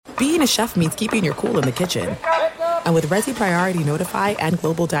being a chef means keeping your cool in the kitchen. And with Resi Priority Notify and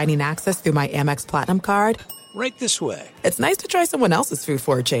Global Dining Access through my Amex Platinum card, Right this way. it's nice to try someone else's food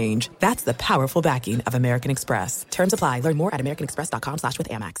for a change. That's the powerful backing of American Express. Terms apply. Learn more at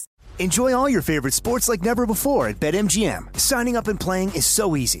americanexpress.com/withAmex. Enjoy all your favorite sports like never before at BetMGM. Signing up and playing is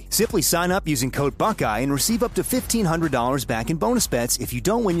so easy. Simply sign up using code Buckeye and receive up to $1,500 back in bonus bets if you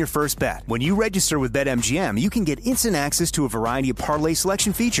don't win your first bet. When you register with BetMGM, you can get instant access to a variety of parlay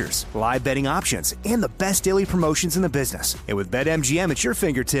selection features, live betting options, and the best daily promotions in the business. And with BetMGM at your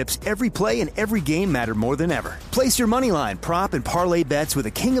fingertips, every play and every game matter more than ever. Place your moneyline, prop, and parlay bets with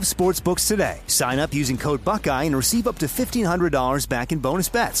the king of sportsbooks today. Sign up using code Buckeye and receive up to $1,500 back in bonus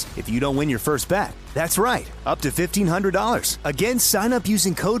bets if you don't win your first bet. That's right, up to $1,500. Again, sign up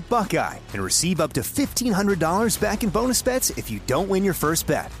using code Buckeye and receive up to $1,500 back in bonus bets if you don't win your first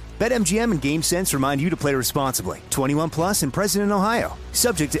bet. BetMGM and GameSense remind you to play responsibly. 21 plus and present in Ohio.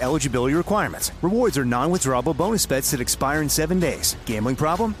 Subject to eligibility requirements. Rewards are non-withdrawable bonus bets that expire in 7 days. Gambling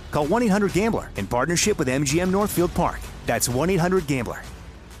problem? Call 1-800-GAMBLER in partnership with MGM Northfield Park. That's 1-800-GAMBLER.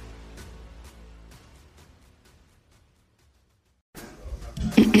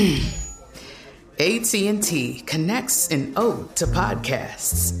 AT&T connects an ode to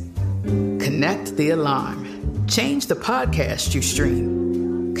podcasts. Connect the alarm. Change the podcast you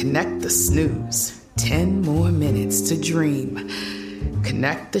stream. Connect the snooze. 10 more minutes to dream.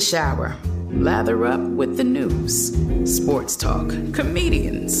 Connect the shower. Lather up with the news. Sports talk,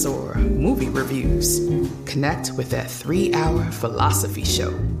 comedians, or movie reviews. Connect with that 3-hour philosophy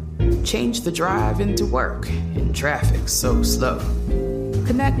show. Change the drive into work in traffic so slow.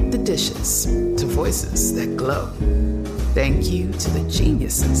 Connect the dishes to voices that glow. Thank you to the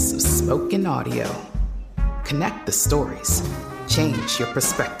geniuses of spoken audio. Connect the stories. Change your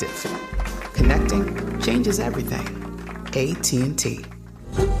perspective. Connecting changes everything. AT&T.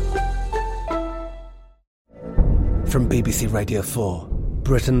 From BBC Radio 4,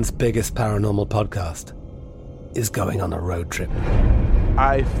 Britain's biggest paranormal podcast is going on a road trip.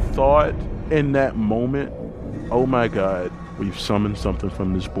 I thought in that moment, oh my God, we've summoned something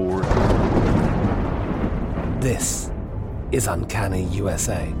from this board. This is Uncanny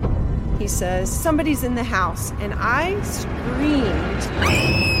USA. He says, somebody's in the house, and I screamed.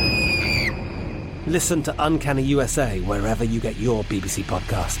 Listen to Uncanny USA wherever you get your BBC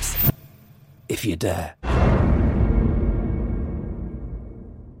podcasts, if you dare.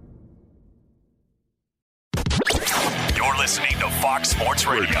 You're listening to Fox Sports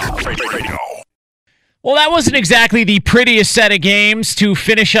Radio. Well, that wasn't exactly the prettiest set of games to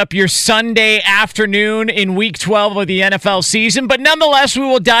finish up your Sunday afternoon in Week 12 of the NFL season, but nonetheless, we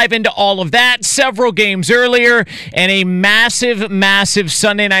will dive into all of that several games earlier and a massive, massive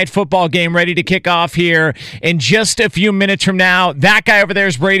Sunday night football game ready to kick off here in just a few minutes from now. That guy over there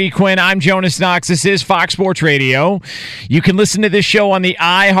is Brady Quinn. I'm Jonas Knox. This is Fox Sports Radio. You can listen to this show on the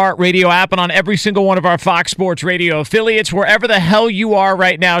iHeartRadio app and on every single one of our Fox Sports Radio affiliates, wherever the hell you are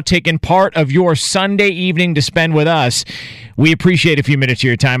right now taking part of your Sunday evening to spend with us. We appreciate a few minutes of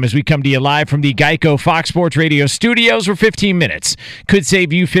your time as we come to you live from the Geico Fox Sports Radio studios, where 15 minutes could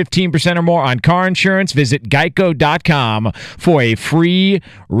save you 15% or more on car insurance. Visit geico.com for a free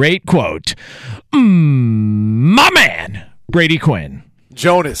rate quote. My man, Brady Quinn.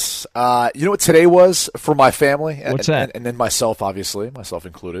 Jonas, you know what today was for my family? What's that? And then myself, obviously, myself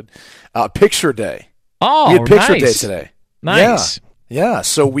included. Picture day. Oh, we had picture nice. day today. Nice. Yeah,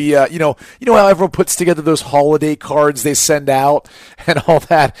 so we, you know how everyone puts together those holiday cards they send out and all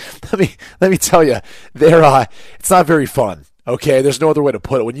that. Let me tell you, it's not very fun. Okay, there's no other way to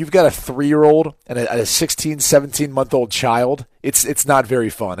put it. When you've got a 3-year-old and a 16, 17-month-old child, it's not very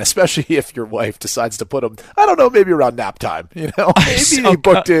fun, especially if your wife decides to put them, I don't know, maybe around nap time. Maybe they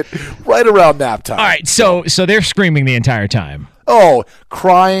booked it right around nap time. All right, so they're screaming the entire time. Oh,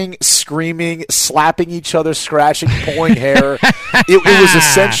 crying, screaming, slapping each other, scratching, pulling hair. It was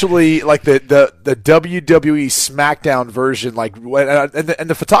essentially like the WWE SmackDown version. Like, and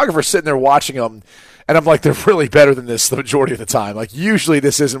the photographer's sitting there watching them, and I'm like, they're really better than this the majority of the time. Like, usually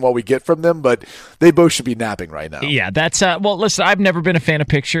this isn't what we get from them, but they both should be napping right now. Yeah, that's well. Listen, I've never been a fan of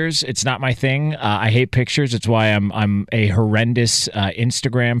pictures. It's not my thing. I hate pictures. It's why I'm a horrendous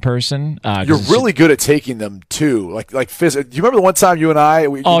Instagram person. You're really good at taking them too. Like, do you remember the one time you and I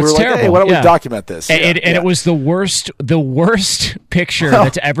we were like, terrible. hey, why don't we document this? And it was the worst picture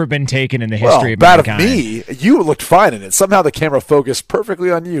that's ever been taken in the history of bad mankind. Of me, you looked fine in it. Somehow the camera focused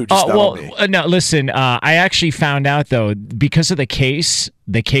perfectly on you. Just not on me. No, listen. I actually found out though, because of the case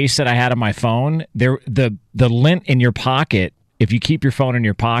that I had on my phone, the lint in your pocket if you keep your phone in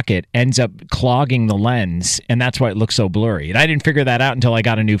your pocket, ends up clogging the lens, and that's why it looks so blurry. And I didn't figure that out until I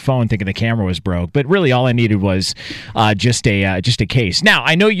got a new phone, thinking the camera was broke. But really, all I needed was just a case. Now,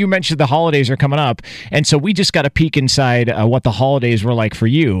 I know you mentioned the holidays are coming up, and so we just got a peek inside what the holidays were like for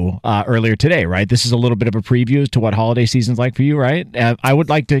you earlier today, right? This is a little bit of a preview as to what holiday season's like for you, right? I would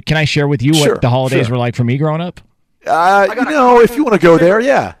like to. Can I share with you what the holidays were like for me growing up? If you want to go there,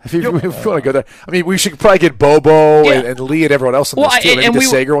 yeah. If you want to go there, I mean, we should probably get Bobo and Lee and everyone else in this too. Maybe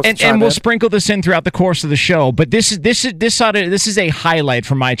Sager wants to chime in. We'll sprinkle this in throughout the course of the show. But this is a highlight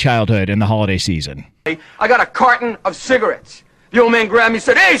from my childhood in the holiday season. I got a carton of cigarettes. The old man grabbed me and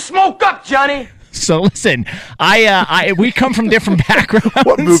said, "Hey, smoke up, Johnny." So listen, we come from different backgrounds.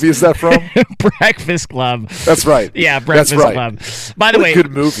 What movie is that from? Breakfast Club. That's right. Yeah, Breakfast Club. By the way,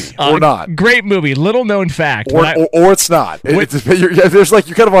 good movie or not? Great movie. Little known fact, or it's not. There's like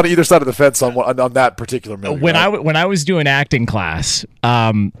you're kind of on either side of the fence on that particular movie. When I was doing acting class,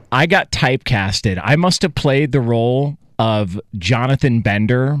 I got typecasted. I must have played the role of Jonathan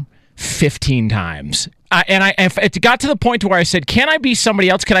Bender 15 times. It got to the point to where I said, can I be somebody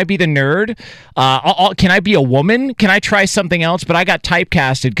else? Can I be the nerd? Can I be a woman? Can I try something else? But I got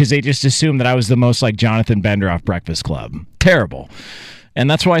typecasted because they just assumed that I was the most like Jonathan Bender off Breakfast Club. Terrible.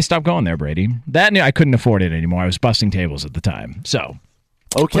 And that's why I stopped going there, Brady. I couldn't afford it anymore. I was busting tables at the time. So,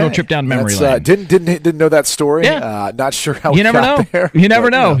 okay, little trip down memory lane. Didn't know that story. Yeah. Not sure how you never know. There. You never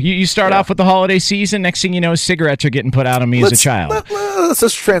know. You start off with the holiday season. Next thing you know, cigarettes are getting put out on me as a child. Let's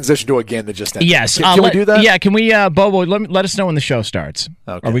just transition to a game that just ended. Yes. Can we do that? Yeah. Can we, Bobo? Let us know when the show starts.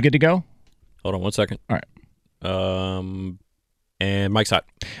 Okay. Are we good to go? Hold on 1 second. All right. And Mike's hot.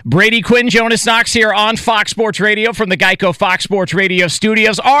 Brady Quinn, Jonas Knox here on Fox Sports Radio from the Geico Fox Sports Radio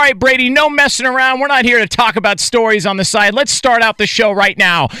studios. All right, Brady, no messing around. We're not here to talk about stories on the side. Let's start out the show right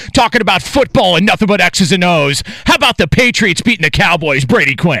now talking about football and nothing but X's and O's. How about the Patriots beating the Cowboys,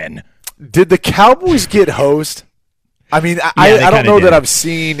 Brady Quinn? Did the Cowboys get hosed? I mean, I don't know that I've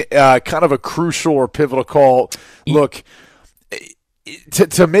seen kind of a crucial or pivotal call. Look,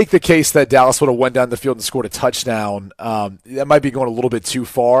 to make the case that Dallas would have went down the field and scored a touchdown, that might be going a little bit too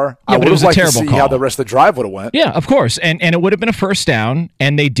far. Yeah, I would have liked to see call. how the rest of the drive would have went. Yeah, of course. And it would have been a first down,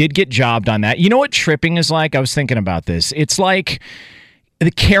 and they did get jobbed on that. You know what tripping is like? I was thinking about this. It's like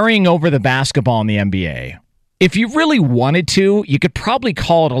the carrying over the basketball in the NBA. If you really wanted to, you could probably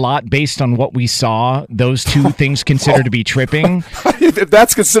call it a lot based on what we saw, those two things considered to be tripping. If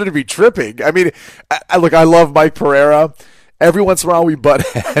that's considered to be tripping, I mean, I love Mike Pereira. Every once in a while we butt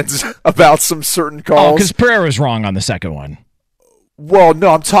heads about some certain calls. Oh, because Pereira was wrong on the second one. Well, no,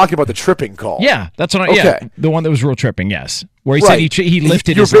 I'm talking about the tripping call. Yeah, that's what the one that was real tripping, yes. Where he said he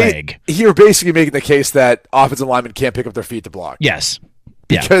lifted his leg. You're basically making the case that offensive linemen can't pick up their feet to block. Yes.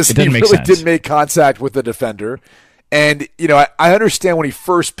 Because he really didn't make contact with the defender. And, I understand when he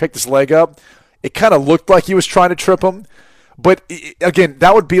first picked his leg up, it kind of looked like he was trying to trip him. But, again,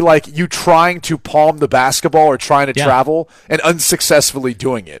 that would be like you trying to palm the basketball or trying to travel and unsuccessfully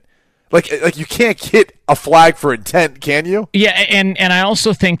doing it. Like you can't get a flag for intent, can you? Yeah, and I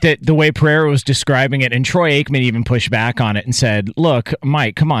also think that the way Pereira was describing it, and Troy Aikman even pushed back on it and said, look,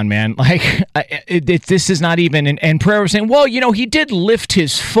 Mike, come on, man. Like, this is not even... And Pereira was saying, well, he did lift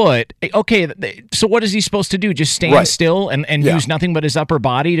his foot. Okay, so what is he supposed to do? Just stand still and use nothing but his upper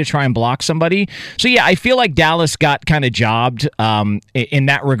body to try and block somebody? So, yeah, I feel like Dallas got kind of jobbed in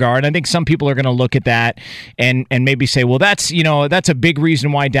that regard. I think some people are going to look at that and maybe say, well, that's a big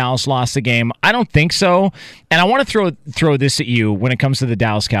reason why Dallas lost the game. I don't think so. And I want to throw this at you when it comes to the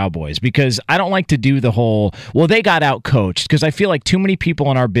Dallas Cowboys, because I don't like to do the whole, well, they got out-coached, because I feel like too many people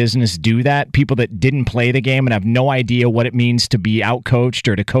in our business do that, people that didn't play the game and have no idea what it means to be out-coached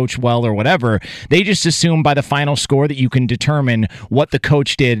or to coach well or whatever. They just assume by the final score that you can determine what the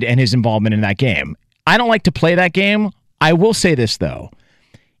coach did and his involvement in that game. I don't like to play that game. I will say this, though.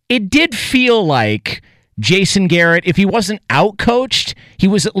 It did feel like Jason Garrett, if he wasn't out-coached, he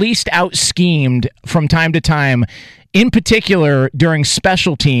was at least out-schemed from time to time, in particular during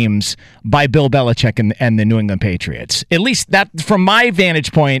special teams by Bill Belichick and the New England Patriots. At least that, from my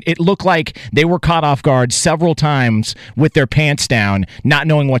vantage point, it looked like they were caught off guard several times with their pants down, not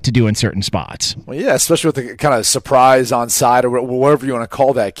knowing what to do in certain spots. Well, yeah, especially with the kind of surprise onside or whatever you want to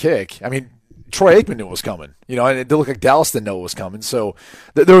call that kick. I mean, Troy Aikman knew it was coming, and it did look like Dallas didn't know it was coming. So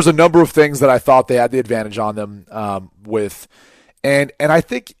there was a number of things that I thought they had the advantage on them with. And I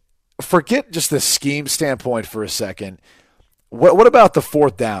think, forget just the scheme standpoint for a second. What about the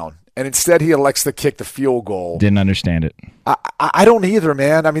fourth down? And instead he elects to kick the field goal. Didn't understand it. I don't either,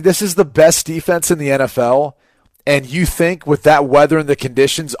 man. I mean, this is the best defense in the NFL. and you think with that weather and the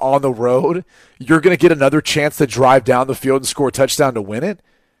conditions on the road, you're going to get another chance to drive down the field and score a touchdown to win it?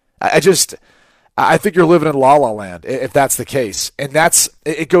 I think you're living in la-la land if that's the case. And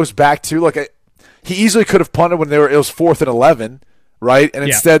it goes back to, look, he easily could have punted when it was 4th and 11, right? And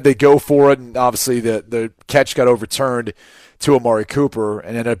instead they go for it, and obviously the catch got overturned to Amari Cooper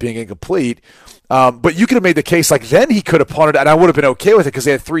and ended up being incomplete. But you could have made the case like then he could have punted, and I would have been okay with it because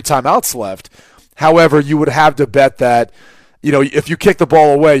they had 3 timeouts left. However, you would have to bet that, if you kick the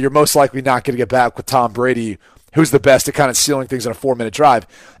ball away, you're most likely not going to get back with Tom Brady, who's the best at kind of sealing things in a 4-minute drive.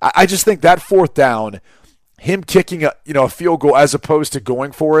 I just think that 4th down, him kicking a field goal as opposed to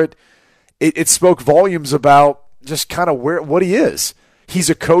going for it, it spoke volumes about just kind of what he is. He's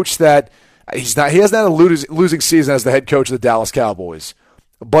a coach that he hasn't had a losing season as the head coach of the Dallas Cowboys,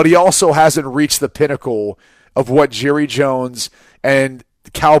 but he also hasn't reached the pinnacle of what Jerry Jones and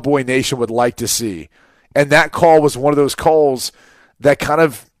the Cowboy Nation would like to see. And that call was one of those calls that kind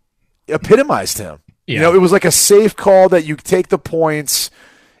of epitomized him. Yeah. It was like a safe call that you take the points,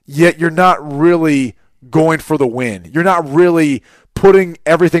 yet you're not really going for the win. You're not really putting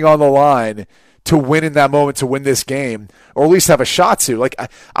everything on the line to win in that moment, to win this game, or at least have a shot to. Like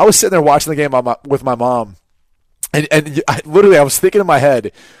I was sitting there watching the game with my mom, and I was thinking in my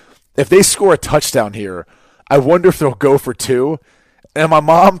head, if they score a touchdown here, I wonder if they'll go for 2. And my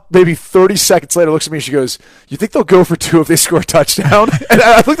mom, maybe 30 seconds later, looks at me and she goes, "You think they'll go for 2 if they score a touchdown?" And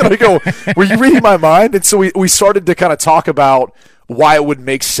I looked at her and I go, "Were you reading my mind?" And so we started to kind of talk about why it would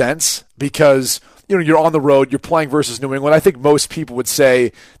make sense because, you're on the road, you're playing versus New England. I think most people would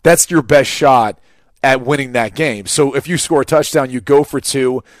say that's your best shot at winning that game. So if you score a touchdown, you go for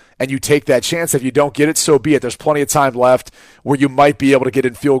 2 and you take that chance. If you don't get it, so be it. There's plenty of time left where you might be able to get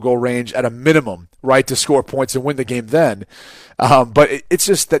in field goal range at a minimum, right, to score points and win the game then. But it's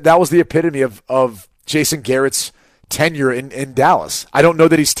just that was the epitome of Jason Garrett's tenure in Dallas. I don't know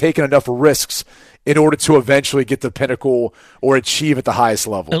that he's taken enough risks in order to eventually get the pinnacle or achieve at the highest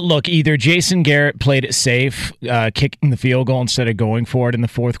level. Look, either Jason Garrett played it safe, kicking the field goal instead of going for it in the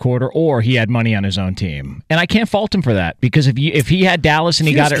 4th quarter, or he had money on his own team. And I can't fault him for that because if he had Dallas and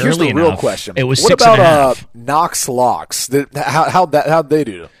he got it early enough, real question. It was 6.5. What about Knox Locks? How'd they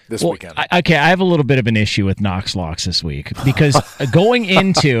do this weekend? I have a little bit of an issue with Knox Locks this week because going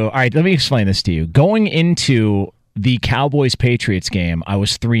into – all right, let me explain this to you. Going into the Cowboys-Patriots game, I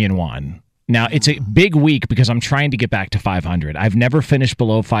was 3-1. Now, it's a big week because I'm trying to get back to 500. I've never finished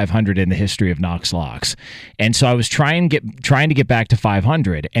below 500 in the history of Knox Locks. And so I was trying to get back to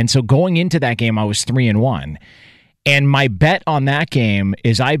 500. And so going into that game, I was 3-1. And my bet on that game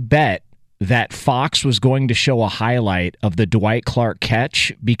is I bet that Fox was going to show a highlight of the Dwight Clark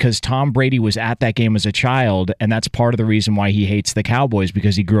catch because Tom Brady was at that game as a child, and that's part of the reason why he hates the Cowboys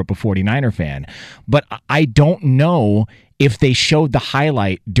because he grew up a 49er fan. But I don't know if they showed the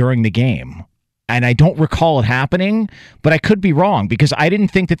highlight during the game. And I don't recall it happening, but I could be wrong because I didn't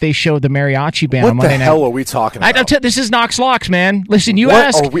think that they showed the mariachi band on Monday night. What the hell are we talking about? This is Knox Locks, man. Listen, you what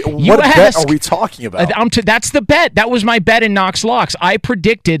ask. What bet are we talking about? That's the bet. That was my bet in Knox Locks. I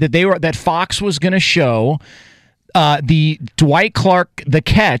predicted that Fox was going to show the Dwight Clark, the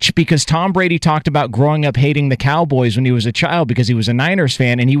catch, because Tom Brady talked about growing up hating the Cowboys when he was a child because he was a Niners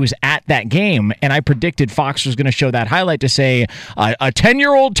fan and he was at that game. And I predicted Fox was going to show that highlight to say a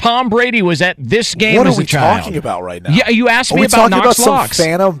 10-year-old Tom Brady was at this game as a child. What are we talking about right now? Yeah, you asked me about Knox Locks. Are we talking about some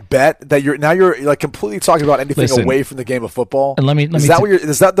phantom bet that you're like completely talking about anything away from the game of football? And is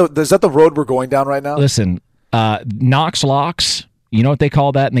that the road we're going down right now? Listen, Knox Locks, you know what they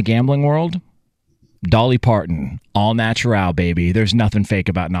call that in the gambling world? Dolly Parton, all natural, baby. There's nothing fake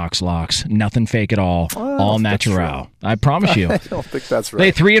about Knox Locks. Nothing fake at all. All natural. I promise you. I don't think that's right.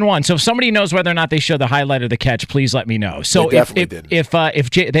 They 3-1. So if somebody knows whether or not they show the highlight of the catch, please let me know. So they definitely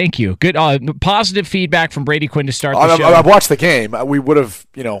did. Thank you. Good positive feedback from Brady Quinn to start the show. I've watched the game. We would have,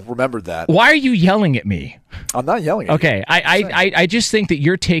 remembered that. Why are you yelling at me? I'm not yelling at you. Okay. I just think that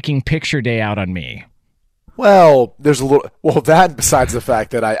you're taking picture day out on me. Well, that besides the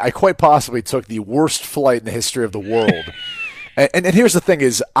fact that I quite possibly took the worst flight in the history of the world. and here's the thing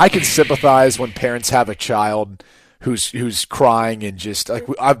is I can sympathize when parents have a child who's crying and just like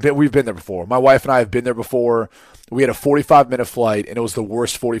we've been there before. My wife and I have been there before. We had a 45-minute flight and it was the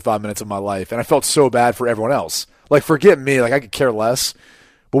worst 45 minutes of my life. And I felt so bad for everyone else. Like forget me, like I could care less.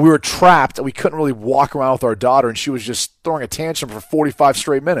 But we were trapped and we couldn't really walk around with our daughter and she was just throwing a tantrum for 45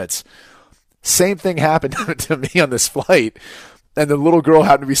 straight minutes. Same thing happened to me on this flight, and the little girl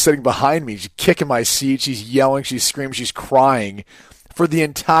happened to be sitting behind me. She's kicking my seat. She's yelling. She's screaming. She's crying for the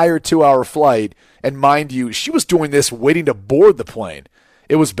entire 2-hour flight. And mind you, she was doing this waiting to board the plane.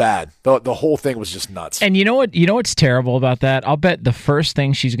 It was bad. The whole thing was just nuts. And you know what? You know what's terrible about that? I'll bet the first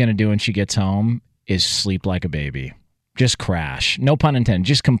thing she's going to do when she gets home is sleep like a baby. Just crash. No pun intended.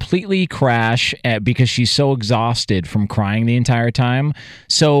 Just completely crash because she's so exhausted from crying the entire time.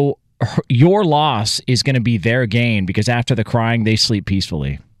 So your loss is going to be their gain because after the crying, they sleep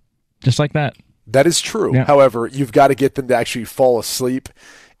peacefully. Just like that. That is true. Yeah. However, you've got to get them to actually fall asleep.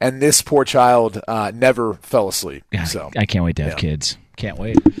 And this poor child never fell asleep. God, So I can't wait to have kids. Can't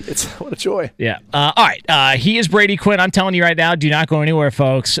wait. What a joy. Yeah. All right. He is Brady Quinn. I'm telling you right now, do not go anywhere,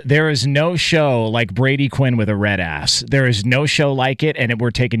 folks. There is no show like Brady Quinn with a red ass. There is no show like it, and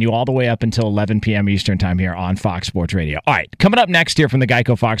we're taking you all the way up until 11 p.m. Eastern time here on Fox Sports Radio. All right. Coming up next here from the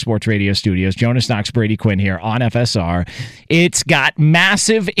Geico Fox Sports Radio studios, Jonas Knox, Brady Quinn here on FSR. It's got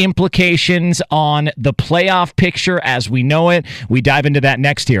massive implications on the playoff picture as we know it. We dive into that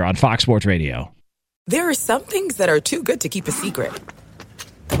next here on Fox Sports Radio. There are some things that are too good to keep a secret.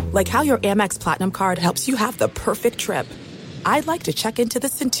 Like how your Amex Platinum card helps you have the perfect trip. I'd like to check into the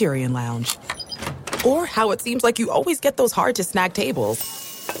Centurion Lounge. Or how it seems like you always get those hard-to-snag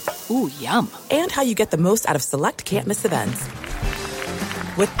tables. Ooh, yum. And how you get the most out of select can't-miss events.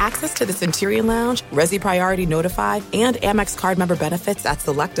 With access to the Centurion Lounge, Resi Priority Notify, and Amex card member benefits at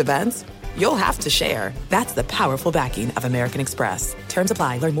select events, you'll have to share. That's the powerful backing of American Express. Terms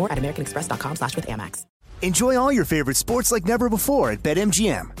apply. Learn more at americanexpress.com/withAmex. Enjoy all your favorite sports like never before at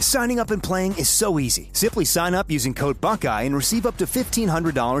BetMGM. Signing up and playing is so easy. Simply sign up using code Buckeye and receive up to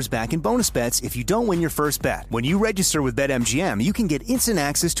 $1,500 back in bonus bets if you don't win your first bet. When you register with BetMGM, you can get instant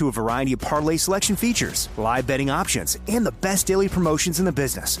access to a variety of parlay selection features, live betting options, and the best daily promotions in the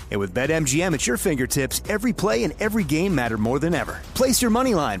business. And with BetMGM at your fingertips, every play and every game matter more than ever. Place your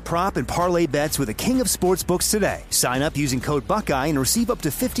moneyline, prop, and parlay bets with the king of sportsbooks today. Sign up using code Buckeye and receive up to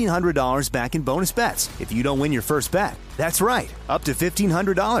 $1,500 back in bonus bets if you don't win your first bet. That's right, up to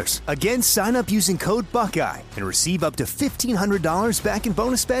 $1,500. Again, sign up using code Buckeye and receive up to $1,500 back in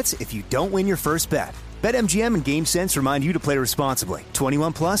bonus bets if you don't win your first bet. BetMGM and GameSense remind you to play responsibly.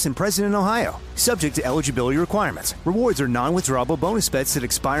 21 plus and present in Ohio. Subject to eligibility requirements. Rewards are non-withdrawable bonus bets that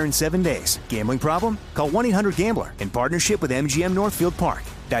expire in 7 days. Gambling problem? Call 1-800-GAMBLER in partnership with MGM Northfield Park.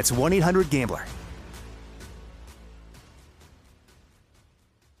 That's 1-800-GAMBLER.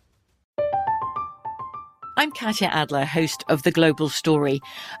 I'm Katya Adler, host of The Global Story.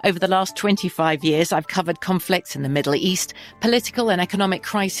 Over the last 25 years, I've covered conflicts in the Middle East, political and economic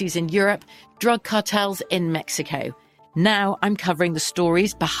crises in Europe, drug cartels in Mexico. Now I'm covering the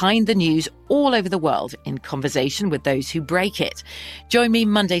stories behind the news all over the world in conversation with those who break it. Join me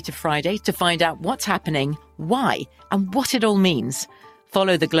Monday to Friday to find out what's happening, why, and what it all means.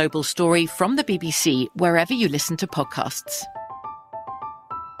 Follow The Global Story from the BBC wherever you listen to podcasts.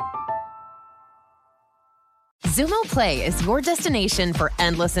 Xumo Play is your destination for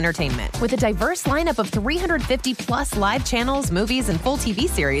endless entertainment. With a diverse lineup of 350-plus live channels, movies, and full TV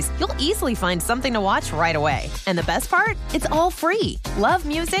series, you'll easily find something to watch right away. And the best part? It's all free. Love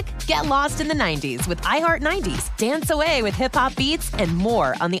music? Get lost in the 90s with iHeart 90s, dance away with hip-hop beats, and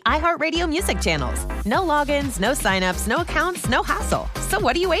more on the iHeartRadio music channels. No logins, no signups, no accounts, no hassle. So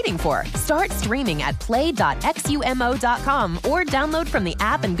what are you waiting for? Start streaming at play.xumo.com or download from the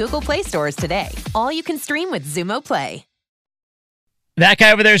app and Google Play stores today. All you can stream with Xumo Play. That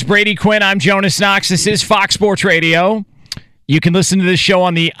guy over there is Brady Quinn. I'm Jonas Knox. This is Fox Sports Radio. You can listen to this show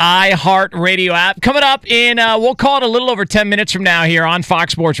on the iHeartRadio app. Coming up in, we'll call it a little over 10 minutes from now here on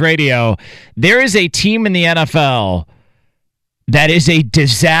Fox Sports Radio. There is a team in the NFL that is a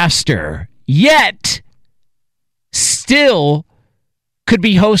disaster, yet still could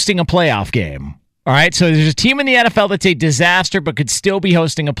be hosting a playoff game. All right, so there's a team in the NFL that's a disaster but could still be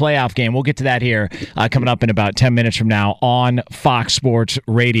hosting a playoff game. We'll get to that here coming up in about 10 minutes from now on Fox Sports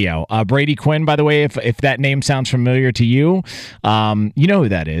Radio. Brady Quinn, by the way, if that name sounds familiar to you, you know who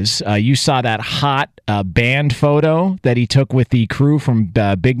that is. You saw that hot band photo that he took with the crew from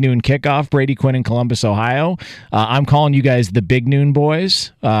Big Noon Kickoff, Brady Quinn in Columbus, Ohio. I'm calling you guys the Big Noon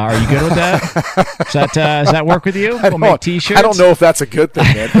Boys. Are you good with that? Does that work with you? We'll make T-shirts. I don't know if that's a good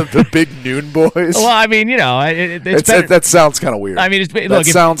thing, man. The Big Noon Boys. Well, I mean, you know, that sounds kind of weird. I mean,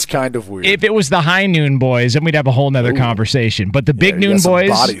 sounds kind of weird. If it was the High Noon Boys, then we'd have a whole nother conversation. But the Big Noon Boys,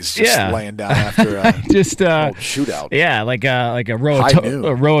 bodies just laying down after a shootout. Yeah, like a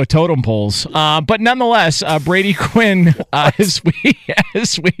row of totem poles. But nonetheless, Brady Quinn, as we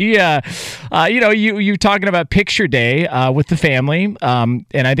you talking about picture day with the family, and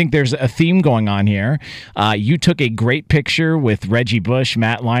I think there's a theme going on here. You took a great picture with Reggie Bush,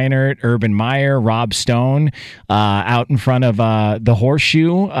 Matt Leinart, Urban Meyer, Rob Stone out in front of the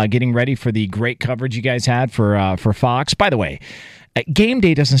Horseshoe, getting ready for the great coverage you guys had for Fox. By the way, Game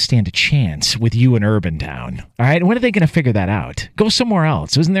day doesn't stand a chance with you in Urban Town. All right, when are they going to figure that out? Go somewhere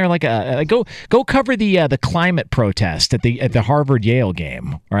else. Isn't there like go cover the climate protest at the Harvard Yale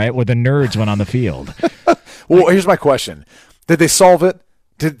game? All right, where the nerds went on the field. Well, here's my question: did they solve it?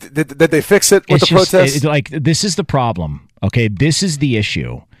 Did they fix it with the protest? This is the problem. Okay, this is the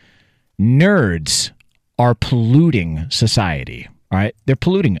issue. Nerds are polluting society. All right, they're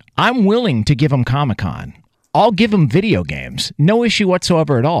polluting. I'm willing to give them Comic-Con. I'll give them video games. No issue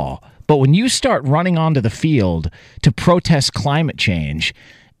whatsoever at all. But when you start running onto the field to protest climate change,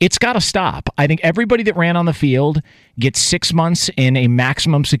 it's got to stop. I think everybody that ran on the field gets 6 months in a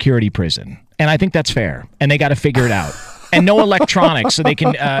maximum security prison. And I think that's fair. And they got to figure it out. And no electronics so they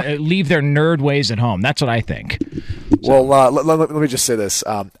can leave their nerd ways at home. That's what I think. Well, let me just say this.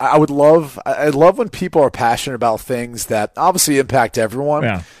 I love when people are passionate about things that obviously impact everyone.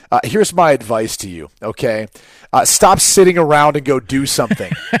 Yeah. Here's my advice to you, okay? Stop sitting around and go do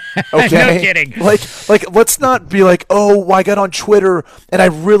something, okay? No kidding. Like, let's not be like, oh, I got on Twitter and I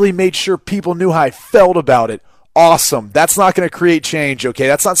really made sure people knew how I felt about it. Awesome. That's not going to create change, okay?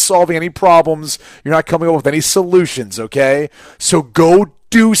 That's not solving any problems. You're not coming up with any solutions, okay? So go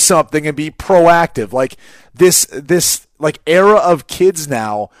do something and be proactive. Like this like era of kids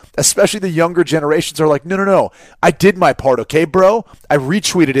now, especially the younger generations, are like, no. I did my part, okay, bro? I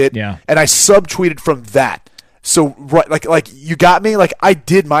retweeted it and I subtweeted from that. So right, like you got me? Like I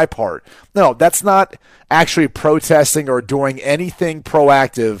did my part. No, that's not actually protesting or doing anything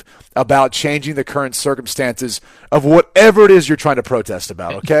proactive about changing the current circumstances of whatever it is you're trying to protest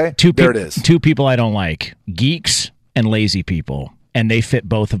about, okay? There it is. Two people I don't like, geeks and lazy people. And they fit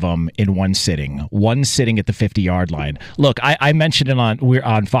both of them in one sitting at the 50-yard line. Look, I mentioned it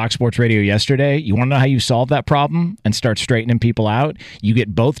on Fox Sports Radio yesterday. You want to know how you solve that problem and start straightening people out? You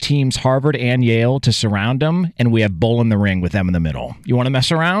get both teams, Harvard and Yale, to surround them, and we have Bull in the Ring with them in the middle. You want to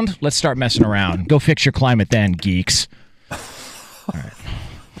mess around? Let's start messing around. Go fix your climate then, geeks. All right.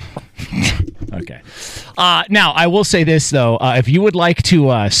 Okay. Now, I will say this, though. If you would like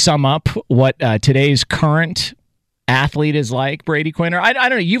to sum up what today's current athlete is like, Brady Quinn, or I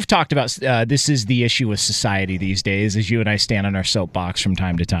don't know, you've talked about this is the issue with society these days as you and I stand on our soapbox from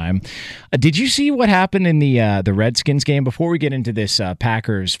time to time. Did you see what happened in the Redskins game? Before we get into this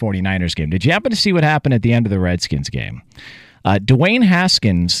Packers-49ers game, did you happen to see what happened at the end of the Redskins game? Dwayne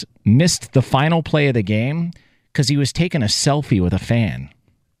Haskins missed the final play of the game because he was taking a selfie with a fan.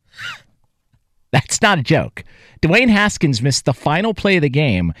 That's not a joke. Dwayne Haskins missed the final play of the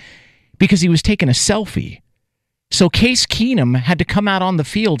game because he was taking a selfie. So Case Keenum had to come out on the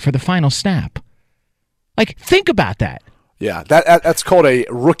field for the final snap. Like, think about that. Yeah, that's called a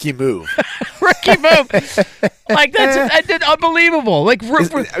rookie move. Rookie move. Like, that's unbelievable. Like,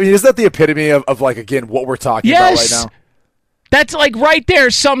 is that the epitome of like, again, what we're talking about right now? That's like right there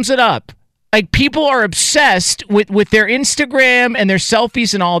sums it up. Like, people are obsessed with their Instagram and their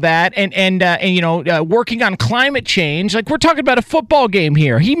selfies and all that, and working on climate change. Like, we're talking about a football game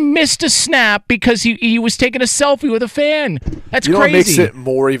here. He missed a snap because he was taking a selfie with a fan. That's crazy. You know what makes it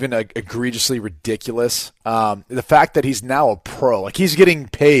more even egregiously ridiculous? The fact that he's now a pro. Like, he's getting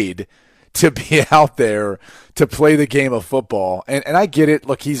paid to be out there to play the game of football. And I get it.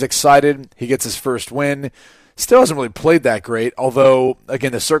 Look, he's excited. He gets his first win. Still hasn't really played that great, although,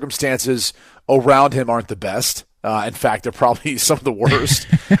 again, the circumstances around him aren't the best. In fact, they're probably some of the worst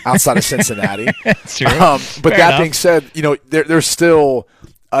outside of Cincinnati. That's true. But that being said, there's still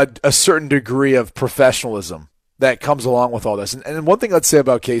a certain degree of professionalism that comes along with all this. And one thing I'd say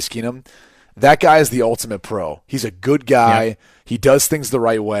about Case Keenum, that guy is the ultimate pro. He's a good guy. Yeah. He does things the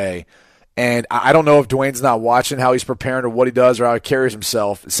right way. And I don't know if Dwayne's not watching how he's preparing or what he does or how he carries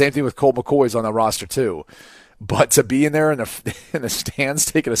himself. Same thing with Colt McCoy's on the roster too. But to be in there in the stands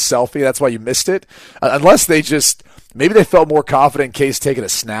taking a selfie, that's why you missed it. Unless maybe they felt more confident in Case taking a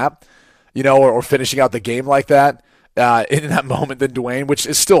snap, or finishing out the game like that in that moment than Dwayne, which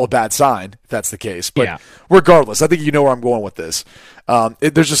is still a bad sign if that's the case. But regardless, I think you know where I'm going with this.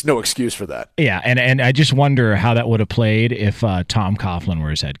 There's just no excuse for that. Yeah, and I just wonder how that would have played if Tom Coughlin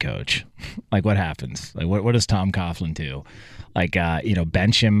were his head coach. Like, what happens? Like, what does Tom Coughlin do? Like,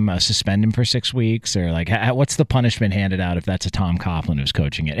 bench him, suspend him for 6 weeks? Or, like, what's the punishment handed out if that's a Tom Coughlin who's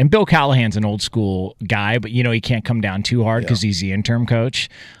coaching it? And Bill Callahan's an old school guy, but, he can't come down too hard because he's the interim coach.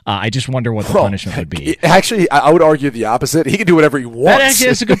 I just wonder what the punishment would be. Actually, I would argue argue the opposite. He can do whatever he wants.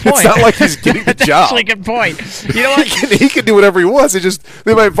 That's a good point. It's not like he's getting the That's job. actually a good point. You know what? he can do whatever he wants.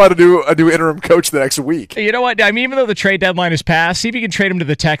 They might find a new interim coach the next week. You know what? I mean, even though the trade deadline is passed, see if you can trade him to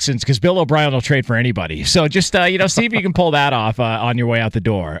the Texans because Bill O'Brien will trade for anybody. So just see if you can pull that off on your way out the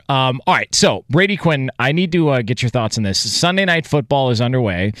door. All right. So Brady Quinn, I need to get your thoughts on this. Sunday Night Football is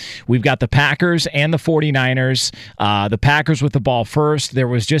underway. We've got the Packers and the 49ers. The Packers with the ball first. There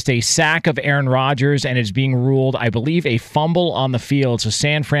was just a sack of Aaron Rodgers, and it's being ruled, I believe, a fumble on the field. So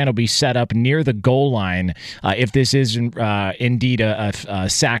San Fran will be set up near the goal line if this is indeed a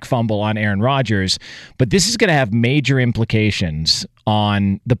sack fumble on Aaron Rodgers. But this is going to have major implications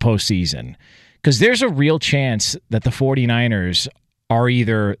on the postseason because there's a real chance that the 49ers are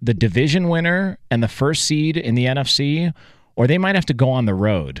either the division winner and the first seed in the NFC, or they might have to go on the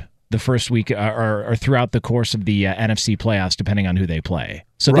road the first week or throughout the course of the NFC playoffs, depending on who they play.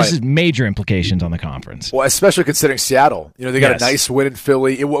 So this is major implications on the conference. Well, especially considering Seattle. They got a nice win in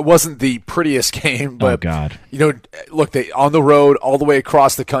Philly. It wasn't the prettiest game, but oh God. Look, they on the road all the way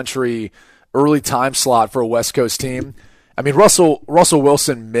across the country, early time slot for a West Coast team. I mean, Russell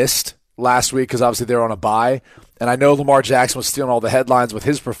Wilson missed last week because obviously they're on a bye, and I know Lamar Jackson was stealing all the headlines with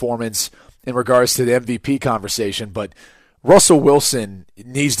his performance in regards to the MVP conversation, but Russell Wilson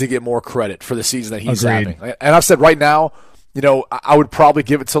needs to get more credit for the season that he's having. And I've said right now, I would probably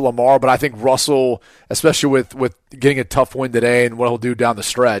give it to Lamar, but I think Russell, especially with getting a tough win today and what he'll do down the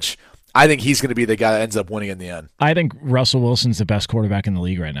stretch, I think he's going to be the guy that ends up winning in the end. I think Russell Wilson's the best quarterback in the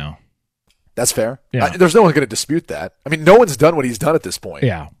league right now. That's fair. Yeah. There's no one going to dispute that. I mean, no one's done what he's done at this point.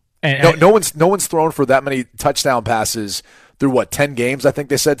 Yeah. No one's thrown for that many touchdown passes through 10 games, I think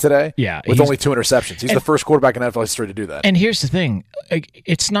they said today? Yeah. With only 2 interceptions. He's the first quarterback in NFL history to do that. And here's the thing.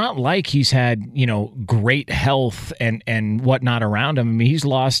 It's not like he's had, great health and whatnot around him. I mean, he's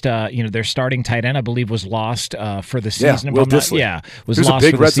lost, their starting tight end, I believe, was lost for the season. Yeah, Will Dissly. Was There's lost a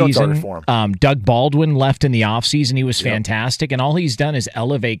big for the red zone season. target for him. Doug Baldwin left in the offseason. He was fantastic. And all he's done is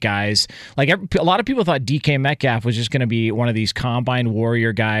elevate guys. Like a lot of people thought DK Metcalf was just going to be one of these combine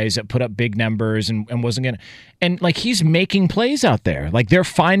warrior guys that put up big numbers and wasn't going to. And he's making plays out there. They're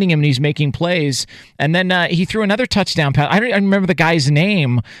finding him and he's making plays. And then he threw another touchdown pass. I remember the guy's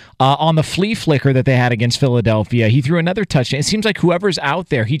name on the flea flicker that they had against Philadelphia. He threw another touchdown. It seems like whoever's out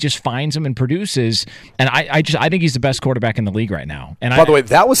there, he just finds them and produces. And I think he's the best quarterback in the league right now. And by the way,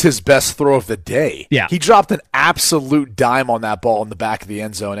 that was his best throw of the day. Yeah. He dropped an absolute dime on that ball in the back of the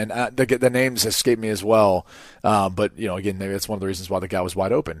end zone. And the names escape me as well. But, again, maybe that's one of the reasons why the guy was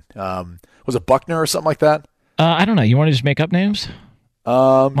wide open. Was it Buckner or something like that? I don't know. You want to just make up names?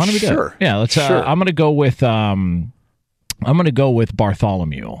 Why don't we do it? Sure. Yeah, let's. Sure. I'm gonna go with Bartholomew.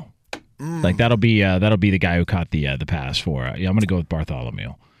 That'll be the guy who caught the pass for. I'm gonna go with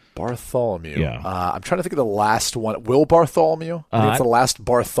Bartholomew. Bartholomew. Yeah. I'm trying to think of the last one. Will Bartholomew? I think it's the last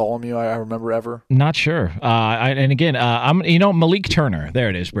Bartholomew I remember ever. Not sure. Malik Turner. There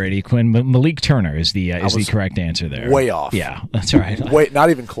it is, Brady Quinn. Malik Turner is the correct answer there. Way off. Yeah, that's right. Wait, not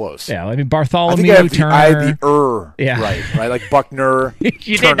even close. Yeah, I mean Bartholomew Turner. I had the right, like Buckner.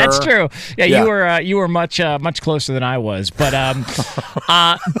 You Turner. did. That's true. Yeah, you were much closer than I was. But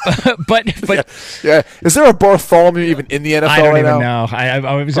yeah. Is there a Bartholomew even in the NFL I don't right even now?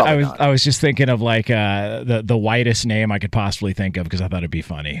 know. I was just thinking of the whitest name I could possibly think of because I thought it'd be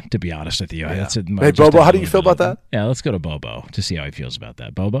funny, to be honest with you. Yeah. Hey, Bobo, how do you feel about that? Yeah, let's go to Bobo to see how he feels about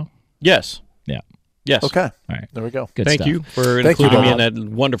that. Bobo? Yes. Yeah. Yes. Okay. All right. There we go. Good Thank stuff. you for including me in that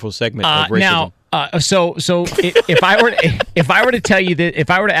wonderful segment of racism. Now, if I were to tell you that, if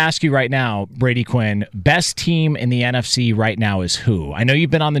I were to ask you right now, Brady Quinn, best team in the NFC right now is who? I know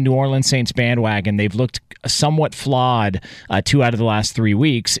you've been on the New Orleans Saints bandwagon. They've looked somewhat flawed 2 out of the last 3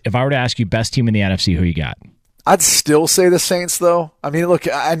 weeks. If I were to ask you best team in the NFC, who you got? I'd still say the Saints, though. I mean, look,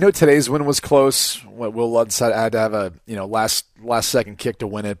 I know today's win was close. Will Lutz had to have a last second kick to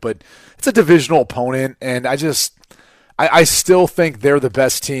win it, but it's a divisional opponent, and I still think they're the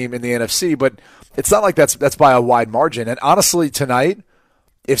best team in the NFC. But it's not like that's by a wide margin. And honestly, tonight,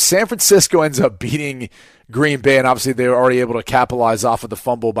 if San Francisco ends up beating Green Bay, and obviously they were already able to capitalize off of the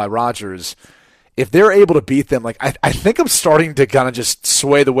fumble by Rodgers, if they're able to beat them, I think I'm starting to kind of just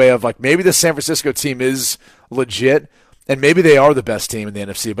sway the way of maybe the San Francisco team is legit, and maybe they are the best team in the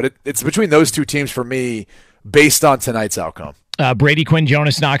NFC. But it's between those two teams for me based on tonight's outcome. Brady Quinn,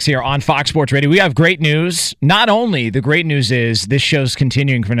 Jonas Knox here on Fox Sports Radio. We have great news. Not only the great news is this show's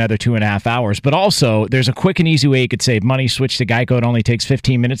continuing for another 2.5 hours, but also there's a quick and easy way you could save money. Switch to Geico. It only takes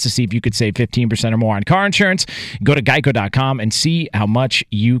 15 minutes to see if you could save 15% or more on car insurance. Go to geico.com and see how much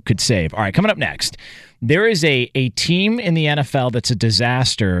you could save. All right, coming up next, There is a team in the NFL that's a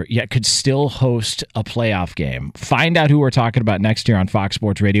disaster, yet could still host a playoff game. Find out who we're talking about next year on Fox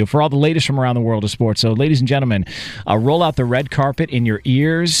Sports Radio for all the latest from around the world of sports. So, ladies and gentlemen, roll out the red carpet in your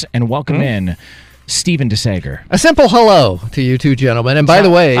ears and welcome in Steven DeSager. A simple hello to you two gentlemen. And by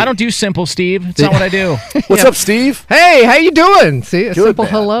the way, I don't do simple, Steve. It's not what I do. What's up, Steve? Hey, how you doing? See, a Good, simple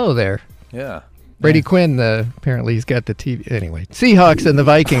man. hello there. Yeah. Brady Quinn, apparently he's got the TV. Anyway, Seahawks and the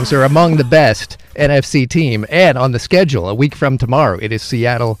Vikings are among the best NFC team. And on the schedule, a week from tomorrow, it is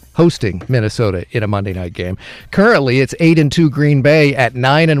Seattle hosting Minnesota in a Monday night game. Currently, it's 8-2 Green Bay at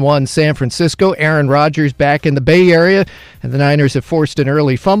 9-1 San Francisco. Aaron Rodgers back in the Bay Area, and the Niners have forced an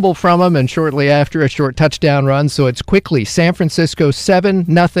early fumble from him, and shortly after, a short touchdown run. So it's quickly San Francisco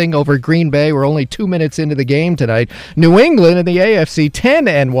 7-0 over Green Bay. We're only 2 minutes into the game tonight. New England in the AFC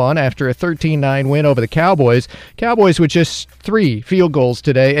 10-1 after a 13-9 win over the Cowboys. Cowboys with just 3 field goals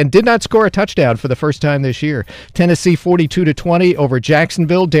today and did not score a touchdown for the first time this year. Tennessee 42-20 over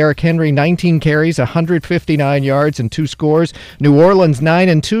Jacksonville. Derrick Henry 19 carries, 159 yards and 2 scores. New Orleans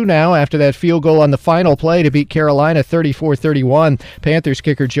 9-2 now after that field goal on the final play to beat Carolina 34-31. Panthers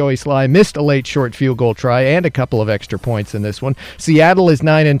kicker Joey Sly missed a late short field goal try and a couple of extra points in this one. Seattle is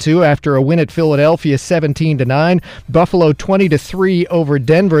 9-2 after a win at Philadelphia 17-9. Buffalo 20-3 over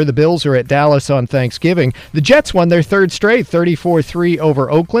Denver. The Bills are at Dallas on Thanksgiving. The Jets won their third straight, 34-3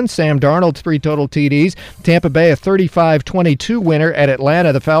 over Oakland. Sam Darnold 3 total TDs. Tampa Bay a 35-22 winner at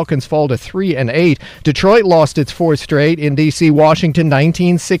Atlanta. The Falcons fall to 3-8. Detroit lost its 4th straight in D.C. Washington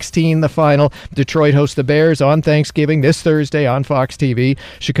 19-16 the final. Detroit hosts the Bears on Thanksgiving this Thursday on Fox TV.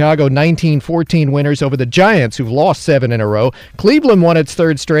 Chicago 19-14 winners over the Giants, who've lost 7 in a row. Cleveland won its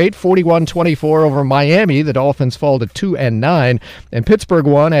 3rd straight, 41-24 over Miami. The Dolphins fall to 2-9. And Pittsburgh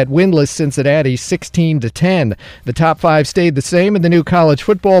won at winless Cincinnati 16-10. The top 5 stayed the same in the new college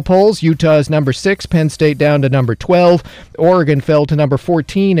football polls. Utah's number 6, Penn State down to number 12. Oregon fell to number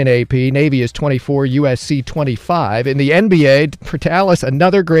 14 in AP. Navy is 24, USC 25. In the NBA, for Dallas,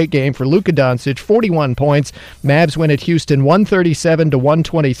 another great game for Luka Doncic, 41 points. Mavs win at Houston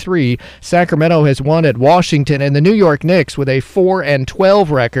 137-123. Sacramento has won at Washington, and the New York Knicks, with a 4-12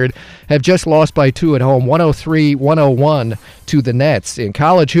 record, have just lost by 2 at home, 103-101 to the Nets. In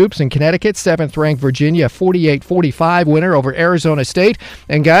college hoops in Connecticut, 7th-ranked Virginia, 48-45 winner over Arizona State.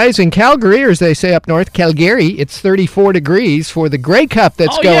 And guys, in Calgary, or as they say up north, Calgary, it's 34 degrees for the Grey Cup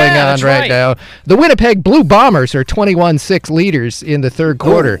that's going on right now. The Winnipeg Blue Bombers are 21-6 leaders in the third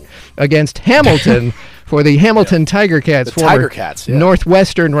quarter against Hamilton. For the Hamilton Tiger Cats, Tiger Cats,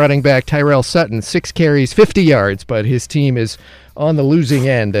 Northwestern running back Tyrell Sutton, 6 carries, 50 yards, but his team is on the losing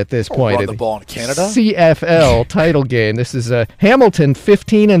end at this point. Run the ball in Canada? CFL title game. This is Hamilton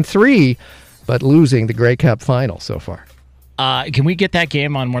 15-3, but losing the Grey Cup final so far. Can we get that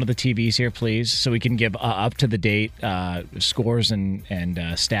game on one of the TVs here, please, so we can give up-to-the-date scores and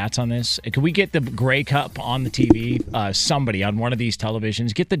stats on this? Can we get the Grey Cup on the TV? Somebody on one of these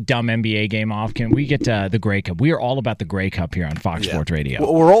televisions. Get the dumb NBA game off. Can we get the Grey Cup? We are all about the Grey Cup here on Fox Sports Radio.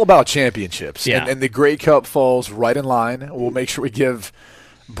 Well, we're all about championships, Yeah. and the Grey Cup falls right in line. We'll make sure we give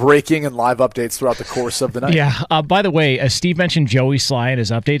breaking and live updates throughout the course of the night. Yeah. By the way, Steve mentioned Joey Sly in his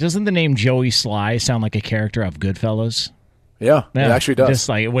update. Doesn't the name Joey Sly sound like a character of Goodfellas? Yeah, it actually does. Just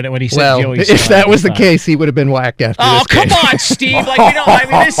like when he said Joey if Sly, that was the case, he would have been whacked after Oh, this come game. on, Steve! Like we don't. I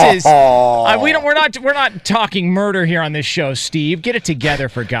mean, this is. We're not talking murder here on this show, Steve. Get it together,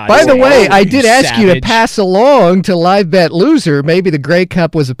 for God's sake. By the way, I did ask you to savage. pass along to Live Bet Loser. Maybe the Grey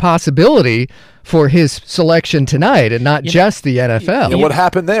Cup was a possibility for his selection tonight and not just the NFL. Yeah, what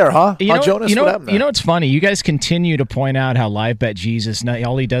happened there, huh? Jonas, what happened there? You know what's funny? You guys continue to point out how Live Bet Jesus,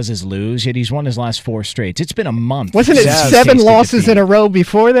 all he does is lose, yet he's won his last 4 straights. It's been a month. Wasn't it 7 losses in a row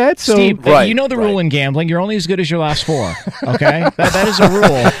before that? So Steve, you know the rule in gambling. You're only as good as your last 4. Okay, that is a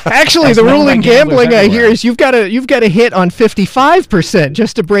rule. Actually, the rule in gambling I hear is you've got to hit on 55%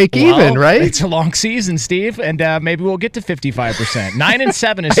 just to break even, right? It's a long season, Steve, and maybe we'll get to 55%.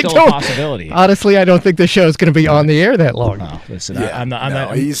 9-7 is still a possibility. Honestly, I don't think the show is going to be on the air that long. Oh, listen,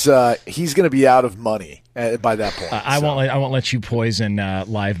 yeah, he's going to be out of money by that point. I won't let you poison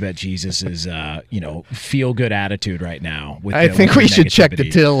Live Bet Jesus's feel good attitude right now. I think we should check the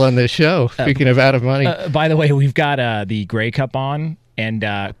till on this show. Speaking of out of money, by the way, we've got the Grey Cup on,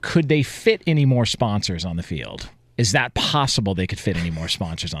 and could they fit any more sponsors on the field? Is that possible they could fit any more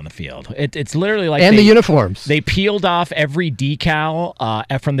sponsors on the field? It's literally like the uniforms. They peeled off every decal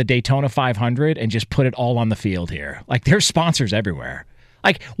from the Daytona 500 and just put it all on the field here. Like, there's sponsors everywhere.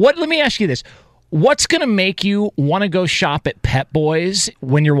 Like, what? Let me ask you this. What's going to make you want to go shop at Pep Boys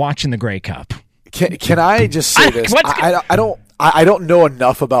when you're watching the Grey Cup? Can I just say this? I don't know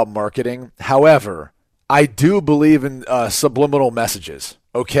enough about marketing. However, I do believe in subliminal messages,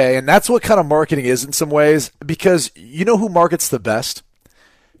 okay? And that's what kind of marketing is in some ways, because you know who markets the best?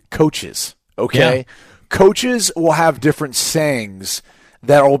 Coaches, okay? Yeah. Coaches will have different sayings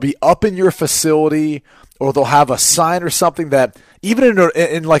that will be up in your facility, or they'll have a sign or something that even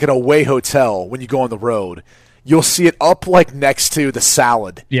in like an away hotel when you go on the road, you'll see it up like next to the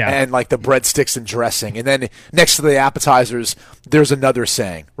salad and like the breadsticks and dressing. And then next to the appetizers, there's another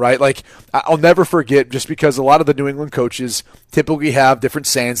saying, right? Like I'll never forget, just because a lot of the New England coaches typically have different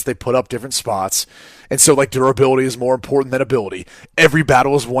sayings they put up different spots. And so like durability is more important than ability. Every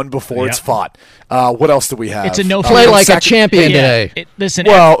battle is won before it's fought. What else do we have? It's a no play like a champion today.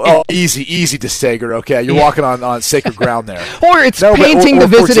 Easy to Sager, okay? You're walking on sacred ground there. Or it's painting the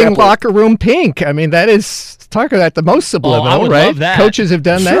visiting locker room pink. I mean, that is, talk about the most subliminal, right? Love that. Coaches have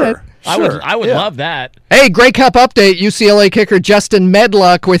done that. I would love that. Hey, Grey Cup update. UCLA kicker Justin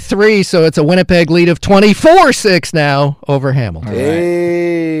Medlock with 3, so it's a Winnipeg lead of 24-6 now over Hamilton.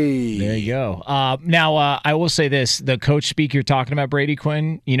 Hey. There you go. Now, I will say this. The coach speak you're talking about, Brady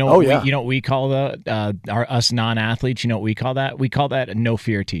Quinn, you know what we call us non-athletes, you know what we call that? We call that no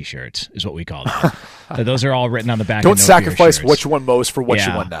fear T-shirts is what we call that. So those are all written on the back Don't of no sacrifice fear what you want most for what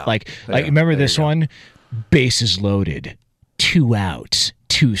you want now. Like remember this one? Bases loaded. 2 outs,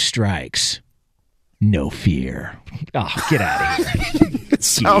 2 strikes, no fear. Oh, get out of here. It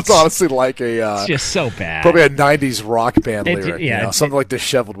sounds honestly like it's just so bad. Probably a 90s rock band lyric. Something like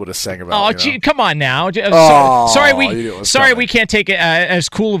Disheveled would have sang about. Oh, come on now. Sorry, we can't take it as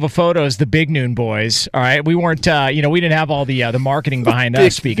cool of a photo as the Big Noon Boys. All right, we weren't. We didn't have all the marketing behind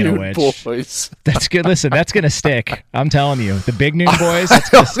us. Speaking of which, boys. That's good. Listen, that's gonna stick. I'm telling you, the Big Noon Boys. That's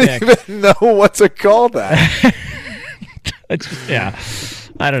gonna stick. I don't even know what to call that.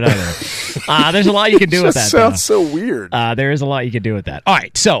 I don't know. There's a lot you can do with that. Sounds so weird. There is a lot you can do with that. All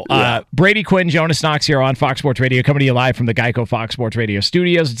right, so Brady Quinn, Jonas Knox here on Fox Sports Radio, coming to you live from the Geico Fox Sports Radio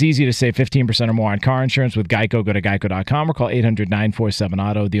studios. It's easy to save 15% or more on car insurance with Geico. Go to geico.com or call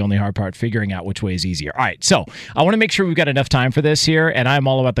 800-947-AUTO. The only hard part, figuring out which way is easier. All right, so I want to make sure we've got enough time for this here, and I'm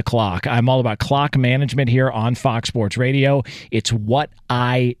all about the clock. I'm all about clock management here on Fox Sports Radio. It's what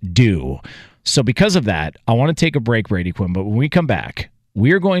I do. So because of that, I want to take a break, Brady Quinn, but when we come back,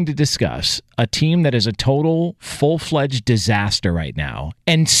 we're going to discuss a team that is a total full-fledged disaster right now,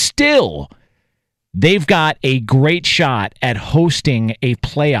 and still they've got a great shot at hosting a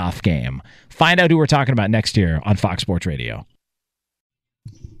playoff game. Find out who we're talking about next year on Fox Sports Radio.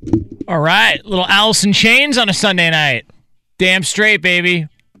 All right, little Alice in Chains on a Sunday night. Damn straight, baby.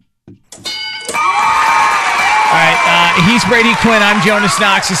 All right, he's Brady Quinn. I'm Jonas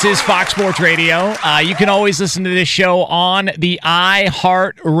Knox. This is Fox Sports Radio. You can always listen to this show on the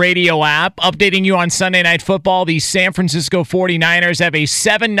iHeart Radio app. Updating you on Sunday Night Football, the San Francisco 49ers have a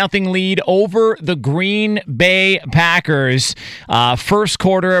 7-0 lead over the Green Bay Packers. First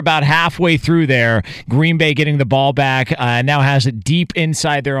quarter, about halfway through there, Green Bay getting the ball back, now has it deep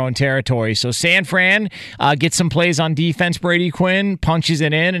inside their own territory. So San Fran gets some plays on defense. Brady Quinn punches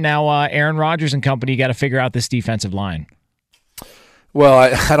it in, and now Aaron Rodgers and company got to figure out this defensive line. Well,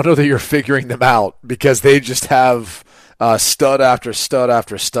 I don't know that you're figuring them out, because they just have stud after stud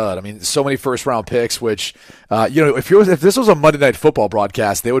after stud. I mean, so many first-round picks, which, if this was a Monday Night Football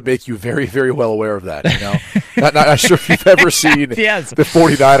broadcast, they would make you very, very well aware of that. Not sure if you've ever seen the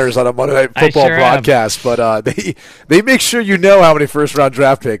 49ers on a Monday Night Football broadcast, but they make sure you know how many first-round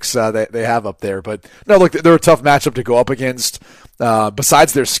draft picks they have up there. But, no, look, they're a tough matchup to go up against.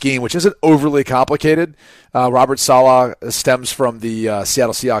 Besides their scheme, which isn't overly complicated, Robert Saleh stems from the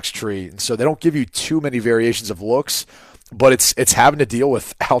Seattle Seahawks tree, and so they don't give you too many variations of looks, but it's having to deal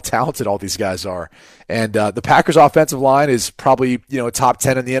with how talented all these guys are. And the Packers' offensive line is probably top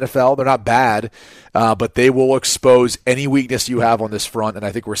 10 in the NFL. They're not bad, but they will expose any weakness you have on this front, and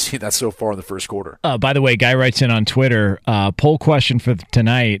I think we're seeing that so far in the first quarter. By the way, guy writes in on Twitter, poll question for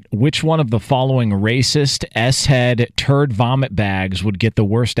tonight: which one of the following racist, S-head, turd vomit bags would get the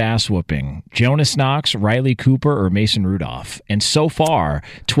worst ass whooping? Jonas Knox, Riley Cooper, or Mason Rudolph? And so far,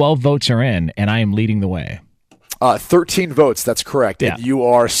 12 votes are in, and I am leading the way. 13 votes, that's correct. Yeah. And you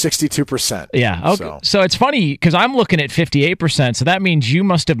are 62%. Yeah. Okay. So it's funny because I'm looking at 58%. So that means you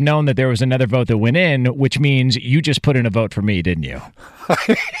must have known that there was another vote that went in, which means you just put in a vote for me, didn't you?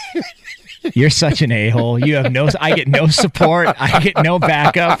 You're such an a-hole. I get no support. I get no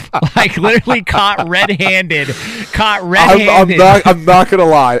backup. Like literally caught red-handed. I'm not going to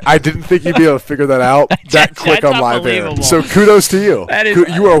lie. I didn't think you'd be able to figure that out that quick on live air. So kudos to you.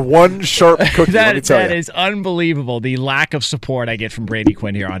 You are one sharp cookie, let me tell you. That is unbelievable, the lack of support I get from Brady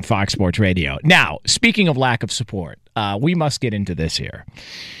Quinn here on Fox Sports Radio. Now, speaking of lack of support, we must get into this here.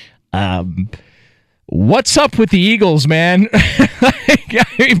 What's up with the Eagles, man?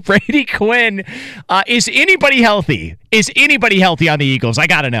 Brady Quinn. Is anybody healthy? Is anybody healthy on the Eagles? I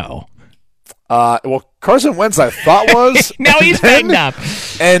got to know. Well, Carson Wentz, I thought was. Now he's banged up.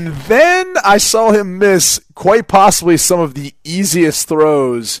 And then I saw him miss quite possibly some of the easiest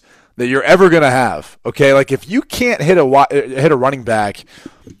throws that you're ever going to have. Okay, like if you can't hit a running back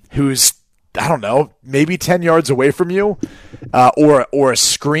who's, I don't know, maybe 10 yards away from you, or a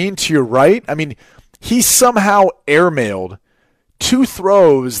screen to your right. I mean, he somehow airmailed 2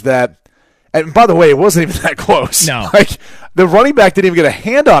 throws that, and by the way, it wasn't even that close. No. Like, the running back didn't even get a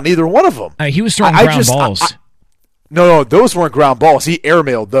hand on either one of them. He was throwing ground balls. No, those weren't ground balls. He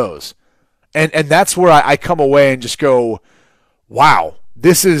airmailed those. And that's where I come away and just go, wow,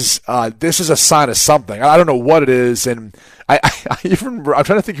 this is a sign of something. I don't know what it is, and I'm trying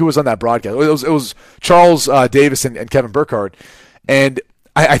to think who was on that broadcast. It was Charles Davis and Kevin Burkhardt, and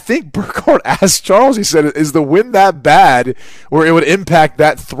I think Burkhardt asked Charles. He said, "Is the wind that bad where it would impact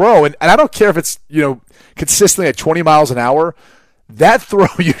that throw?" And I don't care if it's consistently at 20 miles an hour. That throw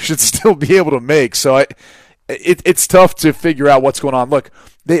you should still be able to make. So it's tough to figure out what's going on. Look,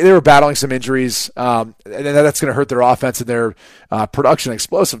 they were battling some injuries, and that's going to hurt their offense and their production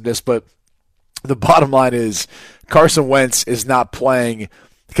explosiveness. But the bottom line is Carson Wentz is not playing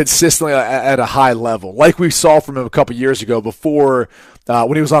consistently at a high level like we saw from him a couple years ago before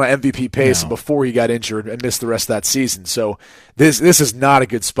when he was on an MVP pace and before he got injured and missed the rest of that season. So this is not a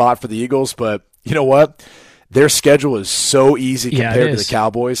good spot for the Eagles, but you know what? Their schedule is so easy compared to the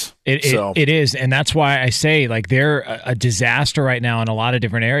Cowboys. It is, and that's why I say like they're a disaster right now in a lot of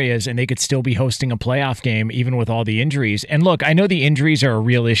different areas, and they could still be hosting a playoff game even with all the injuries. And look, I know the injuries are a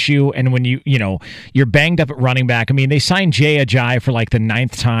real issue, and when you're banged up at running back. I mean, they signed Jay Ajayi for like the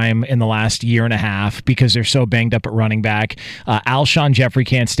 9th time in the last year and a half because they're so banged up at running back. Alshon Jeffrey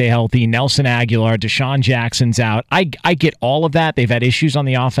can't stay healthy. Nelson Aguilar, Deshaun Jackson's out. I get all of that. They've had issues on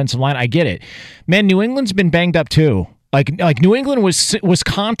the offensive line. I get it. Man, New England's been banged up too. Like New England was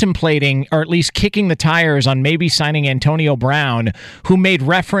contemplating, or at least kicking the tires on maybe signing Antonio Brown, who made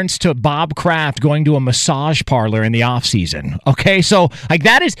reference to Bob Kraft going to a massage parlor in the offseason. Okay, so like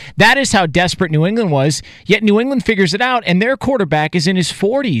that is how desperate New England was. Yet New England figures it out, and their quarterback is in his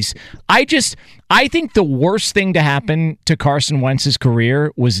 40s. I think the worst thing to happen to Carson Wentz's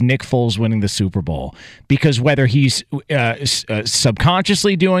career was Nick Foles winning the Super Bowl, because whether he's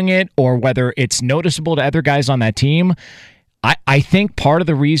subconsciously doing it or whether it's noticeable to other guys on that team, I think part of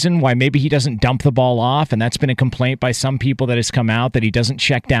the reason why maybe he doesn't dump the ball off, and that's been a complaint by some people that has come out, that he doesn't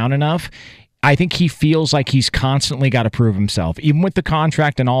check down enough, I think he feels like he's constantly got to prove himself, even with the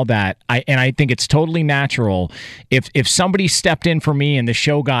contract and all that. I think it's totally natural. If somebody stepped in for me and the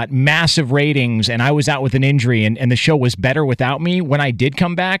show got massive ratings and I was out with an injury and the show was better without me, when I did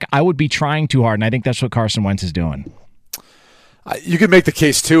come back, I would be trying too hard, and I think that's what Carson Wentz is doing. You could make the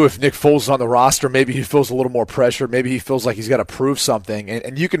case, too, if Nick Foles is on the roster, maybe he feels a little more pressure. Maybe he feels like he's got to prove something.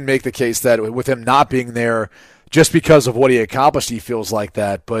 And you can make the case that with him not being there just because of what he accomplished, he feels like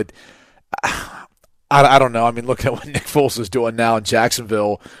that. But I don't know. I mean, look at what Nick Foles is doing now in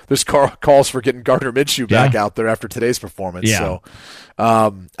Jacksonville. There's calls for getting Gardner Minshew back out there after today's performance. Yeah. So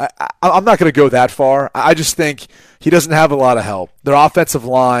I'm not going to go that far. I just think he doesn't have a lot of help. Their offensive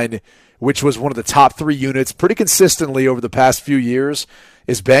line, which was one of the top 3 units pretty consistently over the past few years,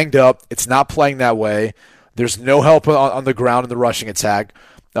 is banged up. It's not playing that way. There's no help on the ground in the rushing attack.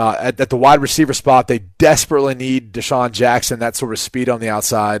 At the wide receiver spot, they desperately need Deshaun Jackson, that sort of speed on the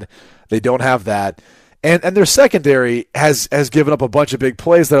outside. They don't have that. And their secondary has given up a bunch of big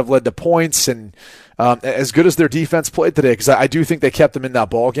plays that have led to points. And as good as their defense played today, because I do think they kept them in that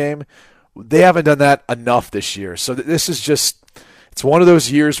ball game, they haven't done that enough this year. So this is just – it's one of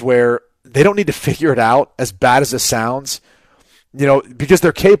those years where they don't need to figure it out, as bad as it sounds, because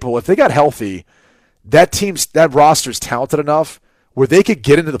they're capable. If they got healthy, that roster's talented enough where they could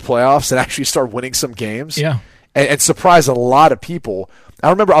get into the playoffs and actually start winning some games and surprise a lot of people. I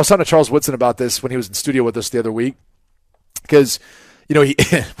remember I was talking to Charles Woodson about this when he was in studio with us the other week, because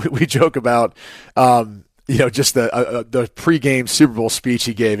we joke about just the pregame Super Bowl speech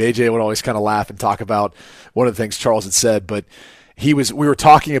he gave. AJ would always kind of laugh and talk about one of the things Charles had said, but we were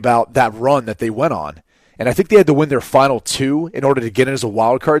talking about that run that they went on, and I think they had to win their final 2 in order to get in as a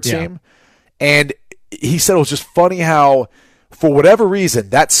wild card team. And he said it was just funny how, for whatever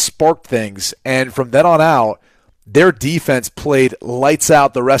reason, that sparked things, and from then on out, their defense played lights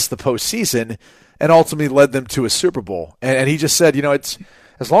out the rest of the postseason and ultimately led them to a Super Bowl. And he just said, it's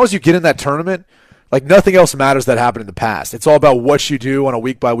as long as you get in that tournament, like nothing else matters that happened in the past. It's all about what you do on a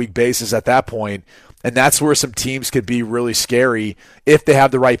week-by-week basis at that point, And that's where some teams could be really scary if they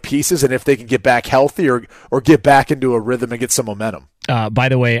have the right pieces and if they can get back healthy or get back into a rhythm and get some momentum. By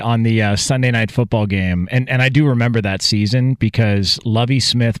the way, on the Sunday Night Football game, and I do remember that season because Lovie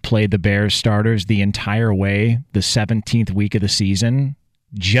Smith played the Bears starters the entire way, the 17th week of the season,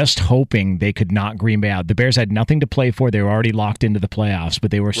 just hoping they could knock Green Bay out. The Bears had nothing to play for. They were already locked into the playoffs, but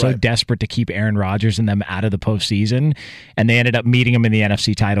they were so desperate to keep Aaron Rodgers and them out of the postseason, and they ended up meeting them in the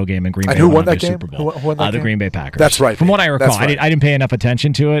NFC title game, and Green Bay won that game? Super Bowl. Who won that the game? Green Bay Packers. That's right. From what I recall, right. I didn't pay enough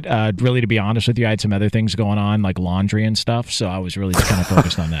attention to it. Really, to be honest with you, I had some other things going on, like laundry and stuff, so I was really just kind of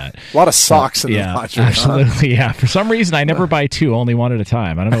focused on that. A lot of socks in the laundry. Absolutely, yeah. For some reason, I never buy two, only one at a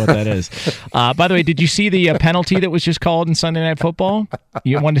time. I don't know what that is. By the way, did you see the penalty that was just called in Sunday Night Football?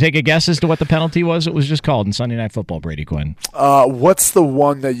 You want to take a guess as to what the penalty was? It was just called in Sunday Night Football, Brady Quinn. What's the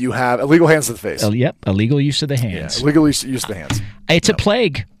one that you have? Illegal hands to the face. Yep, illegal use of the hands. Yeah, illegal use of the hands. It's a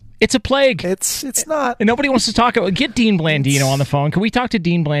plague. It's a plague. It's not. And nobody wants to talk about. Get Dean Blandino on the phone. Can we talk to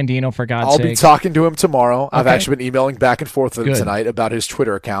Dean Blandino for God's sake? I'll be talking to him tomorrow. I've actually been emailing back and forth with him Good. tonight about his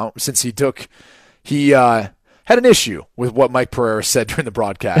Twitter account since he had an issue with what Mike Pereira said during the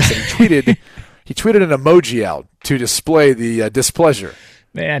broadcast, and he tweeted an emoji out to display the displeasure.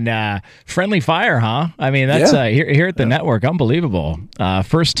 Man, friendly fire, huh? I mean, that's here at the network, unbelievable.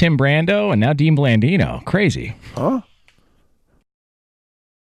 First Tim Brando, and now Dean Blandino. Crazy. Huh?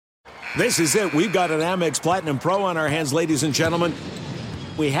 This is it. We've got an Amex Platinum Pro on our hands, ladies and gentlemen.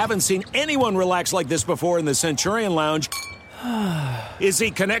 We haven't seen anyone relax like this before in the Centurion Lounge. Is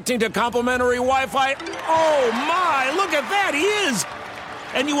he connecting to complimentary Wi-Fi? Oh, my! Look at that! He is!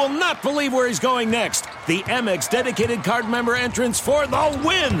 And you will not believe where he's going next. The Amex dedicated card member entrance for the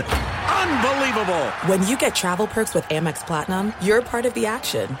win. Unbelievable. When you get travel perks with Amex Platinum, you're part of the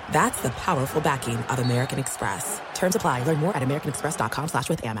action. That's the powerful backing of American Express. Terms apply. Learn more at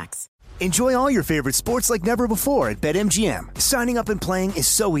americanexpress.com/withAmex. Enjoy all your favorite sports like never before at BetMGM. Signing up and playing is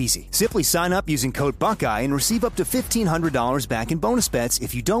so easy. Simply sign up using code Buckeye and receive up to $1,500 back in bonus bets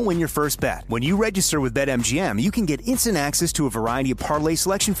if you don't win your first bet. When you register with BetMGM, you can get instant access to a variety of parlay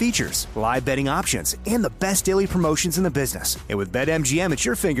selection features, live betting options, and the best daily promotions in the business. And with BetMGM at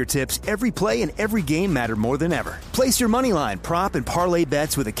your fingertips, every play and every game matter more than ever. Place your moneyline, prop, and parlay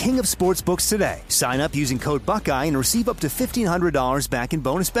bets with the king of sportsbooks today. Sign up using code Buckeye and receive up to $1,500 back in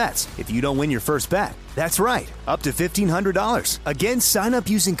bonus bets if you don't win your first bet. That's right, up to $1,500. Again, sign up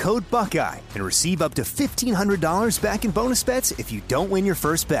using code Buckeye and receive up to $1,500 back in bonus bets if you don't win your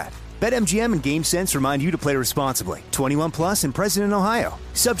first bet. BetMGM and GameSense remind you to play responsibly. 21 plus and present in Ohio.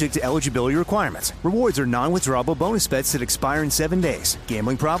 Subject to eligibility requirements. Rewards are non-withdrawable bonus bets that expire in 7 days.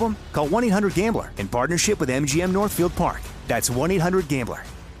 Gambling problem? Call 1-800-GAMBLER in partnership with MGM Northfield Park. That's 1-800-GAMBLER.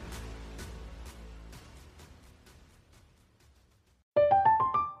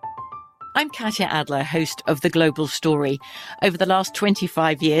 I'm Katya Adler, host of The Global Story. Over the last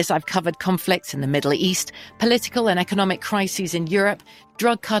 25 years, I've covered conflicts in the Middle East, political and economic crises in Europe,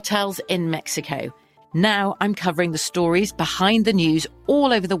 drug cartels in Mexico. Now I'm covering the stories behind the news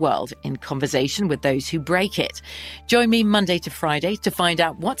all over the world in conversation with those who break it. Join me Monday to Friday to find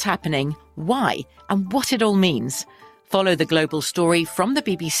out what's happening, why, and what it all means. Follow The Global Story from the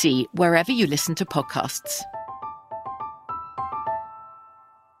BBC wherever you listen to podcasts.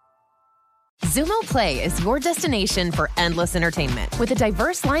 Xumo Play is your destination for endless entertainment. With a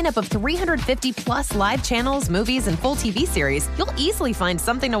diverse lineup of 350 plus live channels, movies, and full TV series, you'll easily find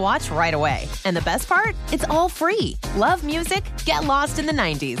something to watch right away. And the best part? It's all free. Love music? Get lost in the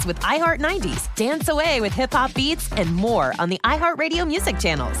 90s with iHeart 90s, dance away with hip-hop beats, and more on the iHeartRadio music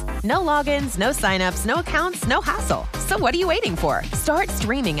channels. No logins, no signups, no accounts, no hassle. So what are you waiting for? Start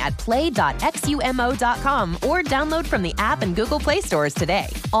streaming at play.xumo.com or download from the app and Google Play stores today.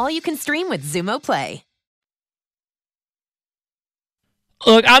 All you can stream with Xumo Play.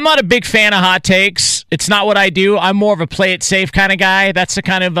 Look, I'm not a big fan of hot takes. It's not what I do. I'm more of a play it safe kind of guy. That's the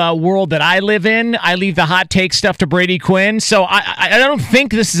kind of world that I live in. I leave the hot take stuff to Brady Quinn. So I don't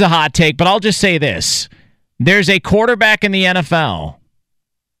think this is a hot take, but I'll just say this. There's a quarterback in the NFL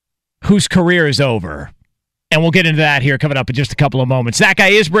whose career is over. And we'll get into that here coming up in just a couple of moments. That guy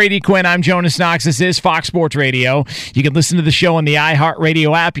is Brady Quinn. I'm Jonas Knox. This is Fox Sports Radio. You can listen to the show on the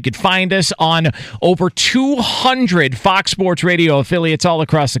iHeartRadio app. You can find us on over 200 Fox Sports Radio affiliates all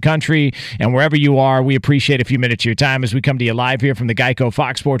across the country. And wherever you are, we appreciate a few minutes of your time as we come to you live here from the Geico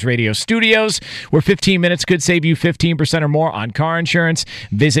Fox Sports Radio studios, where 15 minutes could save you 15% or more on car insurance.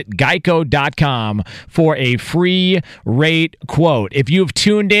 Visit geico.com for a free rate quote. If you've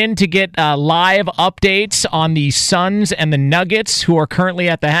tuned in to get live updates on the Suns and the Nuggets, who are currently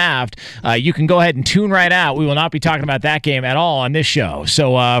at the half, you can go ahead and tune right out. We will not be talking about that game at all on this show.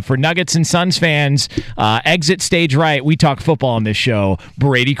 So for Nuggets and Suns fans, exit stage right. We talk football on this show.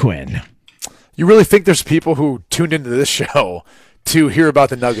 Brady Quinn. You really think there's people who tuned into this show to hear about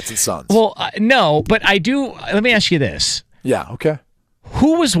the Nuggets and Suns? Well, no, but I do. Let me ask you this. Yeah, okay.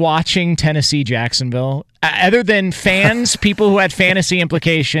 Who was watching Tennessee-Jacksonville, other than fans, people who had fantasy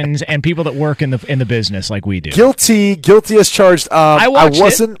implications, and people that work in the business like we do? Guilty as charged. I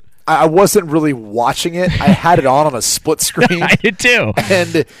wasn't really watching it. I had it on a split screen. I did too.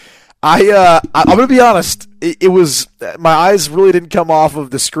 And I'm gonna be honest. It was my eyes really didn't come off of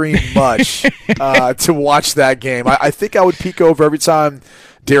the screen much to watch that game. I think I would peek over every time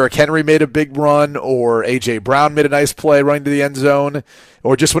Derrick Henry made a big run, or A.J. Brown made a nice play running to the end zone,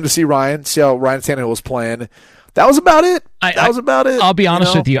 or just wanted to see how Ryan Tannehill was playing. That was about it. I'll be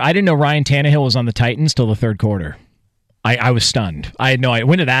honest with you. I didn't know Ryan Tannehill was on the Titans till the third quarter. I was stunned. I had no idea.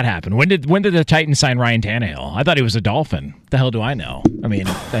 When did that happen? When did the Titans sign Ryan Tannehill? I thought he was a Dolphin. The hell do I know? I mean,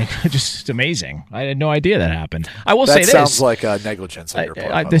 just amazing. I had no idea that happened. I will say this. That sounds like negligence on your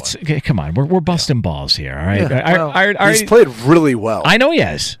part. Come on, we're busting balls here. All right. He's played really well. I know he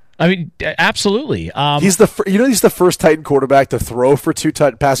has. I mean, absolutely. He's the first Titan quarterback to throw for 2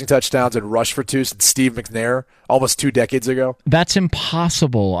 passing touchdowns and rush for 2 since Steve McNair almost 2 decades ago. That's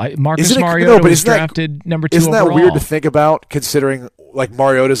impossible. Marcus Mariota was drafted number 2 Isn't that overall. weird to think about, considering like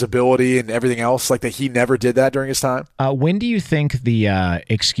Mariota's ability and everything else, like that he never did that during his time? When do you think the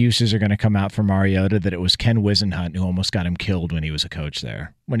excuses are going to come out for Mariota that it was Ken Wisenhunt who almost got him killed when he was a coach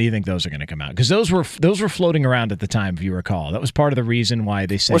there? When do you think those are going to come out? Because those were floating around at the time, if you recall. That was part of the reason why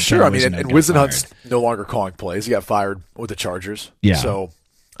they said. Well, sure. Ken and Wisenhunt's no longer calling plays. He got fired with the Chargers. Yeah. So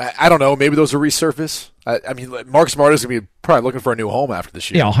I don't know. Maybe those will resurface. I mean, Marcus Mariota's going to be probably looking for a new home after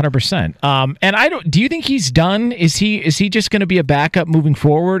this year. Yeah, 100%. And do you think he's done? Is he just going to be a backup moving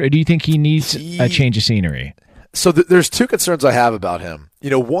forward, or do you think he needs a change of scenery? So there's 2 concerns I have about him.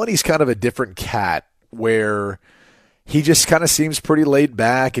 One, he's kind of a different cat where he just kind of seems pretty laid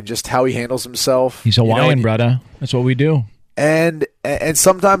back and just how he handles himself. He's Hawaiian, brother. That's what we do. And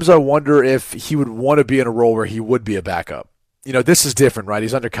sometimes I wonder if he would want to be in a role where he would be a backup. This is different, right?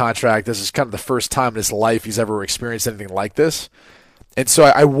 He's under contract. This is kind of the first time in his life he's ever experienced anything like this. And so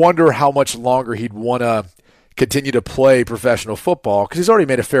I wonder how much longer he'd want to continue to play professional football, because he's already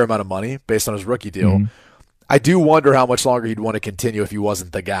made a fair amount of money based on his rookie deal. Mm-hmm. I do wonder how much longer he'd want to continue if he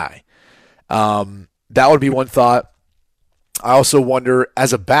wasn't the guy. That would be one thought. I also wonder,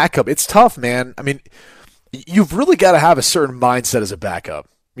 as a backup, it's tough, man. I mean, you've really got to have a certain mindset as a backup.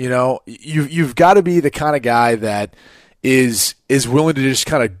 You've got to be the kind of guy that is willing to just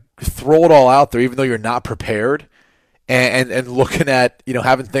kind of throw it all out there, even though you're not prepared, and looking at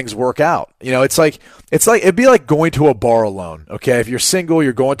having things work out. It's like it'd be like going to a bar alone. Okay, if you're single,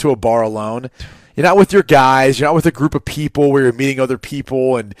 you're going to a bar alone. You're not with your guys. You're not with a group of people where you're meeting other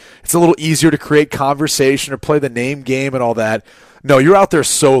people, and it's a little easier to create conversation or play the name game and all that. No, you're out there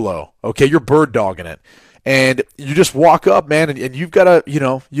solo. Okay, you're bird dogging it. And you just walk up, man, and you've got to,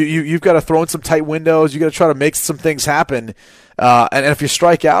 you've got to throw in some tight windows. You got to try to make some things happen. And if you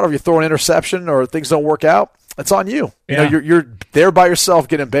strike out, or if you throw an interception, or things don't work out, it's on you. Yeah. You're there by yourself,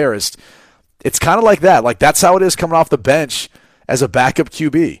 getting embarrassed. It's kind of like that. Like, that's how it is coming off the bench as a backup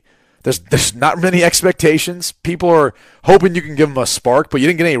QB. There's not many expectations. People are hoping you can give them a spark, but you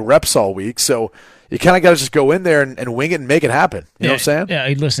didn't get any reps all week, so you kind of got to just go in there and wing it and make it happen. You know what I'm saying?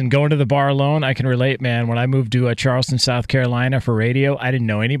 Yeah, listen, going to the bar alone, I can relate, man. When I moved to Charleston, South Carolina for radio, I didn't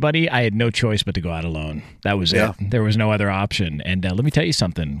know anybody. I had no choice but to go out alone. That was it. There was no other option. And let me tell you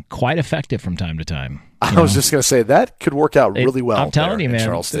something, quite effective from time to time. I was just going to say, that could work out really well. I'm telling you, man.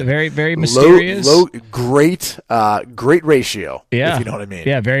 Charleston. Very, very mysterious. Great ratio, if you know what I mean.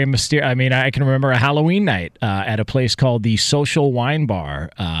 Yeah, very mysterious. I mean, I can remember a Halloween night at a place called the Social Wine Bar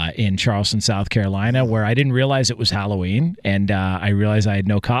in Charleston, South Carolina, where I didn't realize it was Halloween, and I realized I had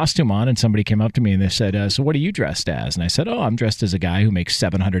no costume on, and somebody came up to me and they said, so what are you dressed as? And I said, I'm dressed as a guy who makes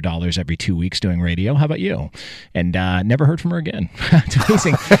 $700 every 2 weeks doing radio. How about you? And never heard from her again. It's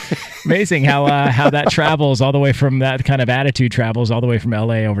amazing. Amazing how that travels all the way from that kind of attitude travels all the way from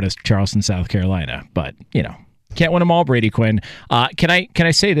LA over to Charleston, South Carolina. But, can't win them all, Brady Quinn. Can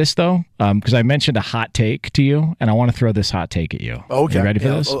I say this, though? Because I mentioned a hot take to you, and I want to throw this hot take at you. Okay. You ready for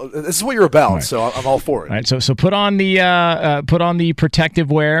this? Well, this is what you're about, so I'm all for it. All right, so put on the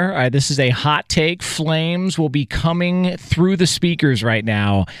protective wear. All right, this is a hot take. Flames will be coming through the speakers right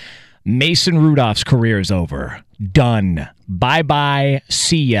now. Mason Rudolph's career is over. done. Bye-bye,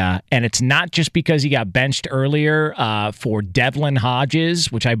 see ya. And it's not just because he got benched earlier for Devlin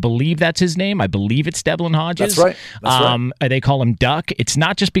Hodges, which I believe that's his name. I believe it's Devlin Hodges. That's right. They call him Duck. It's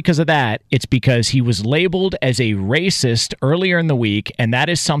not just because of that. It's because he was labeled as a racist earlier in the week, and that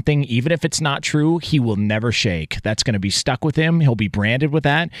is something, even if it's not true, he will never shake. That's going to be stuck with him. He'll be branded with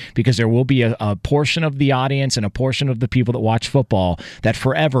that because there will be a portion of the audience and a portion of the people that watch football that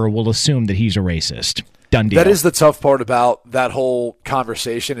forever will assume that he's a racist. Done deal. That is the tough part about that whole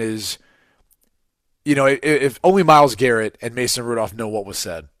conversation is, if only Myles Garrett and Mason Rudolph know what was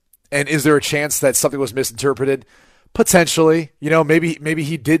said. And is there a chance that something was misinterpreted? Potentially. Maybe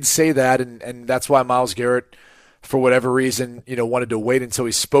he did say that, and that's why Myles Garrett, for whatever reason, wanted to wait until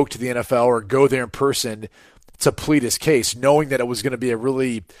he spoke to the NFL or go there in person to plead his case, knowing that it was going to be a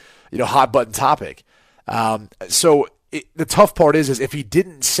really, hot-button topic. So the tough part is if he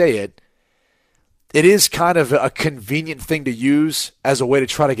didn't say it, it is kind of a convenient thing to use as a way to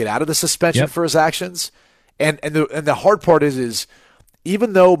try to get out of the suspension for his actions. And the hard part is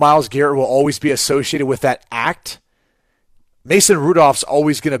even though Myles Garrett will always be associated with that act, Mason Rudolph's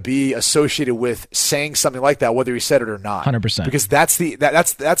always going to be associated with saying something like that, whether he said it or not. 100%. Because that's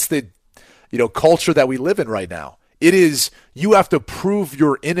the culture that we live in right now. It is, you have to prove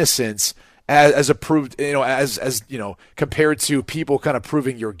your innocence as approved, as compared to people kind of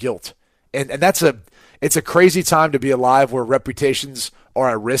proving your guilt. And it's a crazy time to be alive where reputations are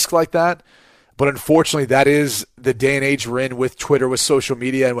at risk like that. But unfortunately, that is the day and age we're in with Twitter, with social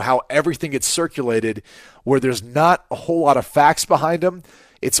media, and how everything gets circulated where there's not a whole lot of facts behind them.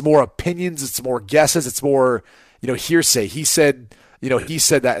 It's more opinions. It's more guesses. It's more, hearsay. He said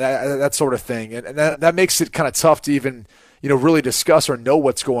that sort of thing. And that makes it kind of tough to even, really discuss or know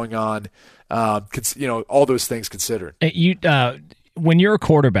what's going on, all those things considered. When you're a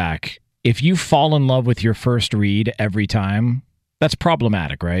quarterback, if you fall in love with your first read every time, that's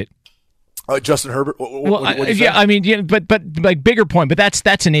problematic, right? Justin Herbert. But like bigger point. But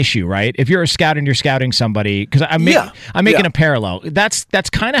that's an issue, right? If you're a scout and you're scouting somebody, because I'm making a parallel. That's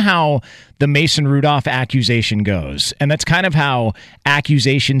kind of how the Mason Rudolph accusation goes, and that's kind of how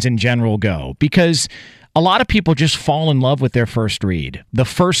accusations in general go, because a lot of people just fall in love with their first read, the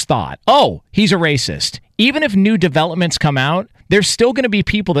first thought. Oh, he's a racist. Even if new developments come out, there's still going to be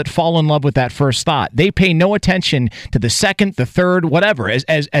people that fall in love with that first thought. They pay no attention to the second, the third, whatever.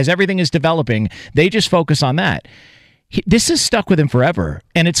 As everything is developing, they just focus on that. This is stuck with him forever,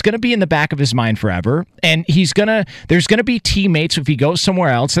 and it's going to be in the back of his mind forever. And there's going to be teammates if he goes somewhere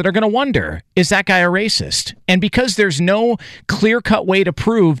else that are going to wonder, is that guy a racist? And because there's no clear-cut way to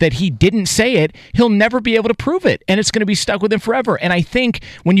prove that he didn't say it, he'll never be able to prove it, and it's going to be stuck with him forever. And I think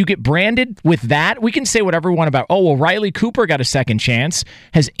when you get branded with that, we can say whatever we want about, Riley Cooper got a second chance.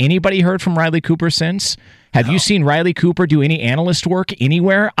 Has anybody heard from Riley Cooper since? Have you seen Riley Cooper do any analyst work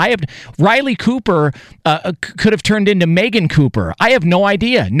anywhere? Riley Cooper could have turned into Megan Cooper. I have no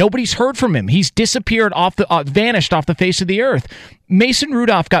idea. Nobody's heard from him. He's disappeared vanished off the face of the earth. Mason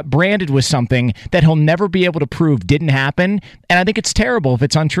Rudolph got branded with something that he'll never be able to prove didn't happen, and I think it's terrible if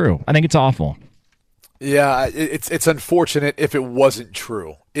it's untrue. I think it's awful. Yeah, it's unfortunate if it wasn't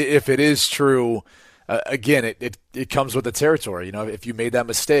true. If it is true, again, it comes with the territory. If you made that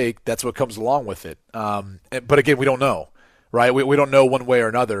mistake, that's what comes along with it. But again, we don't know, right? We don't know one way or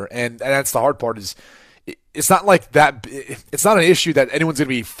another, and that's the hard part. Is it's not like that. It's not an issue that anyone's going to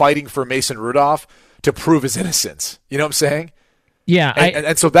be fighting for Mason Rudolph to prove his innocence. You know what I'm saying? Yeah,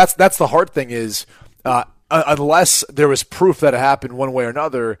 and so that's the hard thing is unless there was proof that it happened one way or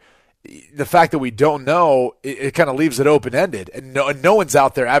another. The fact that we don't know, it kind of leaves it open-ended, and no one's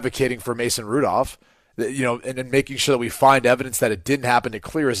out there advocating for Mason Rudolph. And making sure that we find evidence that it didn't happen to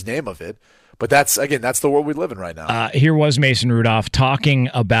clear his name of it. But that's the world we live in right now. Here was Mason Rudolph talking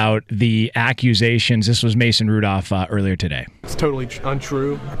about the accusations. This was Mason Rudolph earlier today. It's totally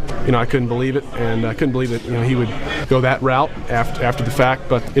untrue. I couldn't believe it, and I couldn't believe that he would go that route after the fact.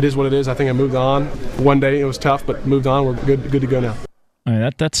 But it is what it is. I think I moved on. One day it was tough, but moved on. We're good to go now.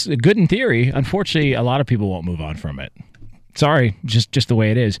 That's good in theory. Unfortunately, a lot of people won't move on from it. Sorry, just the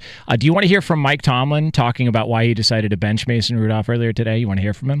way it is. Do you want to hear from Mike Tomlin talking about why he decided to bench Mason Rudolph earlier today? You want to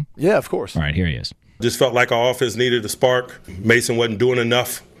hear from him? Yeah, of course. All right, here he is. Just felt like our offense needed a spark. Mason wasn't doing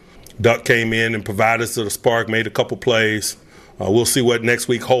enough. Duck came in and provided us with a spark, made a couple plays. We'll see what next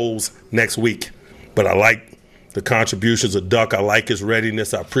week holds next week. But I like the contributions of Duck. I like his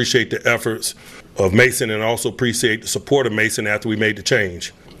readiness. I appreciate the efforts of Mason and also appreciate the support of Mason after we made the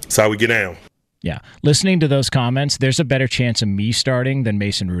change. That's how we get down. Yeah. Listening to those comments, there's a better chance of me starting than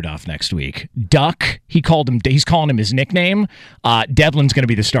Mason Rudolph next week. Duck, he's calling him his nickname. Devlin's going to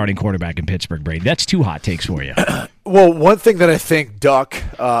be the starting quarterback in Pittsburgh, Brady. That's 2 hot takes for you. Well, one thing that I think Duck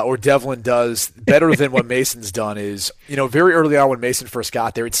or Devlin does better than what Mason's done is, very early on when Mason first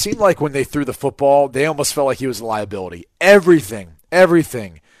got there, it seemed like when they threw the football, they almost felt like he was a liability. Everything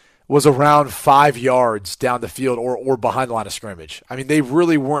was around 5 yards down the field or behind the line of scrimmage. I mean, they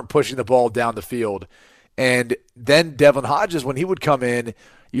really weren't pushing the ball down the field. And then Devlin Hodges, when he would come in,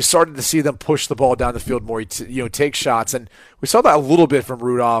 you started to see them push the ball down the field more, take shots. And we saw that a little bit from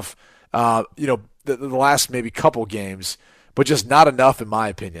Rudolph, the last maybe couple games, but just not enough in my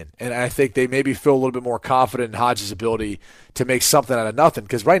opinion. And I think they maybe feel a little bit more confident in Hodges' ability to make something out of nothing.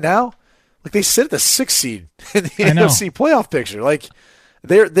 Because right now, they sit at the 6th seed in the NFC playoff picture.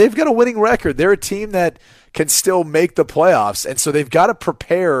 They've got a winning record. They're a team that can still make the playoffs, and so they've got to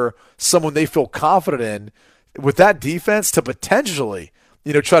prepare someone they feel confident in with that defense to potentially,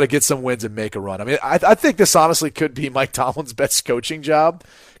 try to get some wins and make a run. I mean, I think this honestly could be Mike Tomlin's best coaching job,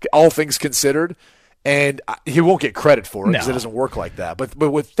 all things considered, and he won't get credit for it because it doesn't work like that. But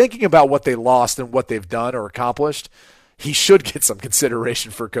with thinking about what they lost and what they've done or accomplished, he should get some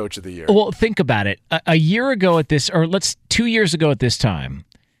consideration for Coach of the Year. Well, think about it. A year ago at this, or 2 years ago at this time,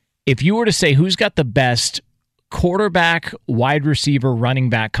 if you were to say who's got the best quarterback, wide receiver,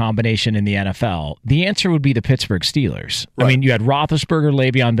 running back combination in the NFL, the answer would be the Pittsburgh Steelers. Right. I mean, you had Roethlisberger,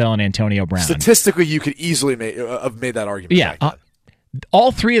 Le'Veon Bell, and Antonio Brown. Statistically, you could easily have made that argument. Yeah.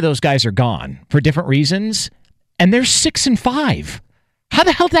 All 3 of those guys are gone for different reasons, and they're 6-5. How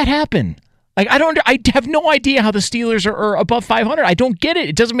the hell did that happen? I have no idea how the Steelers are above 500. I don't get it.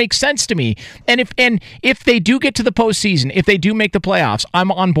 It doesn't make sense to me. And if they do get to the postseason, if they do make the playoffs,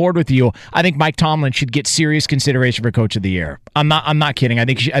 I'm on board with you. I think Mike Tomlin should get serious consideration for Coach of the Year. I'm not kidding. I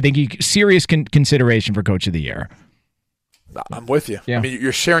think serious consideration for Coach of the Year. I'm with you. Yeah. I mean,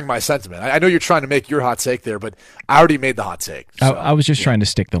 you're sharing my sentiment. I know you're trying to make your hot take there, but I already made the hot take. So, I was just trying to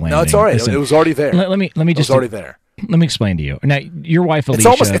stick the landing. No, it's all right. Listen, it was already there. Let me just. It was already there. Let me explain to you. Now, your wife,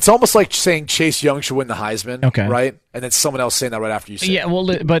 Alicia. It's almost like saying Chase Young should win the Heisman, okay, right? And then someone else saying that right after you say it. Yeah,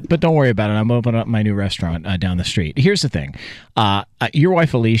 well, but don't worry about it. I'm opening up my new restaurant down the street. Here's the thing. Your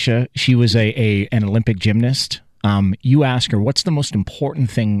wife, Alicia, she was an Olympic gymnast. You ask her, what's the most important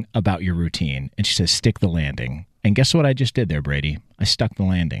thing about your routine? And she says, stick the landing. And guess what I just did there, Brady? I stuck the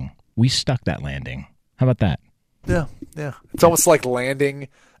landing. We stuck that landing. How about that? Yeah. It's almost like landing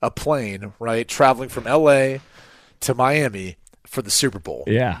a plane, right? Traveling from L.A. to Miami for the Super Bowl.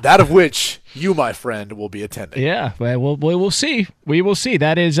 Yeah. That of which you, my friend, will be attending. Yeah. Well, we'll see. We will see.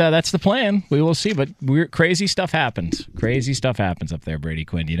 That's the plan. We will see. But crazy stuff happens. Crazy stuff happens up there, Brady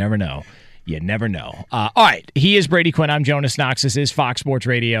Quinn. You never know. You never know. All right. He is Brady Quinn. I'm Jonas Knox. This is Fox Sports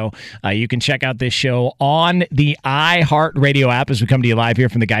Radio. You can check out this show on the iHeartRadio app as we come to you live here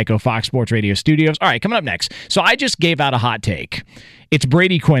from the Geico Fox Sports Radio studios. All right, coming up next. So I just gave out a hot take. It's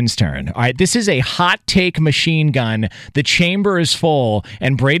Brady Quinn's turn. All right, this is a hot take machine gun. The chamber is full,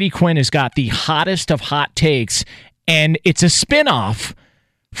 and Brady Quinn has got the hottest of hot takes, and it's a spinoff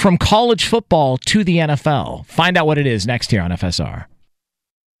from college football to the NFL. Find out what it is next here on FSR.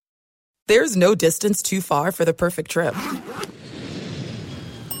 There's no distance too far for the perfect trip.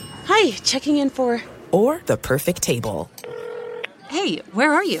 Hi, checking in for... Or the perfect table. Hey,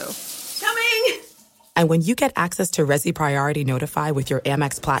 where are you? Coming! And when you get access to Resi Priority Notify with your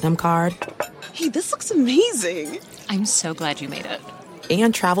Amex Platinum card... Hey, this looks amazing. I'm so glad you made it.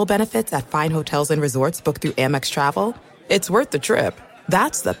 And travel benefits at fine hotels and resorts booked through Amex Travel, it's worth the trip.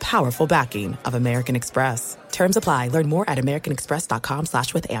 That's the powerful backing of American Express. Terms apply. Learn more at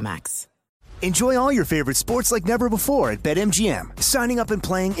americanexpress.com/withAmex. Enjoy all your favorite sports like never before at BetMGM. Signing up and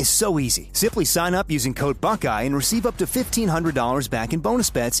playing is so easy. Simply sign up using code Buckeye and receive up to $1,500 back in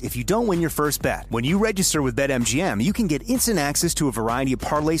bonus bets if you don't win your first bet. When you register with BetMGM, you can get instant access to a variety of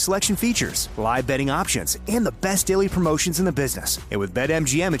parlay selection features, live betting options, and the best daily promotions in the business. And with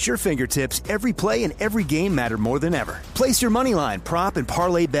BetMGM at your fingertips, every play and every game matter more than ever. Place your moneyline, prop, and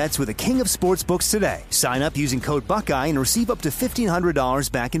parlay bets with the king of sportsbooks today. Sign up using code Buckeye and receive up to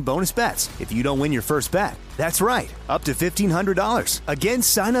 $1,500 back in bonus bets if you don't win your first bet. That's right, up to $1,500. Again,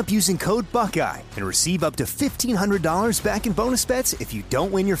 sign up using code Buckeye and receive up to $1,500 back in bonus bets if you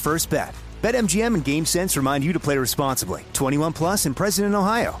don't win your first bet. BetMGM and GameSense remind you to play responsibly. 21 plus and present in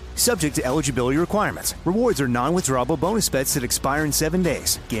Ohio. Subject to eligibility requirements. Rewards are non-withdrawable bonus bets that expire in 7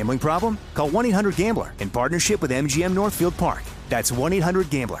 days. Gambling problem? Call 1-800-GAMBLER in partnership with MGM Northfield Park. That's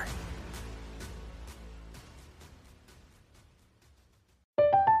 1-800-GAMBLER.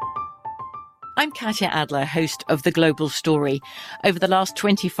 I'm Katya Adler, host of The Global Story. Over the last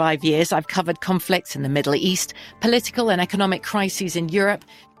 25 years, I've covered conflicts in the Middle East, political and economic crises in Europe,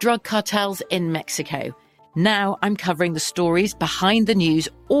 drug cartels in Mexico. Now I'm covering the stories behind the news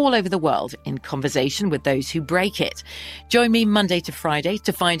all over the world in conversation with those who break it. Join me Monday to Friday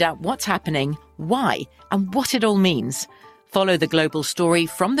to find out what's happening, why, and what it all means. Follow The Global Story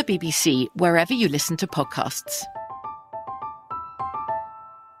from the BBC wherever you listen to podcasts.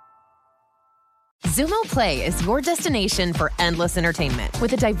 Xumo Play is your destination for endless entertainment.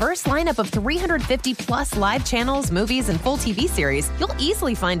 With a diverse lineup of 350 plus live channels, movies, and full TV series, you'll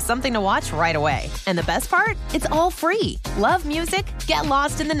easily find something to watch right away. And the best part? It's all free. Love music? Get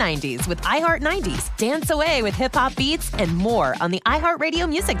lost in the 90s with iHeart 90s, dance away with hip-hop beats, and more on the iHeartRadio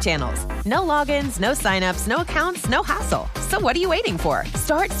music channels. No logins, no signups, no accounts, no hassle. So what are you waiting for?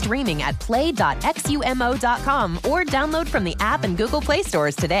 Start streaming at play.xumo.com or download from the app and Google Play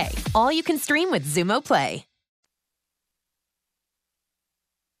stores today. All you can stream with Xumo Play.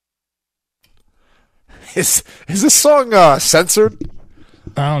 Is this song censored?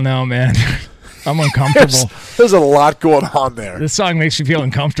 I don't know, man. I'm uncomfortable. There's a lot going on there. This song makes me feel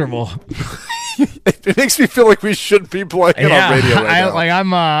uncomfortable. It makes me feel like we shouldn't be playing it on radio right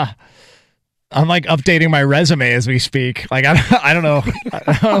now. I'm like updating my resume as we speak. Like I don't know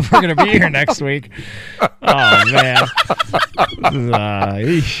if we're gonna be here next week. Oh man.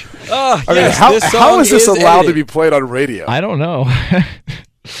 How is this allowed to be played on radio? I don't know.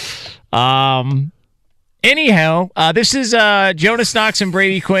 Anyhow, this is Jonas Knox and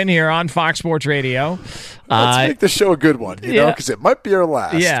Brady Quinn here on Fox Sports Radio. Let's make the show a good one, know, because it might be our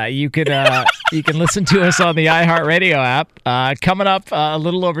last. Yeah, you can listen to us on the iHeartRadio app. Coming up a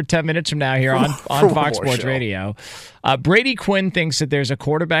little over 10 minutes from now here on Fox Sports Radio. Brady Quinn thinks that there's a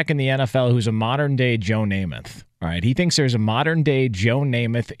quarterback in the NFL who's a modern-day Joe Namath. All right, he thinks there's a modern-day Joe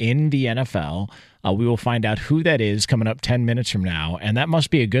Namath in the NFL. We will find out who that is coming up 10 minutes from now, and that must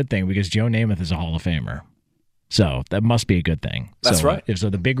be a good thing because Joe Namath is a Hall of Famer. So that must be a good thing. That's right. So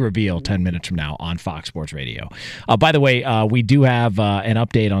the big reveal 10 minutes from now on Fox Sports Radio. By the way, we do have an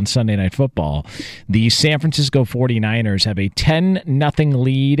update on Sunday Night Football. The San Francisco 49ers have a 10-0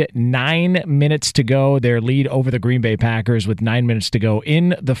 lead, 9 minutes to go. Their lead over the Green Bay Packers with 9 minutes to go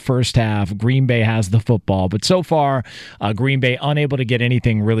in the first half. Green Bay has the football, but so far, Green Bay unable to get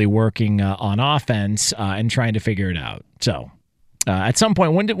anything really working on offense and trying to figure it out. So... at some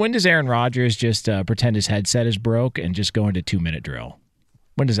point, when does Aaron Rodgers just pretend his headset is broke and just go into 2-minute drill?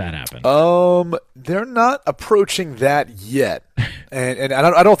 When does that happen? They're not approaching that yet, and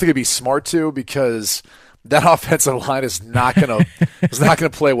I don't think it'd be smart to because that offensive line is not gonna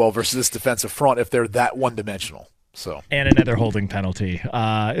play well versus this defensive front if they're that one-dimensional. So and another holding penalty.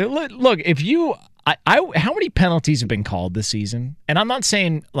 Look, if you, how many penalties have been called this season? And I'm not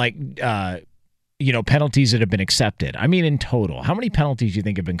saying like. Penalties that have been accepted. I mean, in total, how many penalties do you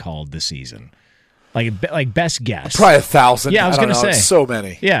think have been called this season? Like best guess. Probably 1,000. Yeah, I was going to say. It's so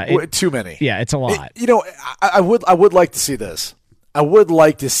many. Yeah. Too many. Yeah, it's a lot. I would like to see this. I would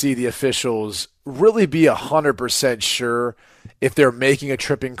like to see the officials really be 100% sure if they're making a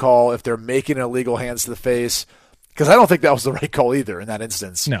tripping call, if they're making illegal hands to the face, because I don't think that was the right call either in that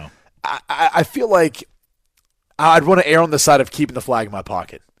instance. No. I feel like I'd want to err on the side of keeping the flag in my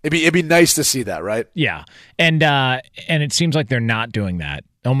pocket. It'd be nice to see that, right? Yeah, and it seems like they're not doing that.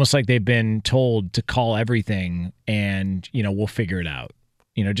 Almost like they've been told to call everything, and we'll figure it out.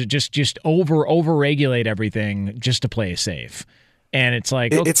 Just over-regulate everything just to play it safe. And it's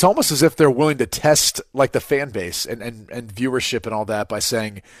like it's almost as if they're willing to test like the fan base and viewership and all that by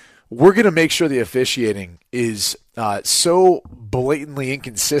saying we're going to make sure the officiating is so blatantly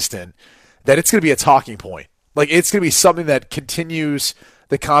inconsistent that it's going to be a talking point. Like it's going to be something that continues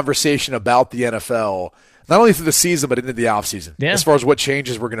the conversation about the NFL, not only through the season, but into the offseason, as far as what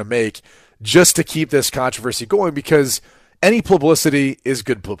changes we're going to make just to keep this controversy going, because any publicity is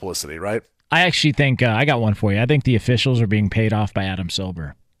good publicity, right? I actually think I got one for you. I think the officials are being paid off by Adam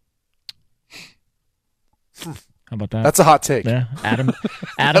Silver. How about that? That's a hot take. Yeah,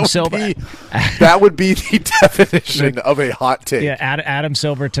 Adam Silver. That would be the definition of a hot take. Yeah, Adam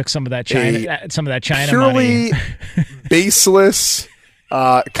Silver took some of that China purely money. Baseless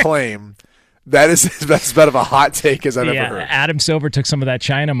claim. That's as bad of a hot take as I've ever heard. Adam Silver took some of that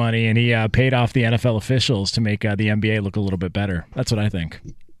China money and he paid off the NFL officials to make the NBA look a little bit better. That's what I think.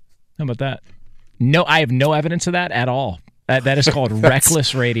 How about that? No, I have no evidence of that at all. That is called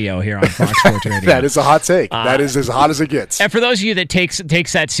reckless radio here on Fox Sports Radio. That is a hot take. That is as hot as it gets. And for those of you that takes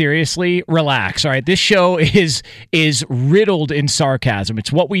that seriously, relax. All right, this show is riddled in sarcasm.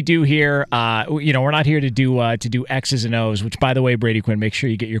 It's what we do here. We're not here to do X's and O's. Which, by the way, Brady Quinn, make sure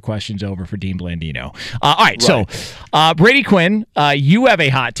you get your questions over for Dean Blandino. All right. So Brady Quinn, you have a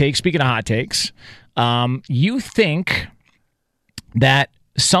hot take. Speaking of hot takes, you think that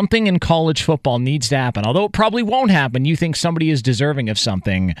something in college football needs to happen. Although it probably won't happen, you think somebody is deserving of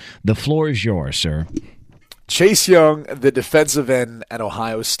something. The floor is yours, sir. Chase Young, the defensive end at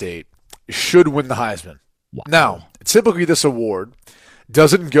Ohio State, should win the Heisman. Wow. Now, typically this award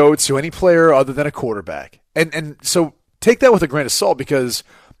doesn't go to any player other than a quarterback. And so take that with a grain of salt because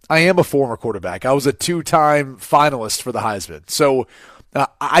I am a former quarterback. I was a 2-time finalist for the Heisman. So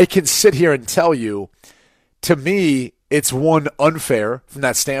I can sit here and tell you, to me, it's one unfair from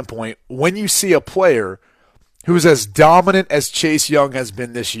that standpoint when you see a player who's as dominant as Chase Young has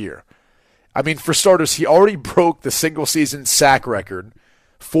been this year. I mean, for starters, he already broke the single-season sack record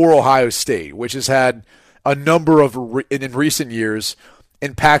for Ohio State, which has had a number of, in recent years,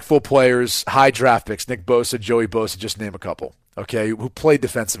 impactful players, high draft picks, Nick Bosa, Joey Bosa, just name a couple, okay, who played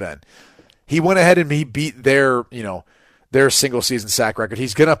defensive end. He went ahead and he beat their single-season sack record.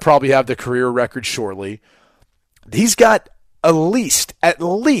 He's going to probably have the career record shortly. He's got at least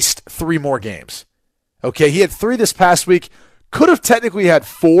 3 more games. Okay, he had 3 this past week. Could have technically had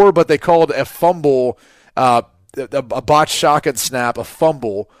 4, but they called a fumble, a botched shotgun snap, a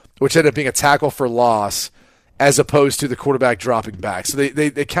fumble, which ended up being a tackle for loss, as opposed to the quarterback dropping back. So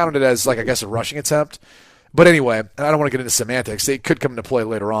they counted it as, like, I guess, a rushing attempt. But anyway, I don't want to get into semantics. They could come into play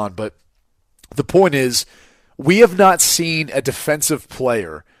later on. But the point is, we have not seen a defensive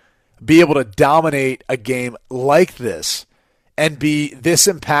player be able to dominate a game like this and be this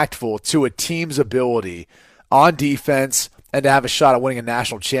impactful to a team's ability on defense and to have a shot at winning a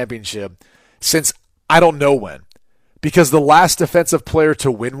national championship since I don't know when. Because the last defensive player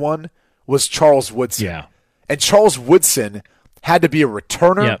to win one was Charles Woodson. Yeah. And Charles Woodson had to be a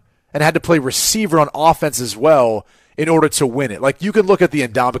returner and had to play receiver on offense as well in order to win it. Like, you can look at the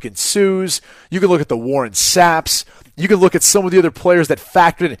Ndamukong Suhs, you can look at the Warren Sapps, you can look at some of the other players that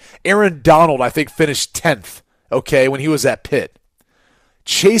factored in. Aaron Donald, I think, finished 10th, okay, when he was at Pitt.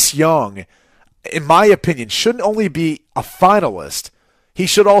 Chase Young, in my opinion, shouldn't only be a finalist, he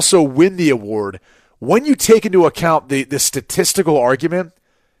should also win the award. When you take into account the statistical argument,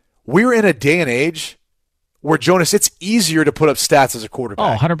 we're in a day and age where, Jonas, it's easier to put up stats as a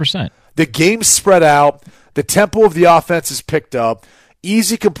quarterback. Oh, 100%. The game's spread out. The tempo of the offense is picked up.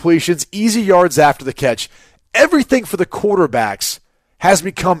 Easy completions, easy yards after the catch. Everything for the quarterbacks has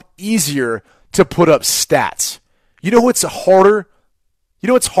become easier to put up stats. You know what's harder? You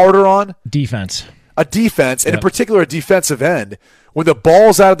know what's harder on? Defense. A defense, and in particular a defensive end, when the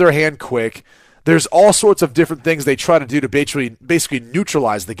ball's out of their hand quick, there's all sorts of different things they try to do to basically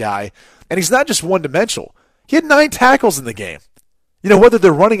neutralize the guy. And he's not just one-dimensional. He had 9 tackles in the game. You know, whether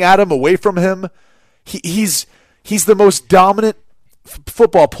they're running at him, away from him, he's the most dominant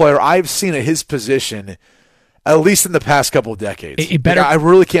football player I've seen at his position, at least in the past couple of decades. I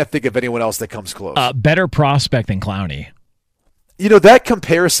really can't think of anyone else that comes close. Better prospect than Clowney. You know, that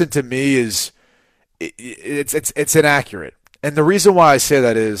comparison to me is it's inaccurate. And the reason why I say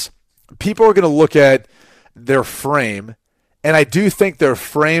that is people are going to look at their frame, and I do think their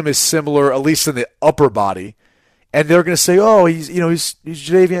frame is similar, at least in the upper body, and they're going to say, "Oh, he's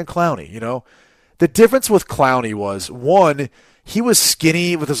Jadeveon Clowney." You know, the difference with Clowney was, one, he was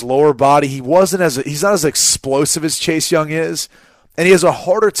skinny with his lower body. He's not as explosive as Chase Young is, and he has a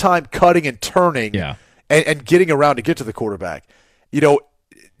harder time cutting and turning and getting around to get to the quarterback. You know,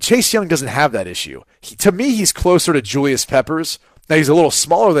 Chase Young doesn't have that issue. To me, he's closer to Julius Peppers. Now, he's a little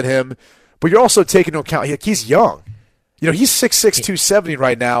smaller than him, but you're also taking into account he's young. You know, he's 6'6", 270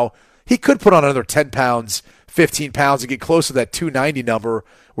 right now. He could put on another 10 pounds, 15 pounds, and get close to that 290 number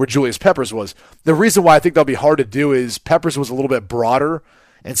where Julius Peppers was. The reason why I think that'll be hard to do is Peppers was a little bit broader,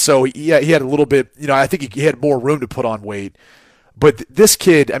 and so he had a little bit, you know, I think he had more room to put on weight. But this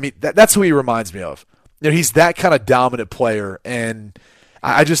kid, I mean, that's who he reminds me of. You know, he's that kind of dominant player, and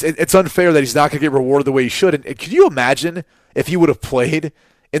it's unfair that he's not going to get rewarded the way he should. And could you imagine if he would have played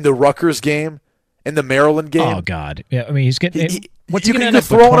in the Rutgers game, in the Maryland game? Oh, God. Yeah, I mean, he's getting what's he going to end up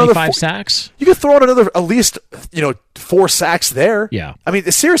with, 25 sacks? You could throw on another, at least, 4 sacks there. Yeah. I mean,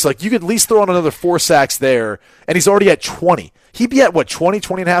 seriously, like, you could at least throw on another 4 sacks there, and he's already at 20. he'd be at,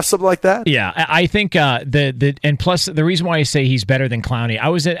 20 and a half, something like that? Yeah, I think and plus the reason why I say he's better than Clowney, I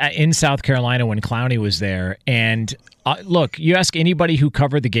was in South Carolina when Clowney was there, and look, you ask anybody who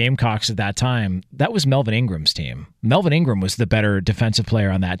covered the Gamecocks at that time, that was Melvin Ingram's team. Melvin Ingram was the better defensive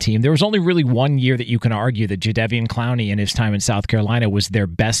player on that team. There was only really 1 year that you can argue that Jadeveon Clowney in his time in South Carolina was their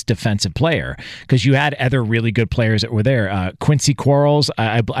best defensive player, because you had other really good players that were there. Quincy Quarles,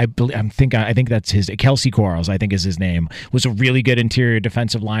 I think that's his. Kelsey Quarles, I think is his name, was a really good interior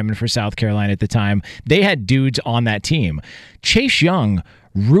defensive lineman for South Carolina at the time. They had dudes on that team. Chase Young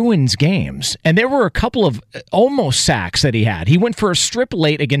ruins games, and there were a couple of almost sacks that he had. He went for a strip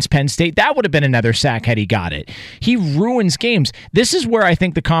late against Penn State. That would have been another sack had he got it. He ruins games. This is where I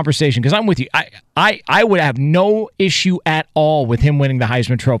think the conversation, because I'm with you, I would have no issue at all with him winning the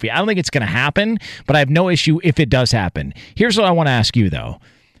Heisman Trophy. I don't think it's going to happen, but I have no issue if it does happen. Here's what I want to ask you, though.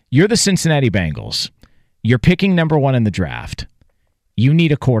 You're the Cincinnati Bengals. You're picking number 1 in the draft. You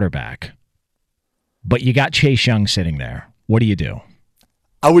need a quarterback, but you got Chase Young sitting there. What do you do?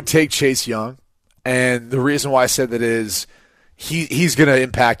 I would take Chase Young, and the reason why I said that is he's going to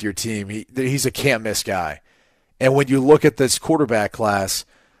impact your team. He's a can't-miss guy. And when you look at this quarterback class,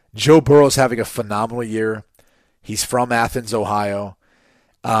 Joe Burrow's having a phenomenal year. He's from Athens, Ohio.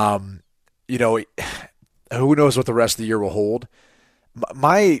 Who knows what the rest of the year will hold.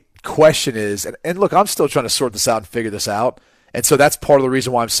 My question is, and look, I'm still trying to sort this out and figure this out, and so that's part of the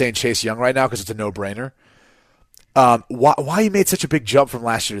reason why I'm saying Chase Young right now, because it's a no-brainer. Why he made such a big jump from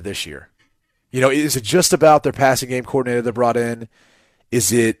last year to this year? Is it just about their passing game coordinator they brought in?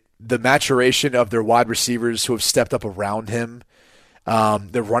 Is it the maturation of their wide receivers who have stepped up around him?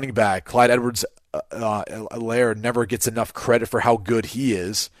 Their running back, Clyde Edwards-Helaire, never gets enough credit for how good he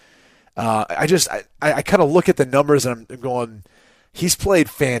is. I kind of look at the numbers and I'm going, he's played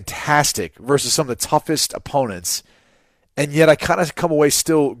fantastic versus some of the toughest opponents, and yet I kind of come away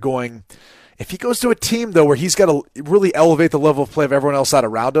still going, if he goes to a team, though, where he's got to really elevate the level of play of everyone else out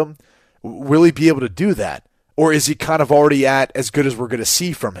around him, will he be able to do that? Or is he kind of already at as good as we're going to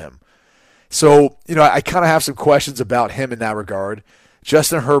see from him? So, I kind of have some questions about him in that regard.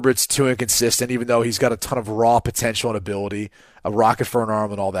 Justin Herbert's too inconsistent, even though he's got a ton of raw potential and ability, a rocket for an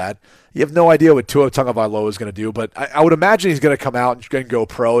arm and all that. You have no idea what Tua Tagovailoa is going to do, but I would imagine he's going to come out and go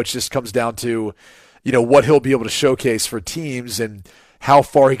pro. It just comes down to, what he'll be able to showcase for teams and how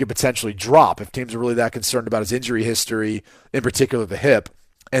far he could potentially drop if teams are really that concerned about his injury history, in particular the hip,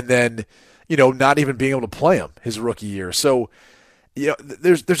 and then, not even being able to play him his rookie year. So,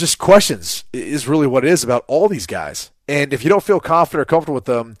 there's just questions is really what it is about all these guys. And if you don't feel confident or comfortable with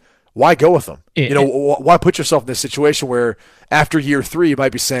them, why go with them? Why put yourself in this situation where after year 3 you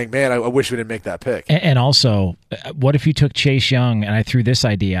might be saying, man, I wish we didn't make that pick. And also, what if you took Chase Young, and I threw this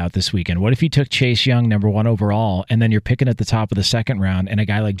idea out this weekend, what if you took Chase Young number 1 overall, and then you're picking at the top of the second round, and a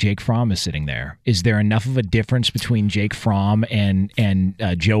guy like Jake Fromm is sitting there? Is there enough of a difference between Jake Fromm and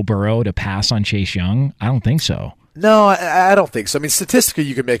Joe Burrow to pass on Chase Young? I don't think so. No, I don't think so. I mean, statistically,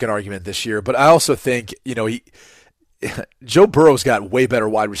 you could make an argument this year, but I also think, Joe Burrow's got way better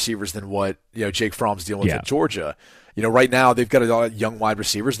wide receivers than what Jake Fromm's dealing with at Georgia. Right now they've got a lot of young wide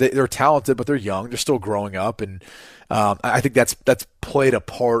receivers. They're talented, but they're young. They're still growing up, and I think that's played a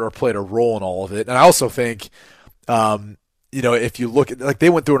part or played a role in all of it. And I also think, if you look at, they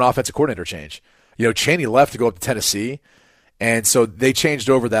went through an offensive coordinator change. Chaney left to go up to Tennessee, and so they changed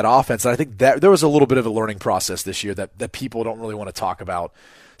over that offense. And I think that there was a little bit of a learning process this year that people don't really want to talk about.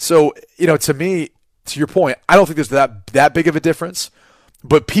 So to me, to your point, I don't think there's that big of a difference,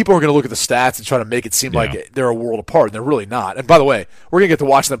 but people are going to look at the stats and try to make it seem like they're a world apart, and they're really not. And by the way, we're going to get to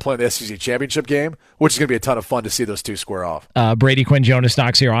watch them play in the SEC championship game, which is going to be a ton of fun to see those two square off. Brady Quinn, Jonas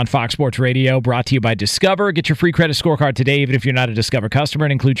Knox here on Fox Sports Radio, brought to you by Discover. Get your free credit scorecard today, even if you're not a Discover customer,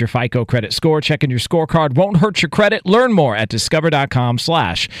 and include your FICO credit score. Checking your scorecard won't hurt your credit. Learn more at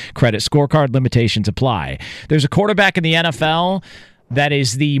discover.com/credit scorecard. Limitations apply. There's a quarterback in the NFL that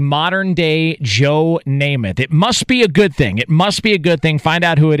is the modern-day Joe Namath. It must be a good thing. It must be a good thing. Find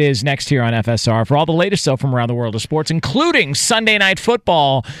out who it is next here on FSR for all the latest stuff from around the world of sports, including Sunday Night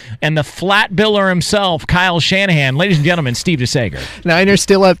Football and the flat biller himself, Kyle Shanahan. Ladies and gentlemen, Steve DeSager. Niners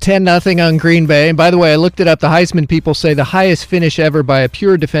still up 10-0 on Green Bay. And by the way, I looked it up. The Heisman people say the highest finish ever by a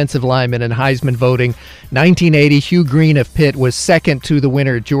pure defensive lineman in Heisman voting. 1980, Hugh Green of Pitt was second to the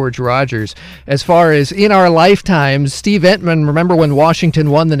winner, George Rogers. As far as in our lifetimes, Steve Entman, remember when Washington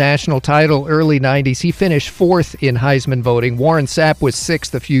won the national title early 90s. He finished 4th in Heisman voting. Warren Sapp was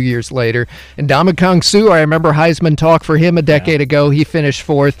 6th a few years later. And Ndamukong Suh, I remember Heisman talk for him a decade ago. He finished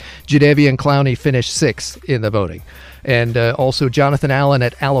 4th. Jadeveon Clowney finished 6th in the voting. And also Jonathan Allen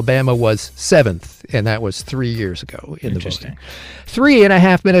at Alabama was 7th, and that was 3 years ago in the voting.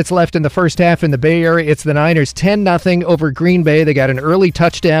 3.5 minutes left in the first half in the Bay Area. It's the Niners 10-0 over Green Bay. They got an early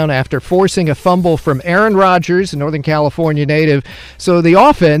touchdown after forcing a fumble from Aaron Rodgers, a Northern California native. So the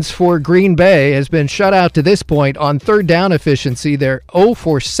offense for Green Bay has been shut out to this point on third down efficiency. They're 0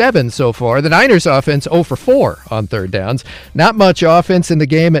 for 7 so far. The Niners offense 0 for 4 on third downs. Not much offense in the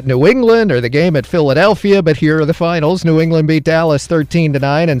game at New England or the game at Philadelphia, but here are the finals. New England beat Dallas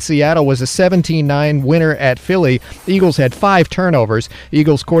 13-9, and Seattle was a 17-9 winner at Philly. The Eagles had 5 turnovers.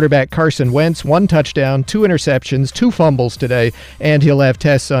 Eagles quarterback Carson Wentz, 1 touchdown, 2 interceptions, 2 fumbles today, and he'll have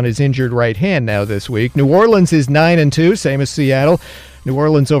tests on his injured right hand now this week. New Orleans is 9-2, same as Seattle. New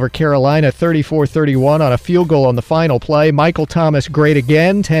Orleans over Carolina 34-31 on a field goal on the final play. Michael Thomas great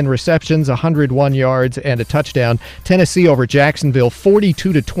again, 10 receptions, 101 yards, and a touchdown. Tennessee over Jacksonville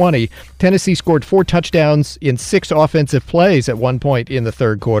 42-20. Tennessee scored 4 touchdowns in 6 offensive plays at one point in the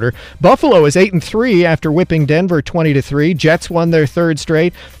third quarter. Buffalo is 8-3 after whipping Denver 20-3. Jets won their third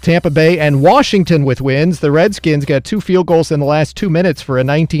straight. Tampa Bay and Washington with wins. The Redskins got 2 field goals in the last 2 minutes for a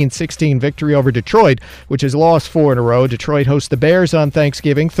 19-16 victory over Detroit, which has lost 4 in a row. Detroit hosts the Bears on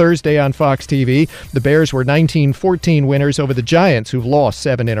Thanksgiving, Thursday on Fox TV. The Bears were 19-14 winners over the Giants, who've lost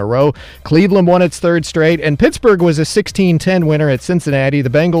 7 in a row. Cleveland won its third straight, and Pittsburgh was a 16-10 winner at Cincinnati. The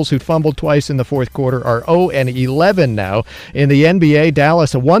Bengals, who fumbled twice in the fourth quarter, are 0-11 now. In the NBA,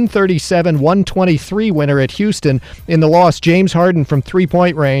 Dallas, a 137-123 winner at Houston. In the loss, James Harden from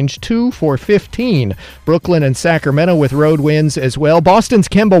three-point range, 2 for 15. Brooklyn and Sacramento with road wins as well. Boston's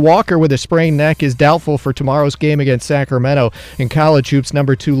Kemba Walker with a sprained neck is doubtful for tomorrow's game against Sacramento. In college hoops,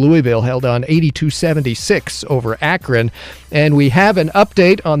 number 2 Louisville held on 82-76 over Akron. And we have an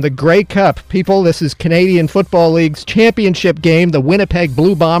update on the Grey Cup. People, this is Canadian Football League's championship game. The Winnipeg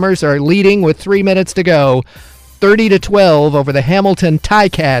Blue Bombers are leading with 3 minutes to go. 30-12 over the Hamilton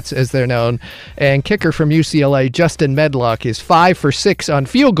Ticats, as they're known. And kicker from UCLA, Justin Medlock, is 5 for 6 on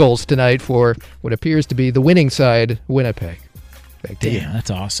field goals tonight for what appears to be the winning side, Winnipeg. Damn,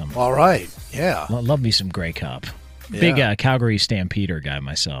 that's awesome. All right, yeah. Love me some Grey Cup. Big Calgary Stampeder guy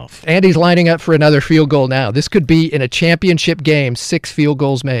myself. Andy's lining up for another field goal now. This could be in a championship game, 6 field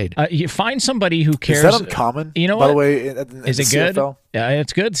goals made. You find somebody who cares. Is that uncommon? You know by what? the way, is it good? CFL? Yeah,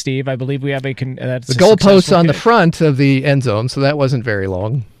 it's good, Steve. I believe we have a the goalposts on the front of the end zone, so that wasn't very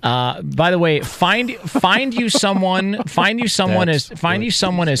long. By the way, find you someone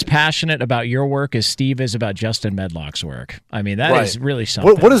as passionate about your work as Steve is about Justin Medlock's work. I mean, that is really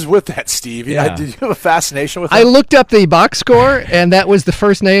something. What is with that, Steve? Did you have a fascination with him? I looked up the box score, and that was the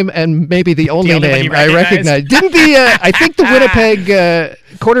first name and maybe the only name I recognized. Didn't I think the Winnipeg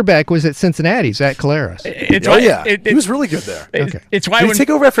quarterback was at Cincinnati, Zach Collaros. He was really good there. It's why Did he take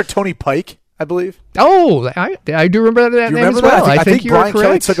over after Tony Pike, I believe? Oh, I do remember that name as well. I think you were Brian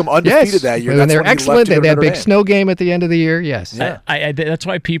Kelly took them undefeated that year. And they're excellent. They had that big snow game at the end of the year. Yes. Yeah. That's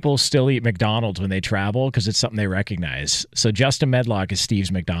why people still eat McDonald's when they travel, because it's something they recognize. So Justin Medlock is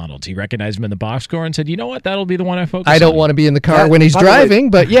Steve's McDonald's. He recognized him in the box score and said, you know what, that'll be the one I focus on. I don't want to be in the car when he's driving,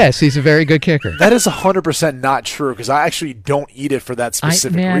 but yes, he's a very good kicker. That is 100% not true, because I actually don't eat it for that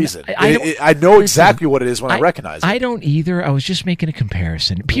specific reason. I know exactly what it is when I recognize it. I don't either. I was just making a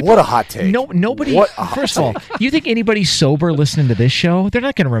comparison. What a hot take. Nobody. First of all, you think anybody sober listening to this show, they're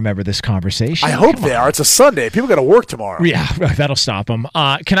not going to remember this conversation. I hope they are. It's a Sunday. People got to work tomorrow. Yeah, that'll stop them.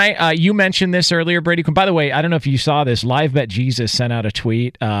 You mentioned this earlier, Brady. By the way, I don't know if you saw this. Live Bet Jesus sent out a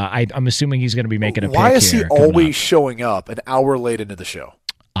tweet. I'm assuming he's going to be making a pick. Why is he always showing up an hour late into the show?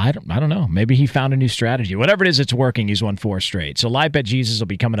 I don't know. Maybe he found a new strategy. Whatever it is, it's working. He's won 4 straight. So Live Bet Jesus will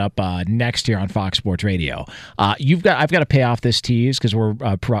be coming up next year on Fox Sports Radio. I've got to pay off this tease because we're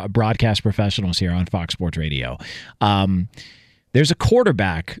broadcast professionals here on Fox Sports Radio. There's a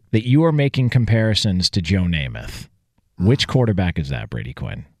quarterback that you are making comparisons to Joe Namath. Which quarterback is that, Brady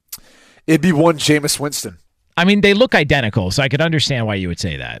Quinn? It'd be one Jameis Winston. I mean, they look identical, so I could understand why you would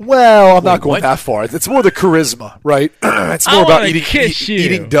say that. Well, I'm not going that far. It's more the charisma, right? It's more about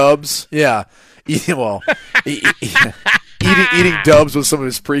eating dubs. Yeah. Eating dubs with some of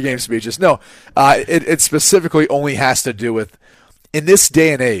his pregame speeches. No, it specifically only has to do with, in this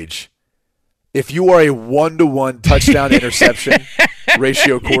day and age, if you are a 1-to-1 touchdown interception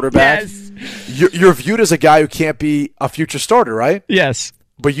ratio quarterback, you're viewed as a guy who can't be a future starter, right? Yes.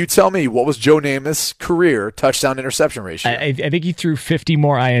 But you tell me, what was Joe Namath's career touchdown-interception ratio? I think he threw 50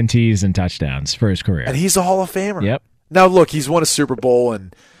 more INTs than touchdowns for his career. And he's a Hall of Famer. Yep. Now, look, he's won a Super Bowl,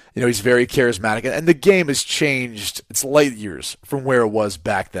 and he's very charismatic. And the game has changed. It's light years from where it was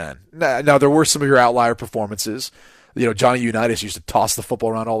back then. Now there were some of your outlier performances. Johnny Unitas used to toss the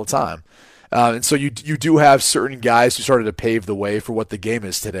football around all the time. And so you do have certain guys who started to pave the way for what the game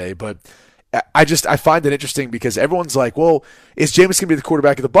is today. But I find it interesting because everyone's like, well, is Jameis going to be the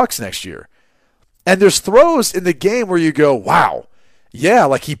quarterback of the Bucs next year? And there's throws in the game where you go, wow, yeah,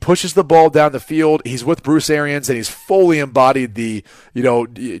 like he pushes the ball down the field. He's with Bruce Arians, and he's fully embodied the,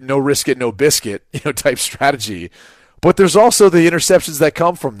 no risk it, no biscuit, type strategy. But there's also the interceptions that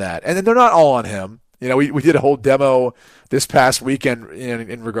come from that. And then they're not all on him. We did a whole demo this past weekend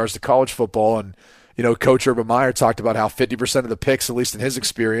in regards to college football, and, Coach Urban Meyer talked about how 50% of the picks, at least in his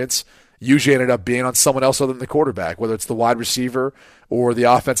experience, usually ended up being on someone else other than the quarterback, whether it's the wide receiver or the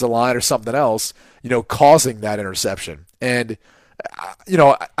offensive line or something else, causing that interception. And,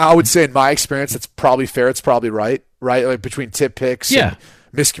 I would say in my experience, it's probably fair. It's probably right? Like between tip picks and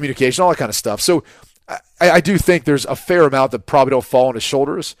miscommunication, all that kind of stuff. So I do think there's a fair amount that probably don't fall on his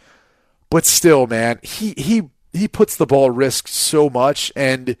shoulders. But still, man, he puts the ball at risk so much,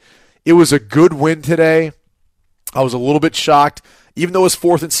 and it was a good win today. I was a little bit shocked, even though it was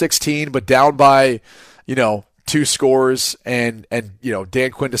 4th and 16, but down by, 2 scores, and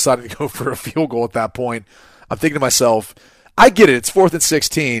Dan Quinn decided to go for a field goal at that point. I'm thinking to myself, I get it, it's 4th and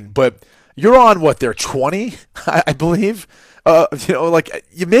 16, but you're on their 20, I believe.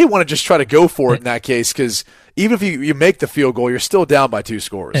 You may want to just try to go for it in that case, because even if you make the field goal, you're still down by 2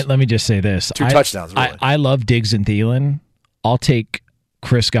 scores. And let me just say this. 2 touchdowns, really. I love Diggs and Thielen. I'll take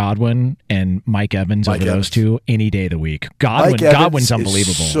Chris Godwin and Mike Evans over those two any day of the week. Godwin's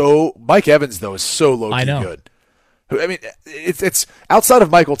unbelievable. Mike Evans, though, is so low-key good. I mean, it's outside of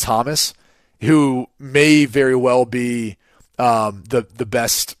Michael Thomas, who may very well be the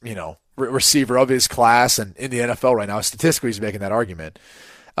best, receiver of his class and in the NFL right now. Statistically, he's making that argument.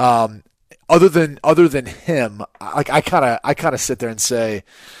 Other than him, I kind of sit there and say,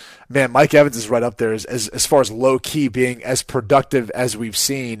 man, Mike Evans is right up there as far as low key being as productive as we've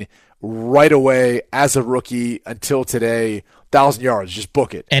seen right away as a rookie until today. 1,000 yards, just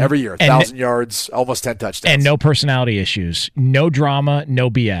book it every year. 1,000 yards, almost 10 touchdowns, and no personality issues, no drama, no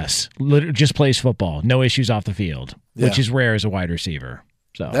BS. Just plays football, no issues off the field, which is rare as a wide receiver.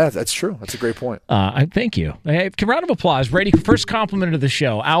 So yeah, that's true. That's a great point. Thank you. Hey, round of applause, Brady. First compliment of the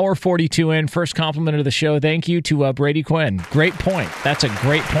show. Hour 42 in. First compliment of the show. Thank you to Brady Quinn. Great point. That's a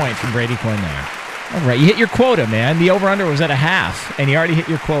great point from Brady Quinn there. All right, you hit your quota, man. The over-under was at a half, and you already hit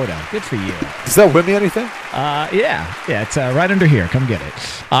your quota. Good for you. Does that win me anything? Yeah, it's right under here. Come get it.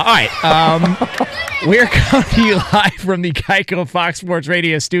 All right, we're coming to you live from the Geico Fox Sports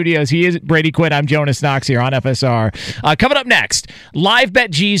Radio studios. He is Brady Quinn. I'm Jonas Knox here on FSR. Coming up next, Live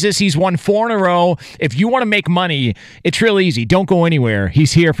Bet Jesus. He's won 4 in a row. If you want to make money, it's real easy. Don't go anywhere.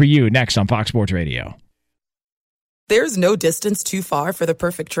 He's here for you next on Fox Sports Radio. There's no distance too far for the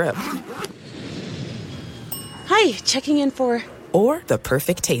perfect trip. Hi, checking in for... Or the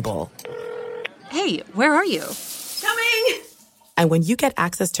perfect table. Hey, where are you? Coming! And when you get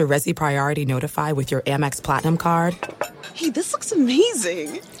access to Resi Priority Notify with your Amex Platinum card... Hey, this looks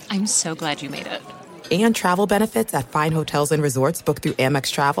amazing. I'm so glad you made it. And travel benefits at fine hotels and resorts booked through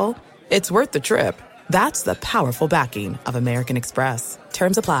Amex Travel, it's worth the trip. That's the powerful backing of American Express.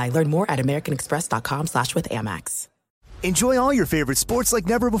 Terms apply. Learn more at americanexpress.com/withAmex. Enjoy all your favorite sports like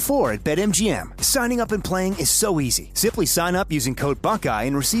never before at BetMGM. Signing up and playing is so easy. Simply sign up using code Buckeye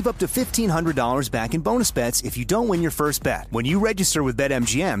and receive up to $1,500 back in bonus bets if you don't win your first bet. When you register with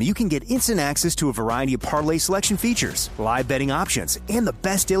BetMGM, you can get instant access to a variety of parlay selection features, live betting options, and the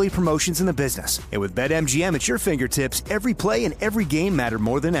best daily promotions in the business. And with BetMGM at your fingertips, every play and every game matter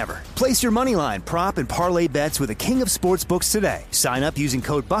more than ever. Place your moneyline, prop, and parlay bets with the king of sportsbooks today. Sign up using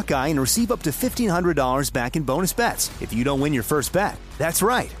code Buckeye and receive up to $1,500 back in bonus bets if you don't win your first bet. That's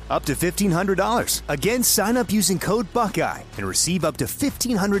right, up to $1,500. Again, sign up using code Buckeye and receive up to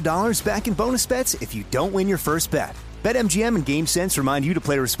 $1,500 back in bonus bets if you don't win your first bet. BetMGM and GameSense remind you to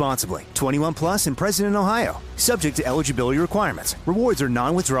play responsibly. 21 plus and present in Ohio. Subject to eligibility requirements. Rewards are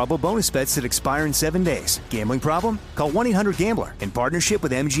non-withdrawable bonus bets that expire in 7 days. Gambling problem? Call 1-800-GAMBLER in partnership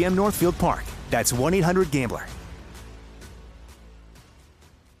with MGM Northfield Park. That's 1-800-GAMBLER.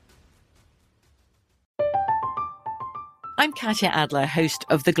 I'm Katya Adler, host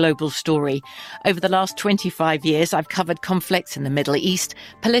of The Global Story. Over the last 25 years, I've covered conflicts in the Middle East,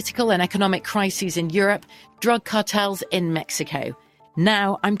 political and economic crises in Europe, drug cartels in Mexico.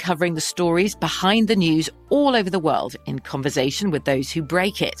 Now I'm covering the stories behind the news all over the world in conversation with those who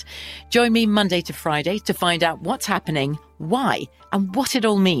break it. Join me Monday to Friday to find out what's happening, why, and what it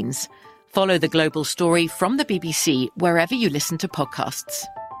all means. Follow The Global Story from the BBC wherever you listen to podcasts.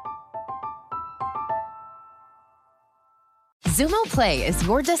 Xumo Play is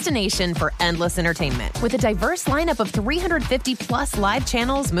your destination for endless entertainment. With a diverse lineup of 350 plus live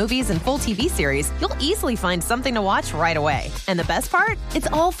channels, movies, and full TV series, you'll easily find something to watch right away. And the best part? It's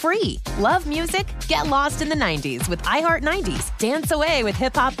all free. Love music? Get lost in the 90s with iHeart 90s. Dance away with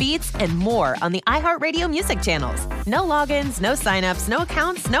hip-hop beats and more on the iHeartRadio music channels. No logins, no signups, no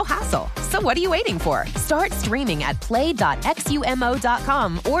accounts, no hassle. So what are you waiting for? Start streaming at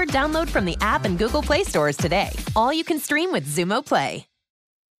play.xumo.com or download from the app and Google Play stores today. All you can stream with Xumo Play.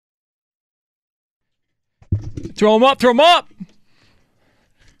 Throw them up, throw them up.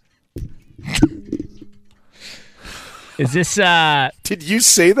 Is this Did you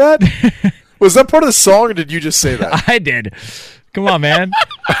say that? Was that part of the song or did you just say that? I did. Come on, man.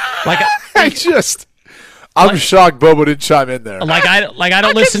 I'm shocked Bobo didn't chime in there. I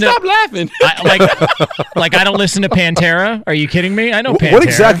don't listen to stop laughing. I don't listen to Pantera. Are you kidding me? I know Pantera. What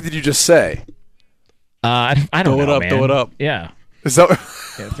exactly did you just say? I don't know. Throw it up, man. throw it up. Yeah. Is that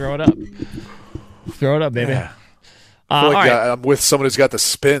Yeah, throw it up. Throw it up, baby. Yeah. I feel like I'm with someone who's got the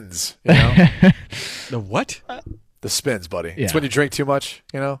spins, you know? The what? The spins, buddy. Yeah. It's when you drink too much,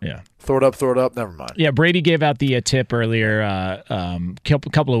 you know? Yeah. Throw it up. Never mind. Yeah, Brady gave out the tip earlier a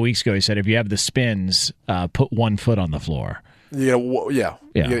couple of weeks ago. He said if you have the spins, put one foot on the floor. Yeah. You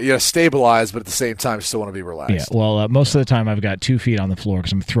got to stabilize, but at the same time, you still want to be relaxed. Yeah, well, most of the time I've got 2 feet on the floor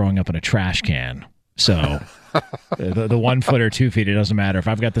because I'm throwing up in a trash can. So the 1 foot or 2 feet, it doesn't matter. If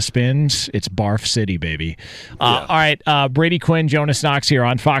I've got the spins, it's Barf City, baby. All right, Brady Quinn, Jonas Knox here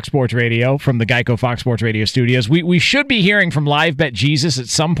on Fox Sports Radio from the Geico Fox Sports Radio studios. We should be hearing from Live Bet Jesus at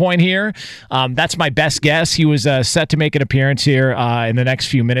some point here. That's my best guess. He was set to make an appearance here in the next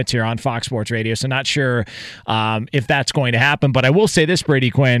few minutes here on Fox Sports Radio, so not sure if that's going to happen. But I will say this,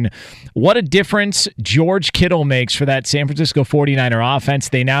 Brady Quinn, what a difference George Kittle makes for that San Francisco 49er offense.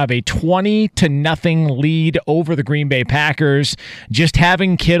 They now have a 20-0 lead over the Green Bay Packers. Just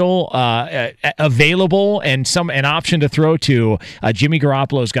having Kittle available and an option to throw to, Jimmy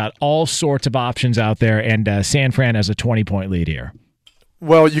Garoppolo's got all sorts of options out there, and San Fran has a 20-point lead here.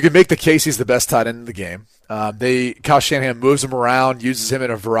 Well, you can make the case he's the best tight end in the game. Kyle Shanahan moves him around, uses him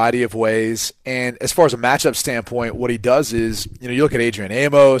in a variety of ways, and as far as a matchup standpoint, what he does is, you look at Adrian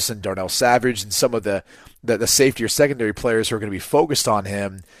Amos and Darnell Savage and some of the safety or secondary players who are going to be focused on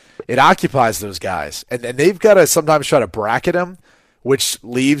him. It occupies those guys, and they've got to sometimes try to bracket him, which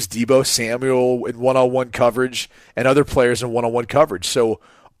leaves Deebo Samuel in one-on-one coverage and other players in one-on-one coverage. So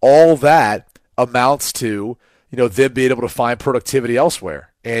all that amounts to them being able to find productivity elsewhere.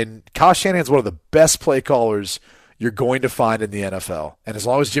 And Kyle Shanahan's one of the best play callers you're going to find in the NFL. And as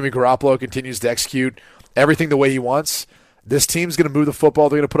long as Jimmy Garoppolo continues to execute everything the way he wants, this team's going to move the football.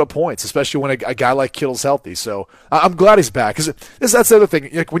 They're going to put up points, especially when a guy like Kittle's healthy. So I'm glad he's back. Because that's the other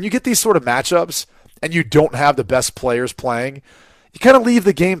thing. Like, when you get these sort of matchups and you don't have the best players playing, you kind of leave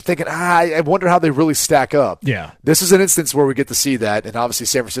the game thinking, I wonder how they really stack up. Yeah. This is an instance where we get to see that, and obviously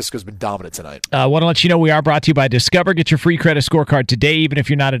San Francisco's been dominant tonight. I want to let you know we are brought to you by Discover. Get your free credit scorecard today, even if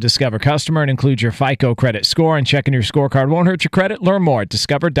you're not a Discover customer, and include your FICO credit score. And checking your scorecard won't hurt your credit. Learn more at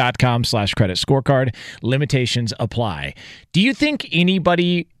discover.com/credit scorecard. Limitations apply. Do you think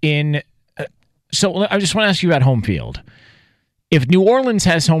anybody so I just want to ask you about home field. If New Orleans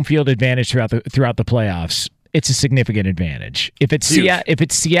has home field advantage throughout the playoffs, it's a significant advantage. If it's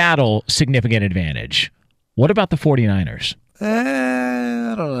Seattle, significant advantage. What about the 49ers?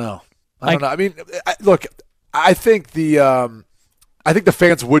 I don't know. I don't know. I mean, look, I think the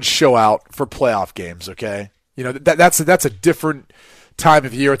fans would show out for playoff games. Okay, that's a different time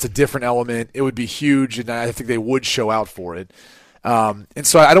of year. It's a different element. It would be huge, and I think they would show out for it. And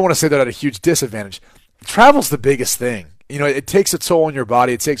so I don't want to say they're at a huge disadvantage. Travel's the biggest thing. It takes a toll on your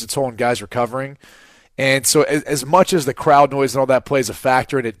body. It takes a toll on guys recovering. And so as much as the crowd noise and all that plays a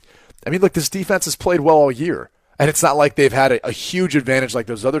factor in it, look, this defense has played well all year. And it's not like they've had a huge advantage like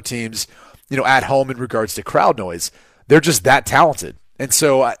those other teams, at home in regards to crowd noise. They're just that talented. And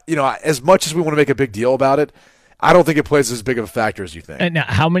so, as much as we want to make a big deal about it, I don't think it plays as big of a factor as you think. And now,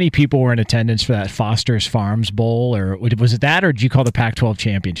 how many people were in attendance for that Foster's Farms Bowl, or was it that, or did you call the Pac-12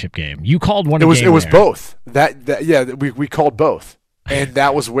 championship game? You called one. It was both. We called both, and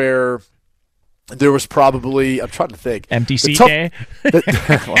that was where there was probably, I'm trying to think, empty seat day.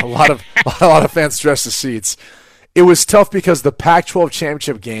 a lot of fans dressed the seats. It was tough because the Pac-12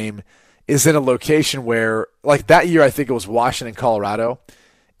 championship game is in a location where, like that year, I think it was Washington, Colorado,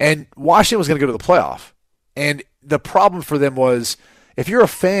 and Washington was going to go to the playoff. And the problem for them was, if you're a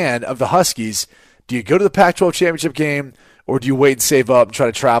fan of the Huskies, do you go to the Pac-12 championship game, or do you wait and save up and try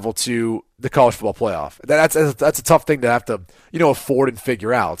to travel to the college football playoff. That's a tough thing to have to afford and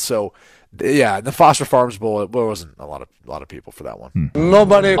figure out. So. Yeah, in the Foster Farms Bowl, there wasn't a lot of people for that one.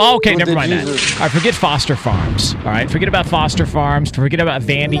 Nobody. Oh, okay, never mind that. All right, forget Foster Farms. All right, forget about Foster Farms. Forget about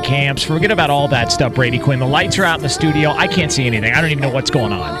Vandy camps. Forget about all that stuff, Brady Quinn. The lights are out in the studio. I can't see anything. I don't even know what's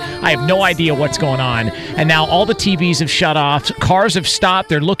going on. I have no idea what's going on. And now all the TVs have shut off. Cars have stopped.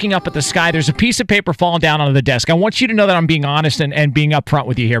 They're looking up at the sky. There's a piece of paper falling down onto the desk. I want you to know that I'm being honest and being upfront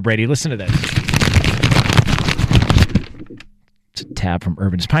with you here, Brady. Listen to this. It's a tab from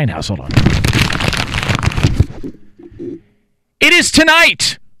Urban's Pine House. Hold on. It is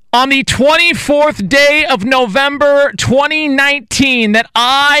tonight, on the 24th day of November 2019, that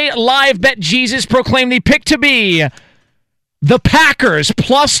I, Live Bet Jesus, proclaim the pick to be the Packers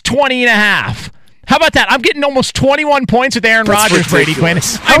plus 20.5. How about that? I'm getting almost 21 points with Aaron Rodgers, Brady Quinn.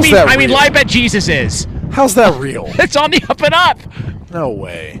 I mean, Live Bet Jesus is. How's that real? It's on the up and up. No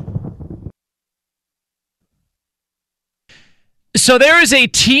way. So there is a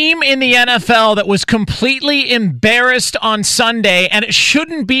team in the NFL that was completely embarrassed on Sunday, and it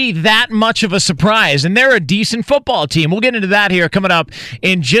shouldn't be that much of a surprise. And they're a decent football team. We'll get into that here coming up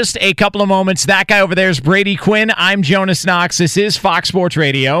in just a couple of moments. That guy over there is Brady Quinn. I'm Jonas Knox. This is Fox Sports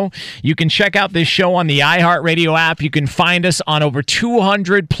Radio. You can check out this show on the iHeartRadio app. You can find us on over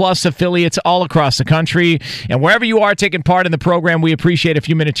 200-plus affiliates all across the country. And wherever you are taking part in the program, we appreciate a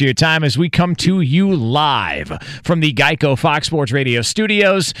few minutes of your time as we come to you live from the Geico Fox Sports Radio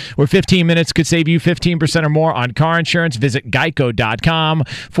studios, where 15 minutes could save you 15% or more on car insurance. Visit geico.com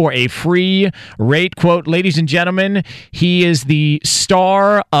for a free rate quote. Ladies and gentlemen, he is the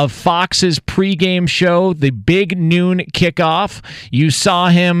star of Fox's pregame show, the Big Noon Kickoff. You saw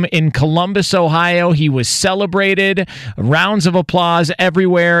him in Columbus, Ohio. He was celebrated. Rounds of applause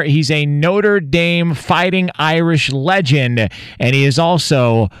everywhere. He's a Notre Dame Fighting Irish legend, and he is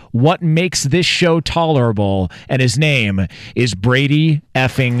also what makes this show tolerable, and his name is Brady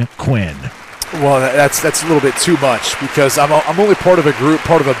effing Quinn. Well, that's a little bit too much because I'm only part of a group,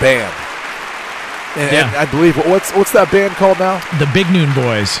 part of a band. And I believe, what's that band called now? The Big Noon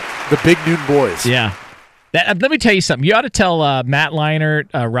Boys. The Big Noon Boys. Yeah. Let me tell you something. You ought to tell Matt Leinart,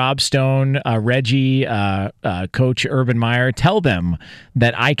 Rob Stone, Reggie, Coach Urban Meyer, tell them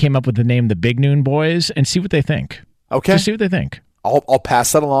that I came up with the name The Big Noon Boys and see what they think. Okay. Just see what they think. I'll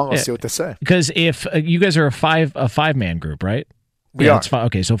pass that along. I'll see what they say. Because if you guys are a five-man group, right? We are.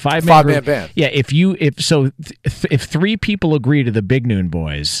 Okay, so five-man band. Yeah, if three people agree to the Big Noon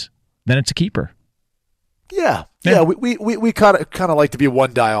Boys, then it's a keeper. Yeah. We kind of like to be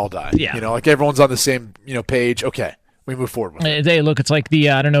one die, all die. Yeah. Like everyone's on the same page. Okay, we move forward with it. Hey, look, it's like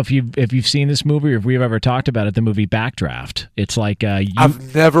the I don't know if you've seen this movie or if we've ever talked about it. The movie Backdraft. It's like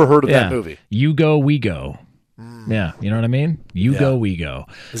I've never heard of that movie. You go, we go. Yeah, you know what I mean? You go, we go.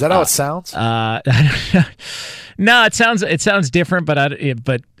 Is that how it sounds? No, it sounds different,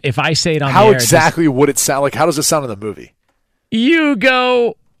 but if I say it on how the air, exactly would it sound? Like, how does it sound in the movie? You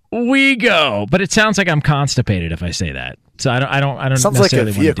go, we go. But it sounds like I'm constipated if I say that. So I don't sounds like a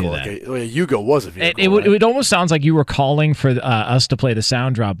vehicle. Like a Yugo was a vehicle. It almost sounds like you were calling for us to play the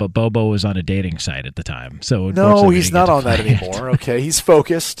sound drop, but Bobo was on a dating site at the time. So no, he's not on that anymore. Okay, he's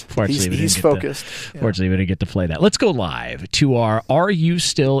focused. He's focused. Fortunately, we didn't get to play that. Let's go live to our Are You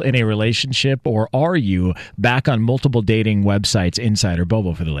Still in a Relationship, or are you back on multiple dating websites? Insider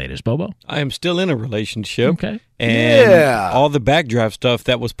Bobo for the latest. Bobo? I am still in a relationship. Okay. And all the Backdraft stuff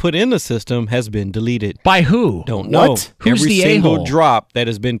that was put in the system has been deleted. By who? Don't know. What? Who's Every the single a-hole? drop that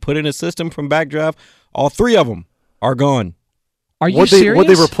has been put in the system from Backdraft, all three of them are gone. Are you serious?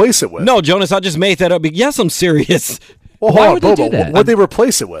 What'd they replace it with? No, Jonas, I just made that up. Yes, I'm serious. Well, why would they do that? What'd they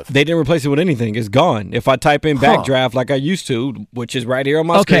replace it with? They didn't replace it with anything. It's gone. If I type in Backdraft like I used to, which is right here on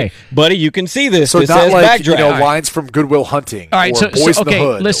my screen, buddy, you can see this. So it not says like Backdraft. lines from Good Will Hunting, all right, or Boys in the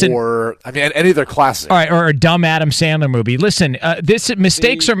Hood, listen, or any other classic. All right, or a dumb Adam Sandler movie. Listen,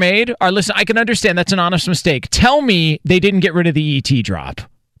 mistakes are made. Listen, I can understand that's an honest mistake. Tell me they didn't get rid of the ET drop.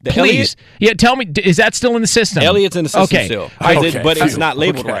 Please. Elliot? Yeah, tell me, is that still in the system? Elliot's in the system still. But it's not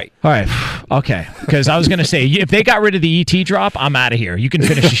labeled right. All right. Okay. Because I was going to say, if they got rid of the ET drop, I'm out of here. You can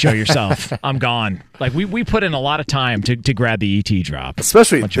finish the show yourself. I'm gone. Like, we put in a lot of time to grab the ET drop.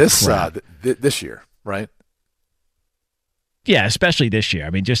 Especially this year, right? Yeah, especially this year.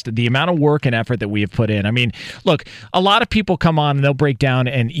 I mean, just the amount of work and effort that we have put in. I mean, look, a lot of people come on and they'll break down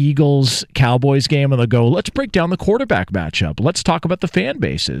an Eagles-Cowboys game and they'll go, let's break down the quarterback matchup. Let's talk about the fan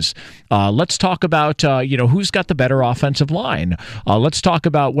bases. Let's talk about, who's got the better offensive line. Let's talk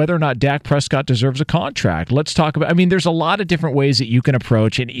about whether or not Dak Prescott deserves a contract. Let's talk about, there's a lot of different ways that you can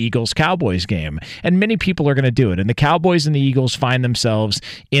approach an Eagles-Cowboys game, and many people are going to do it. And the Cowboys and the Eagles find themselves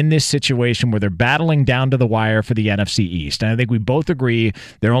in this situation where they're battling down to the wire for the NFC East. And I think we both agree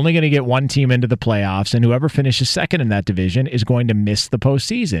they're only going to get one team into the playoffs, and whoever finishes second in that division is going to miss the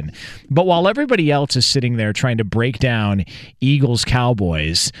postseason. But while everybody else is sitting there trying to break down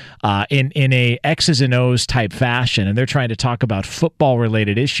Eagles-Cowboys in a X's and O's type fashion, and they're trying to talk about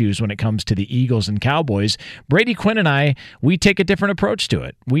football-related issues when it comes to the Eagles and Cowboys, Brady Quinn and I, we take a different approach to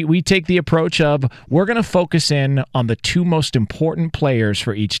it. We take the approach of we're going to focus in on the two most important players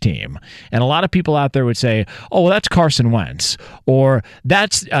for each team. And a lot of people out there would say, oh, well, that's Carson Wentz, or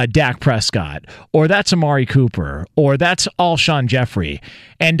that's Dak Prescott, or that's Amari Cooper, or that's Alshon Jeffrey,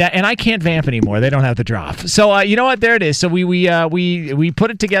 and I can't vamp anymore. They don't have the drop. So you know what? There it is. So we put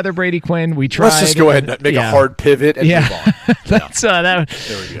it together, Brady Quinn. We tried. Let's just go ahead and make a hard pivot and move on.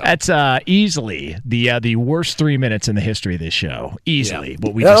 That's easily the worst 3 minutes in the history of this show. Easily.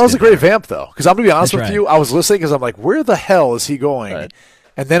 What we that was a great vamp though, because I'm gonna be honest with you. I was listening because I'm like, where the hell is he going? Right.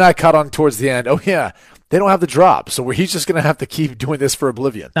 And then I caught on towards the end. Oh yeah. They don't have the drop, so he's just going to have to keep doing this for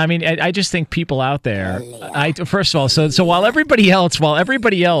oblivion. I mean, I just think people out there. First of all, so while everybody else breaks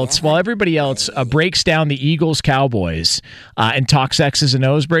down the Eagles Cowboys and talks X's and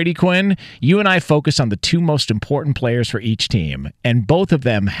O's, Brady Quinn, you and I focus on the two most important players for each team, and both of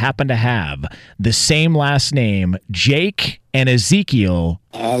them happen to have the same last name, Jake and Ezekiel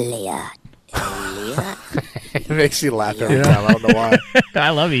Elliott. It makes you laugh every time. I don't know why. I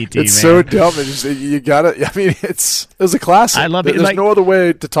love E.T. It's so dumb. You got it. I mean, it was a classic. I love it. There's no other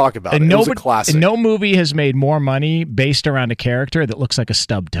way to talk about it. It was a classic. No movie has made more money based around a character that looks like a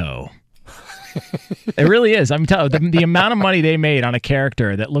stub toe. It really is. I'm telling you, the amount of money they made on a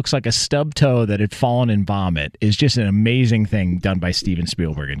character that looks like a stub toe that had fallen in vomit is just an amazing thing done by Steven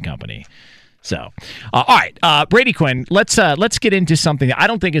Spielberg and company. So, all right, Brady Quinn, let's get into something that I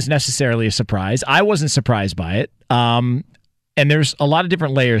don't think is necessarily a surprise. I wasn't surprised by it, and there's a lot of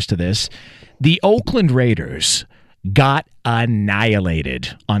different layers to this. The Oakland Raiders got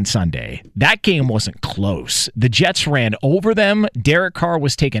annihilated on Sunday. That game wasn't close. The Jets ran over them. Derek Carr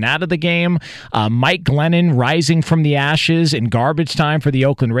was taken out of the game. Mike Glennon rising from the ashes in garbage time for the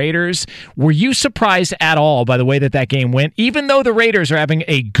Oakland Raiders. Were you surprised at all by the way that game went? Even though the Raiders are having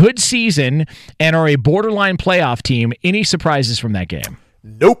a good season and are a borderline playoff team, any surprises from that game?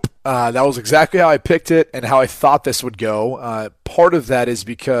 Nope. That was exactly how I picked it and how I thought this would go. Part of that is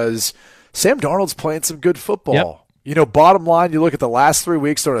because Sam Darnold's playing some good football. Yep. You know, bottom line, you look at the last 3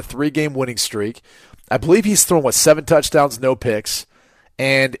 weeks, they're on a 3-game winning streak. I believe he's thrown, 7 touchdowns, no picks,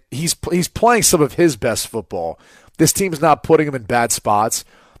 and he's playing some of his best football. This team's not putting him in bad spots.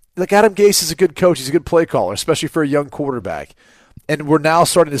 Like, Adam Gase is a good coach. He's a good play caller, especially for a young quarterback. And we're now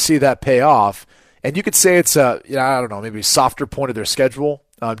starting to see that pay off. And you could say it's I don't know, maybe a softer point of their schedule,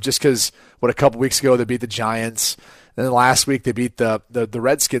 just because a couple weeks ago they beat the Giants, and then last week they beat the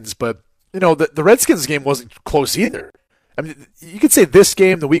Redskins, but you know, the Redskins game wasn't close either. I mean, you could say this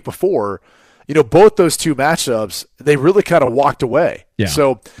game the week before, you know, both those two matchups, they really kind of walked away. Yeah.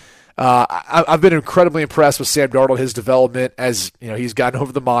 So I've been incredibly impressed with Sam Darnold, his development as, you know, he's gotten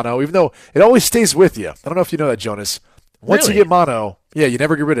over the mono, even though it always stays with you. I don't know if you know that, Jonas. Once you get mono, you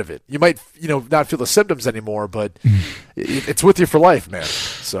never get rid of it. You might, not feel the symptoms anymore, but it's with you for life, man.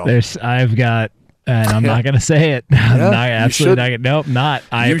 So I've got... And I'm not going to say it. Absolutely not. Nope, not.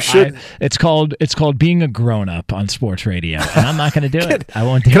 You should. It's called being a grown-up on sports radio, and I'm not going to do it. I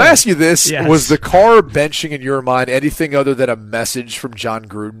won't do it. Can I ask you this? Yes. Was the Carr benching in your mind anything other than a message from John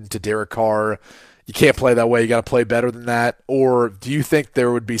Gruden to Derek Carr? You can't play that way. You got to play better than that. Or do you think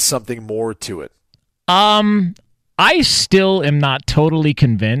there would be something more to it? I still am not totally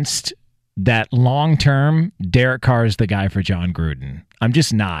convinced that long-term Derek Carr is the guy for John Gruden. I'm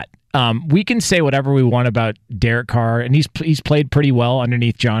just not. We can say whatever we want about Derek Carr, and he's played pretty well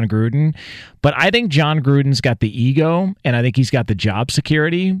underneath John Gruden, but I think John Gruden's got the ego, and I think he's got the job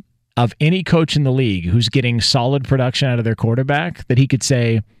security of any coach in the league who's getting solid production out of their quarterback, that he could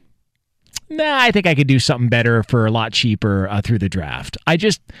say, I think I could do something better for a lot cheaper through the draft.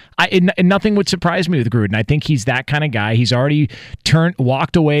 Nothing would surprise me with Gruden. I think he's that kind of guy. He's already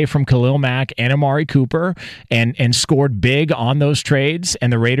walked away from Khalil Mack and Amari Cooper and scored big on those trades,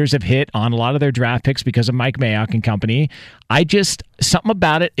 and the Raiders have hit on a lot of their draft picks because of Mike Mayock and company. Something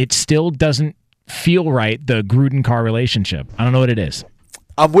about it still doesn't feel right, the Gruden-Carr relationship. I don't know what it is.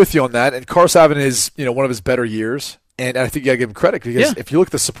 I'm with you on that. And Carr's having one of his better years. And I think you got to give him credit because if you look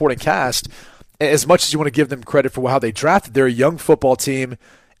at the supporting cast, as much as you want to give them credit for how they drafted, they're a young football team,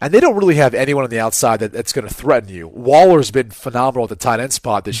 and they don't really have anyone on the outside that's going to threaten you. Waller's been phenomenal at the tight end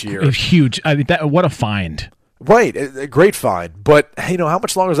spot this year. Huge. I mean, what a find. Right. A great find. But, how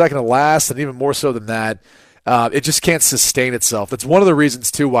much longer is that going to last? And even more so than that, it just can't sustain itself. That's one of the reasons,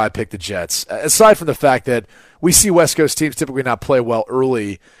 too, why I picked the Jets. Aside from the fact that we see West Coast teams typically not play well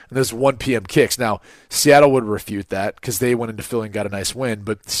early, and there's 1 p.m. kicks. Now, Seattle would refute that because they went into Philly and got a nice win,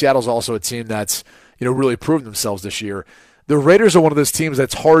 but Seattle's also a team that's really proven themselves this year. The Raiders are one of those teams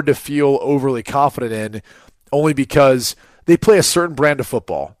that's hard to feel overly confident in only because they play a certain brand of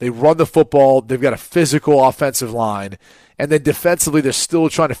football. They run the football. They've got a physical offensive line. And then defensively, they're still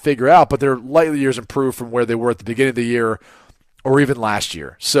trying to figure out, but they're light years improved from where they were at the beginning of the year or even last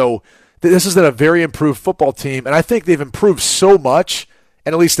year. So this is a very improved football team, and I think they've improved so much,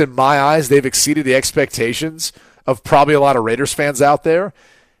 and at least in my eyes, they've exceeded the expectations of probably a lot of Raiders fans out there,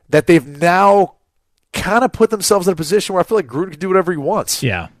 that they've now kind of put themselves in a position where I feel like Gruden can do whatever he wants.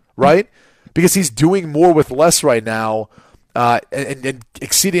 Yeah. Right? Because he's doing more with less right now and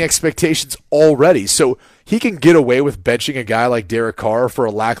exceeding expectations already. So he can get away with benching a guy like Derek Carr for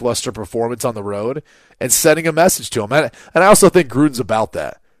a lackluster performance on the road and sending a message to him. And I also think Gruden's about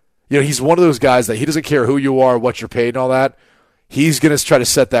that. He's one of those guys that he doesn't care who you are, what you're paid and all that. He's going to try to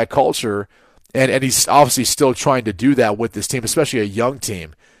set that culture, and he's obviously still trying to do that with this team, especially a young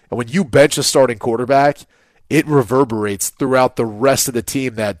team. And when you bench a starting quarterback, it reverberates throughout the rest of the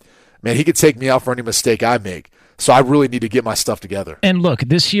team that, man, he could take me out for any mistake I make. So I really need to get my stuff together. And look,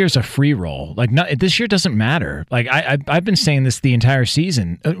 this year's a free roll. This year doesn't matter. I've been saying this the entire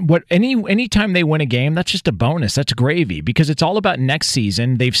season. Any time they win a game, that's just a bonus. That's gravy because it's all about next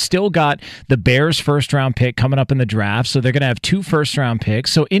season. They've still got the Bears' first-round pick coming up in the draft, so they're going to have 2 first-round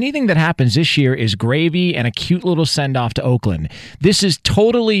picks. So anything that happens this year is gravy and a cute little send-off to Oakland. This is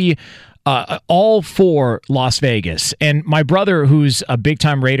totally all for Las Vegas. And my brother, who's a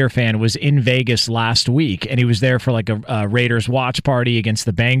big-time Raider fan, was in Vegas last week, and he was there for a Raiders watch party against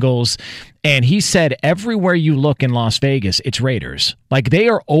the Bengals. And he said everywhere you look in Las Vegas, it's Raiders. They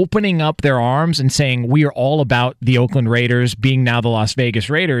are opening up their arms and saying, we are all about the Oakland Raiders being now the Las Vegas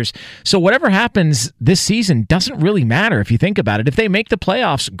Raiders. So whatever happens this season doesn't really matter if you think about it. If they make the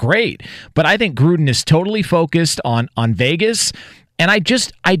playoffs, great. But I think Gruden is totally focused on Vegas. And I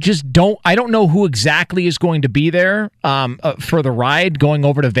don't know who exactly is going to be there for the ride going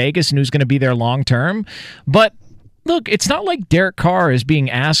over to Vegas and who's going to be there long term. But look, it's not like Derek Carr is being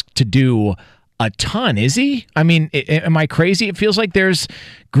asked to do a ton, is he? I mean, am I crazy? It feels like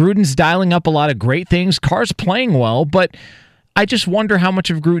Gruden's dialing up a lot of great things. Carr's playing well, but I just wonder how much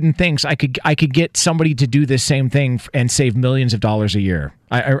of Gruden thinks I could get somebody to do this same thing and save millions of dollars a year.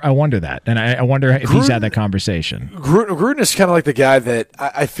 I wonder that, and I wonder if he's had that conversation. Gruden is kind of like the guy that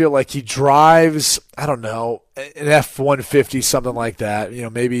I feel like he drives, I don't know, an F-150, something like that.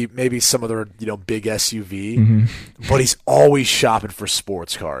 Maybe some other big SUV, but he's always shopping for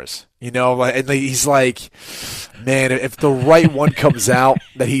sports cars. And he's like, man, if the right one comes out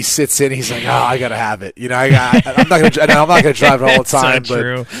that he sits in, he's like, I gotta have it. I'm not gonna drive it all the time,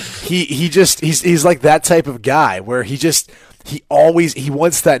 so but he's like that type of guy where he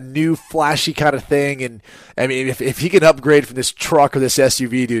wants that new flashy kind of thing. And I mean, if he can upgrade from this truck or this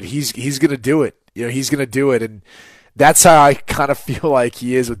SUV, dude, he's gonna do it. He's gonna do it, and that's how I kind of feel like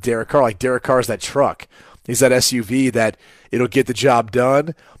he is with Derek Carr. Like Derek Carr is that truck. He's that SUV that it'll get the job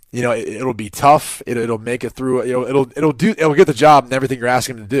done. It'll be tough. It'll make it through. It'll get the job and everything you're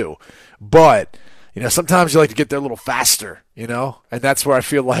asking him to do. But sometimes you like to get there a little faster. And that's where I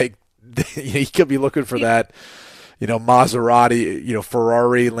feel like he could be looking for that. Maserati,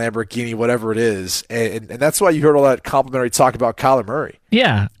 Ferrari, Lamborghini, whatever it is, and that's why you heard all that complimentary talk about Kyler Murray.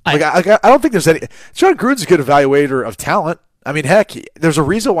 Yeah, I don't think there's any. John Gruden's a good evaluator of talent. I mean, heck, there's a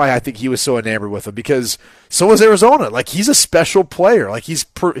reason why I think he was so enamored with him because so was Arizona. He's a special player. He's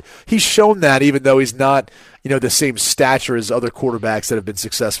shown that even though he's not, the same stature as other quarterbacks that have been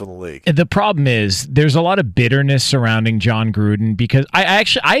successful in the league. The problem is there's a lot of bitterness surrounding John Gruden because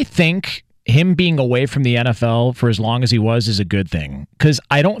I think him being away from the NFL for as long as he was is a good thing because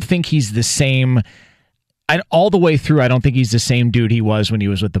I don't think he's the same. all the way through, I don't think he's the same dude he was when he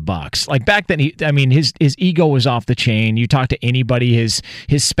was with the Bucs. Like back then, his ego was off the chain. You talk to anybody, his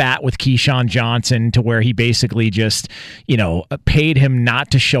spat with Keyshawn Johnson to where he basically just, paid him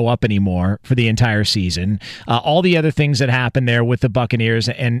not to show up anymore for the entire season. All the other things that happened there with the Buccaneers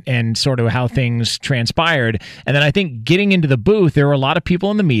and sort of how things transpired. And then I think getting into the booth, there were a lot of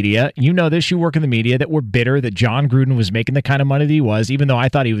people in the media, you work in the media, that were bitter that Jon Gruden was making the kind of money that he was, even though I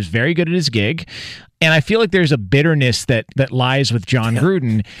thought he was very good at his gig. And I feel like there's a bitterness that lies with Jon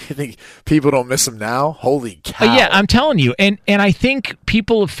Gruden. You think people don't miss him now? Holy cow. Yeah, I'm telling you. And I think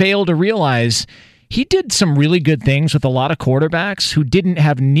people have failed to realize he did some really good things with a lot of quarterbacks who didn't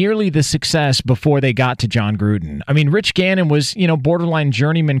have nearly the success before they got to Jon Gruden. I mean, Rich Gannon was, borderline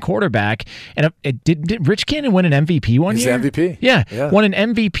journeyman quarterback. And did Rich Gannon win an MVP one year? He's MVP. Yeah, won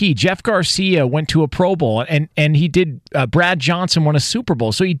an MVP. Jeff Garcia went to a Pro Bowl, and he did. Brad Johnson won a Super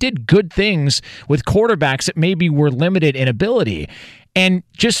Bowl. So he did good things with quarterbacks that maybe were limited in ability. And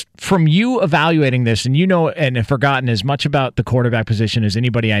just from you evaluating this, and and have forgotten as much about the quarterback position as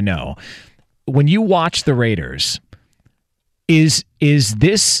anybody I know, when you watch the Raiders, is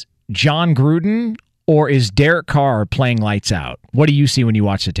this Jon Gruden or is Derek Carr playing lights out? What do you see when you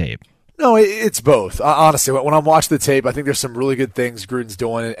watch the tape? No, it's both. Honestly, when I'm watching the tape, I think there's some really good things Gruden's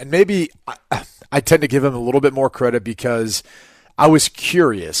doing. And maybe I tend to give him a little bit more credit because I was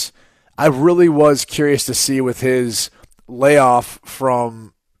curious. I really was curious to see with his layoff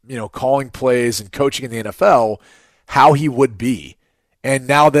from, calling plays and coaching in the NFL, how he would be. And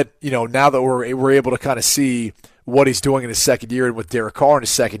now that we're able to kind of see what he's doing in his second year and with Derek Carr in his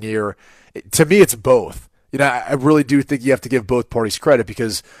second year, to me it's both. I really do think you have to give both parties credit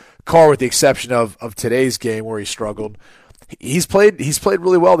because Carr, with the exception of today's game where he struggled, he's played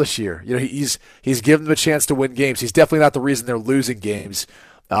really well this year. He's given them a chance to win games. He's definitely not the reason they're losing games.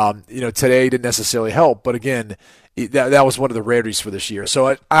 Today didn't necessarily help, but again, that was one of the rarities for this year. So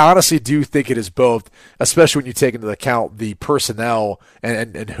I honestly do think it is both, especially when you take into account the personnel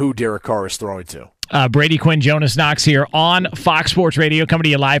and who Derek Carr is throwing to. Brady Quinn, Jonas Knox here on Fox Sports Radio, coming to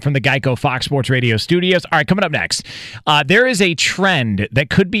you live from the Geico Fox Sports Radio studios. All right, coming up next, there is a trend that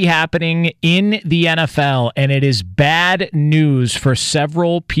could be happening in the NFL, and it is bad news for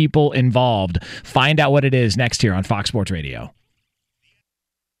several people involved. Find out what it is next here on Fox Sports Radio.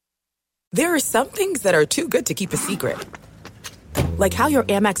 There are some things that are too good to keep a secret. Like how your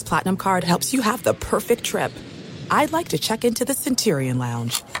Amex Platinum card helps you have the perfect trip. I'd like to check into the Centurion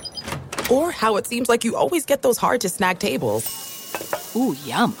Lounge. Or how it seems like you always get those hard-to-snag tables. Ooh,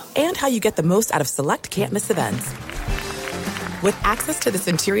 yum. And how you get the most out of select can't-miss events. With access to the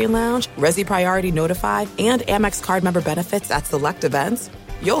Centurion Lounge, Resi Priority Notified, and Amex card member benefits at select events,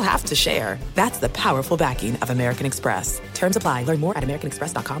 you'll have to share. That's the powerful backing of American Express. Terms apply. Learn more at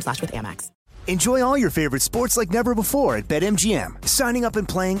americanexpress.com/withAmex. Enjoy all your favorite sports like never before at BetMGM. Signing up and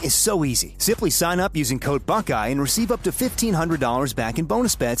playing is so easy. Simply sign up using code Buckeye and receive up to $1,500 back in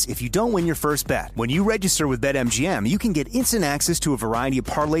bonus bets if you don't win your first bet. When you register with BetMGM, you can get instant access to a variety of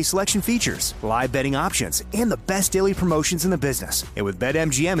parlay selection features, live betting options, and the best daily promotions in the business. And with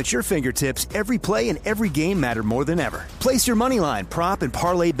BetMGM at your fingertips, every play and every game matter more than ever. Place your moneyline, prop, and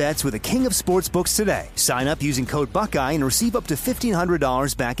parlay bets with the king of sportsbooks today. Sign up using code Buckeye and receive up to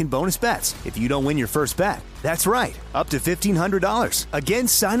 $1,500 back in bonus bets if you don't win your first bet. That's right, up to $1,500. Again,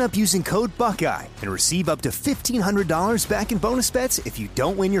 sign up using code Buckeye and receive up to $1,500 back in bonus bets if you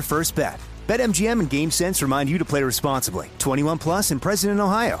don't win your first bet. BetMGM and GameSense remind you to play responsibly. 21 plus and present in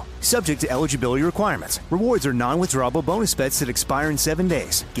Ohio. Subject to eligibility requirements. Rewards are non-withdrawable bonus bets that expire in 7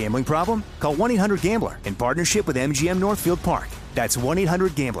 days. Gambling problem? Call 1-800-GAMBLER in partnership with MGM Northfield Park. That's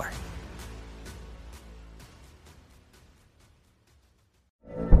 1-800-GAMBLER.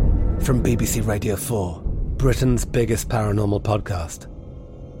 From BBC Radio 4, Britain's biggest paranormal podcast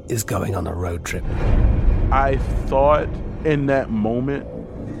is going on a road trip. I thought in that moment,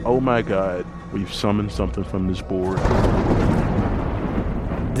 oh my God, we've summoned something from this board.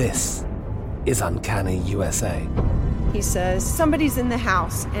 This is Uncanny USA. He says, somebody's in the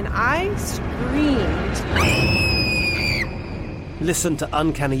house, and I screamed. Listen to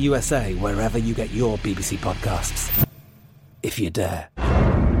Uncanny USA wherever you get your BBC podcasts, if you dare.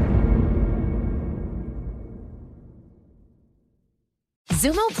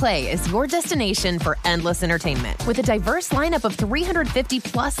 Xumo Play is your destination for endless entertainment. With a diverse lineup of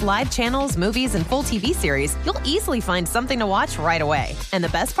 350-plus live channels, movies, and full TV series, you'll easily find something to watch right away. And the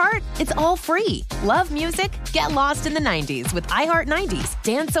best part? It's all free. Love music? Get lost in the 90s with iHeart 90s,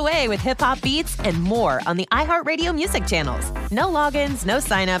 dance away with hip-hop beats, and more on the iHeartRadio music channels. No logins, no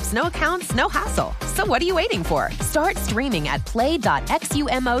signups, no accounts, no hassle. So what are you waiting for? Start streaming at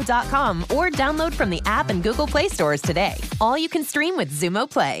play.xumo.com or download from the app and Google Play stores today. All you can stream with Xumo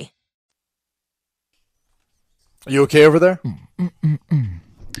Play. Are you okay over there?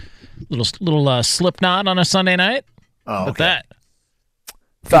 Little Slipknot on a Sunday night. Oh, okay. That.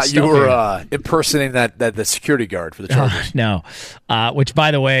 Thought you were impersonating the security guard for the Chargers. No, which,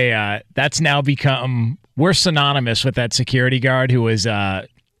 by the way, that's now become, we're synonymous with that security guard who was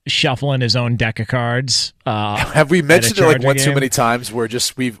shuffling his own deck of cards. Have we mentioned it like one too many times where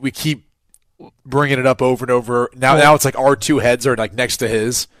just we keep bringing it up over and over? Now it's like our two heads are like next to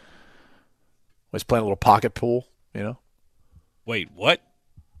his. Was playing a little pocket pool, you know? Wait, what?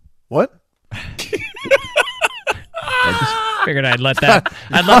 What? I just figured I'd let that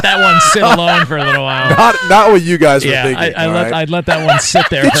one sit alone for a little while. Not what you guys were thinking. I'd let that one sit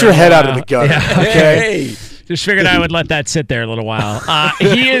there. Get your head out of the gutter. Yeah, okay. Hey. Just figured I would let that sit there a little while.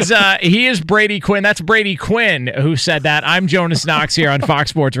 He is Brady Quinn. That's Brady Quinn who said that. I'm Jonas Knox here on Fox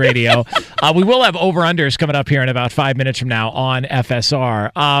Sports Radio. We will have over-unders coming up here in about 5 minutes from now on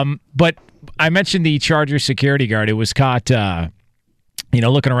FSR. But I mentioned the Chargers security guard who was caught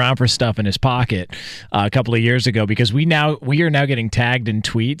looking around for stuff in his pocket a couple of years ago, because we are now getting tagged in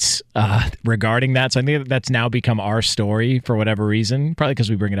tweets regarding that. So I think that's now become our story for whatever reason, probably because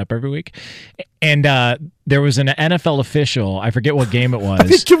we bring it up every week. And there was an NFL official, I forget what game it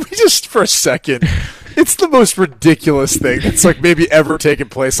was. Can we just for a second? It's the most ridiculous thing that's like maybe ever taken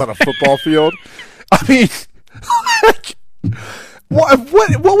place on a football field. I mean,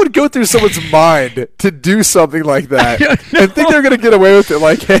 what would go through someone's mind to do something like that and think they're going to get away with it?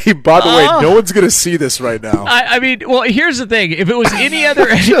 Like, hey, by the way, no one's going to see this right now. I mean, well, here's the thing: if it was any other,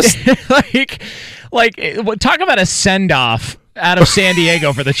 talk about a send-off out of San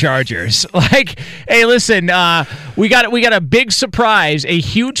Diego for the Chargers. Like, hey, listen, we got a big surprise, a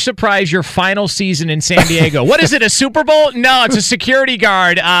huge surprise. Your final season in San Diego. What is it? A Super Bowl? No, it's a security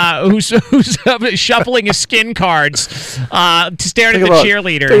guard who's shuffling his skin cards, staring at the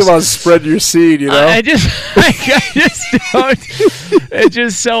cheerleaders. Think about spread your seed. You know, I just don't. It's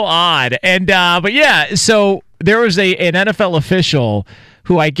just so odd. And but yeah, so there was an NFL official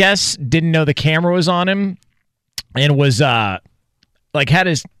who I guess didn't know the camera was on him, and was had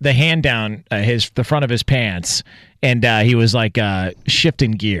the hand down the front of his pants, and he was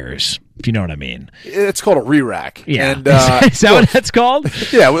shifting gears, if you know what I mean. It's called a re-rack. Yeah, and, is that what that's called?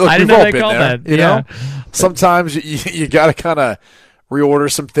 Yeah, look, I didn't know they called that. You know, sometimes you got to kind of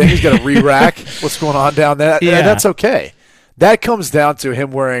reorder some things. You got to re-rack what's going on down there. Yeah, and that's okay. That comes down to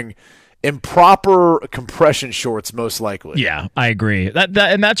him wearing improper compression shorts, most likely. Yeah, I agree.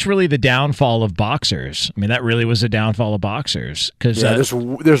 And that's really the downfall of boxers. I mean, that really was the downfall of boxers, because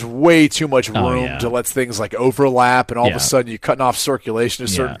there's way too much room to let things overlap, and all of a sudden you're cutting off circulation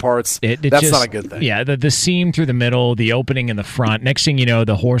to certain parts. That's not a good thing. Yeah, the seam through the middle, the opening in the front. Next thing you know,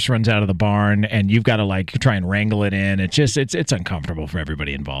 the horse runs out of the barn, and you've got to try and wrangle it in. It's uncomfortable for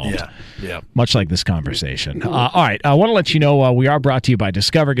everybody involved. Yeah. Much like this conversation. All right, I want to let you know we are brought to you by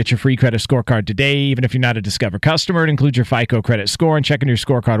Discover. Get your free credit scorecard today, even if you're not a Discover customer. It includes your FICO credit score, and checking your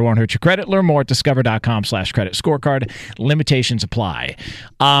scorecard won't hurt your credit. Learn more at discover.com/credit scorecard. Limitations apply.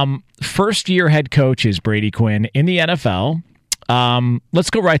 First-year head coach is Brady Quinn in the NFL. Let's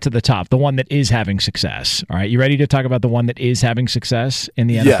go right to the top, the one that is having success. All right, you ready to talk about the one that is having success in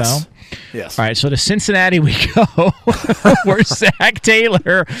the NFL? Yes. All right, so to Cincinnati we go, where Zach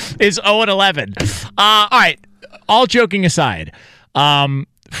Taylor is 0-11. All right, all joking aside,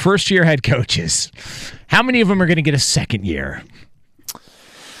 first-year head coaches, how many of them are going to get a second year?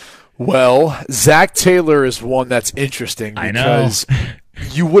 Well, Zach Taylor is one that's interesting because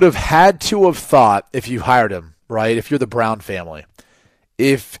you would have had to have thought if you hired him, right, if you're the Brown family.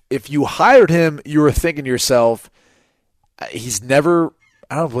 If you hired him, you were thinking to yourself, I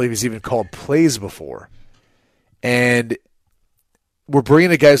don't believe he's even called plays before. And we're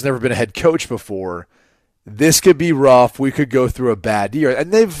bringing a guy who's never been a head coach before. This could be rough. We could go through a bad year.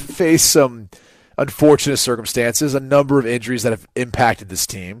 And they've faced some unfortunate circumstances, a number of injuries that have impacted this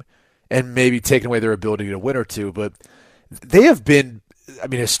team and maybe taken away their ability to win or two. But they have been,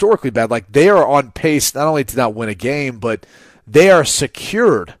 historically bad. They are on pace not only to not win a game, but they are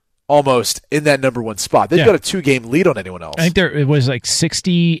secured almost in that number one spot. They've got a 2-game lead on anyone else. I think it was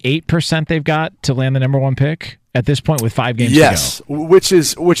 68% they've got to land the number one pick at this point with 5 games to go. which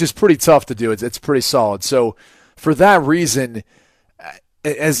is pretty tough to do. It's pretty solid. So for that reason,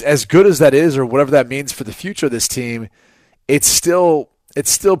 as good as that is, or whatever that means for the future of this team, it's still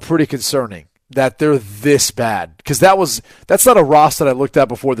pretty concerning that they're this bad, because that's not a roster that I looked at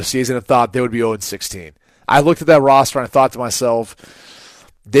before the season and thought they would be 0-16. I looked at that roster and I thought to myself,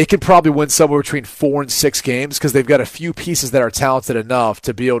 they could probably win somewhere between 4 and 6 games because they've got a few pieces that are talented enough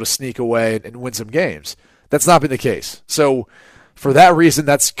to be able to sneak away and win some games. That's not been the case. So for that reason,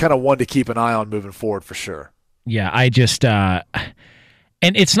 that's kind of one to keep an eye on moving forward for sure. Yeah, I just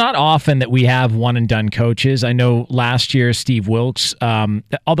and it's not often that we have one-and-done coaches. I know last year Steve Wilkes,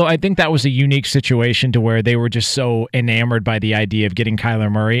 although I think that was a unique situation to where they were just so enamored by the idea of getting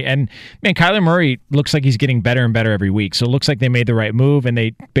Kyler Murray. And, man, Kyler Murray looks like he's getting better and better every week. So it looks like they made the right move, and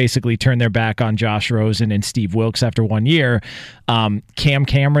they basically turned their back on Josh Rosen and Steve Wilkes after 1 year. Cam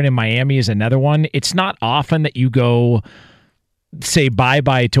Cameron in Miami is another one. It's not often that you go say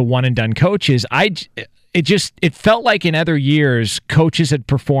bye-bye to one-and-done coaches. It felt like in other years, coaches had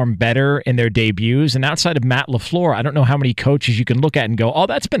performed better in their debuts. And outside of Matt LaFleur, I don't know how many coaches you can look at and go, oh,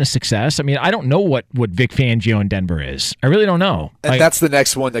 that's been a success. I mean, I don't know what Vic Fangio in Denver is. I really don't know. And that's the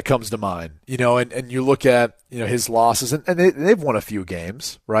next one that comes to mind. And you look at his losses, and they've won a few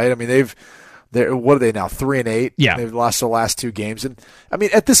games, right? I mean, what are they now, 3-8? Yeah. They've lost their last 2 games. And, I mean,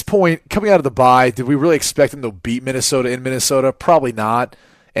 at this point, coming out of the bye, did we really expect them to beat Minnesota in Minnesota? Probably not.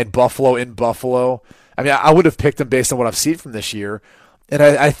 And Buffalo in Buffalo. I mean, I would have picked them based on what I've seen from this year. And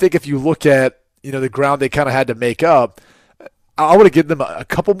I think if you look at, the ground they kind of had to make up, I would have given them a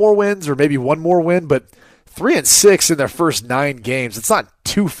couple more wins or maybe one more win. But 3-6 in their first 9 games, it's not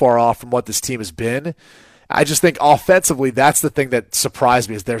too far off from what this team has been. I just think offensively, that's the thing that surprised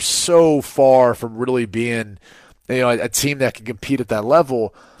me is they're so far from really being, a team that can compete at that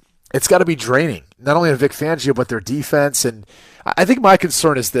level. It's got to be draining, not only on Vic Fangio, but their defense. And I think my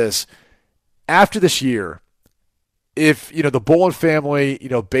concern is this. After this year, if, the Bolin family,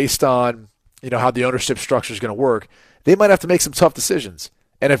 based on, how the ownership structure is going to work, they might have to make some tough decisions.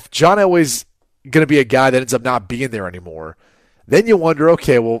 And if John Elway's going to be a guy that ends up not being there anymore, then you wonder,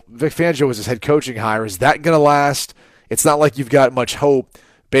 okay, well, Vic Fangio was his head coaching hire. Is that going to last? It's not like you've got much hope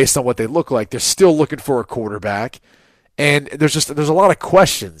based on what they look like. They're still looking for a quarterback. And there's a lot of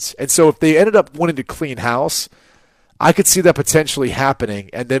questions. And so if they ended up wanting to clean house, I could see that potentially happening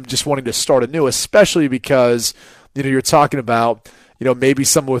and them just wanting to start anew, especially because, you're talking about, maybe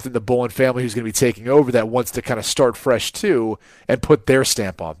someone within the Bolin family who's going to be taking over that wants to kind of start fresh too and put their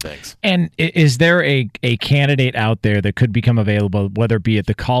stamp on things. And is there a candidate out there that could become available, whether it be at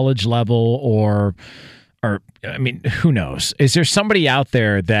the college level or I mean, who knows? Is there somebody out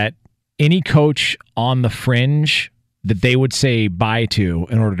there that any coach on the fringe that they would say bye to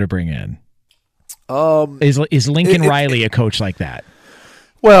in order to bring in? Is Lincoln Riley a coach like that?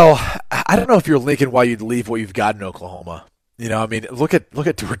 Well, I don't know if you're Lincoln why you'd leave what you've got in Oklahoma. I mean, look at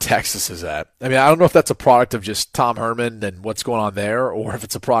where Texas is at. I mean, I don't know if that's a product of just Tom Herman and what's going on there, or if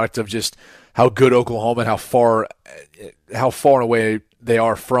it's a product of just how good Oklahoma and how far and away they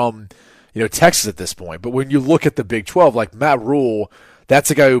are from, Texas at this point. But when you look at the Big 12, like Matt Rule,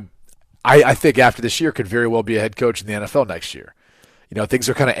 that's a guy who I think after this year could very well be a head coach in the NFL next year. Things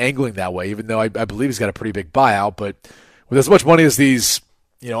are kind of angling that way, even though I believe he's got a pretty big buyout. But with as much money as these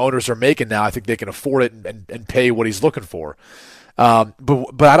owners are making now, I think they can afford it and pay what he's looking for.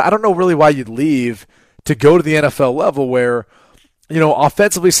 But I don't know really why you'd leave to go to the NFL level where,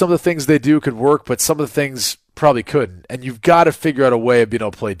 offensively some of the things they do could work, but some of the things probably couldn't. And you've got to figure out a way of being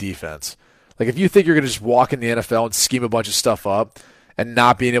able to play defense. Like if you think you're going to just walk in the NFL and scheme a bunch of stuff up and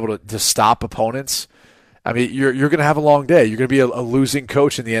not being able to stop opponents, I mean, you're going to have a long day. You're going to be a losing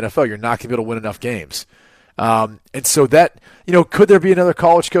coach in the NFL. You're not going to be able to win enough games. And so that, could there be another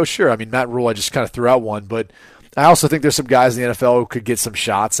college coach? Sure. I mean, Matt Rule, I just kind of threw out one, but I also think there's some guys in the NFL who could get some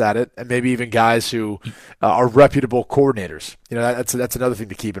shots at it, and maybe even guys who are reputable coordinators. That's another thing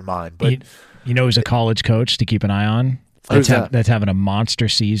to keep in mind. But who's a college coach to keep an eye on? That's having a monster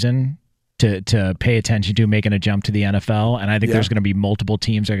season to pay attention to, making a jump to the NFL, and I think there's going to be multiple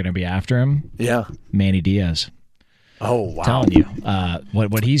teams that are going to be after him. Yeah, Manny Diaz. Oh wow! I'm telling you,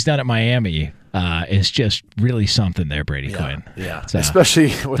 what he's done at Miami is just really something there, Brady Quinn. Yeah,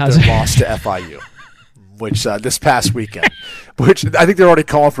 especially with their loss to FIU, which this past weekend. Which I think they're already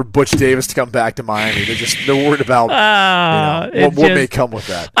calling for Butch Davis to come back to Miami. They're worried about what may come with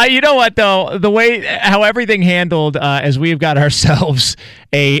that. You know what though, the way how everything handled as we've got ourselves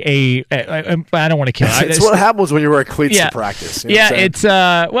I don't want to kill it. It's what happens when you wear cleats to practice. It's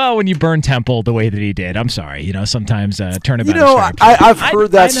when you burn Temple the way that he did. I'm sorry, sometimes turnabout. I've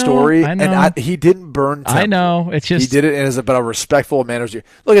heard that story, and he didn't burn Temple. I know, it's just he did it in about a respectful manner.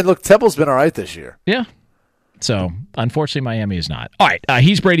 Look, Temple's been all right this year. Yeah. So, unfortunately, Miami is not. All right,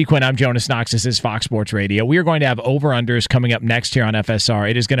 he's Brady Quinn. I'm Jonas Knox. This is Fox Sports Radio. We are going to have over-unders coming up next here on FSR.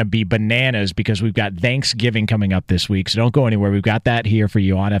 It is going to be bananas because we've got Thanksgiving coming up this week, so don't go anywhere. We've got that here for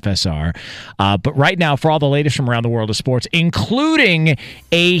you on FSR. But right now, for all the latest from around the world of sports, including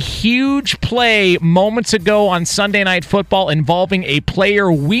a huge play moments ago on Sunday Night Football involving a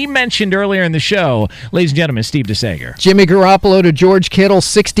player we mentioned earlier in the show, ladies and gentlemen, Steve DeSager. Jimmy Garoppolo to George Kittle,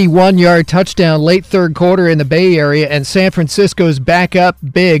 61-yard touchdown late third quarter in the Bay Area, and San Francisco's back up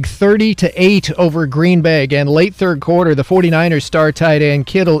big 30-8 over Green Bay. Again, late third quarter, the 49ers star tight end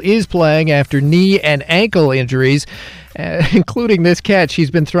Kittle is playing after knee and ankle injuries, including this catch.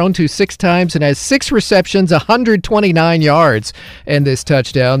 He's been thrown to 6 times and has 6 receptions, 129 yards in this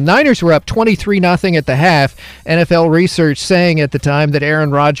touchdown. Niners were up 23-0 at the half. NFL research saying at the time that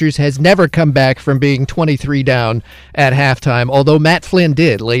Aaron Rodgers has never come back from being 23 down at halftime, although Matt Flynn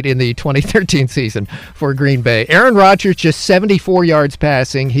did late in the 2013 season for Green Bay. Aaron Rodgers just 74 yards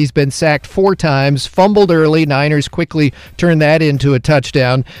passing. He's been sacked 4 times, fumbled early. Niners quickly turned that into a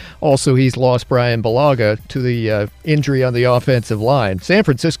touchdown. Also, he's lost Brian Bulaga to the injury on the offensive line. San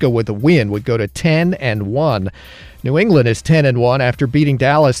Francisco with a win would go to 10-1. New England is 10-1 after beating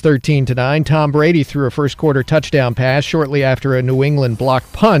Dallas 13-9. Tom Brady threw a first quarter touchdown pass shortly after a New England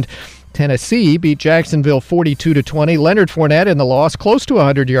blocked punt. Tennessee beat Jacksonville 42-20. Leonard Fournette in the loss, close to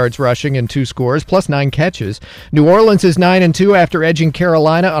 100 yards rushing and 2 scores, plus 9 catches. New Orleans is 9-2 after edging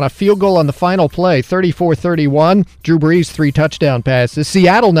Carolina on a field goal on the final play, 34-31. Drew Brees 3 touchdown passes.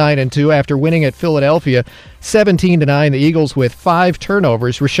 Seattle 9-2 after winning at Philadelphia 17-9. The Eagles with 5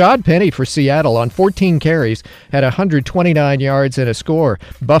 turnovers. Rashad Penny for Seattle on 14 carries had 129 yards and a score.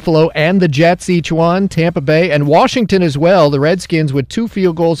 Buffalo and the Jets each won. Tampa Bay and Washington as well. The Redskins with 2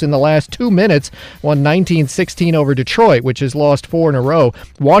 field goals in the last 2 minutes won 19-16 over Detroit, which has lost 4 in a row.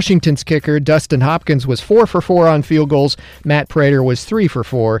 Washington's kicker Dustin Hopkins was 4 for 4 on field goals. Matt Prater was 3 for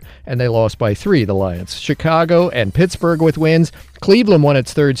 4, and they lost by 3, the Lions. Chicago and Pittsburgh with wins. Cleveland won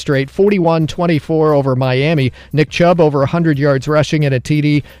its 3rd straight, 41-24 over Miami. Nick Chubb over 100 yards rushing and a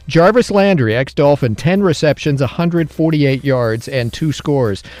TD. Jarvis Landry, ex-Dolphin, 10 receptions, 148 yards, and 2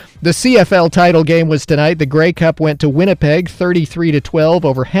 scores. The CFL title game was tonight. The Grey Cup went to Winnipeg, 33-12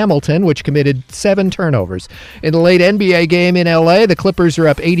 over Hamilton, which committed 7 turnovers. In the late NBA game in LA, the Clippers are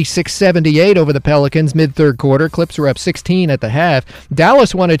up 86-78 over the Pelicans mid-third quarter. Clips were up 16 at the half.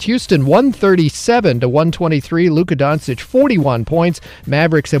 Dallas won at Houston 137-123. Luka Doncic 41 points.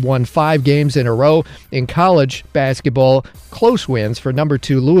 Mavericks have won 5 games in a row. In college basketball, close wins for number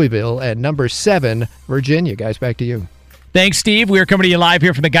 2 Louisville and number 7 Virginia. Guys, back to you. Thanks, Steve. We are coming to you live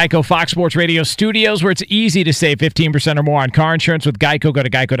here from the Geico Fox Sports Radio studios, where it's easy to save 15% or more on car insurance with Geico. Go to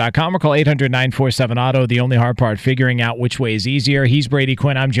geico.com or call 800-947-AUTO. The only hard part, figuring out which way is easier. He's Brady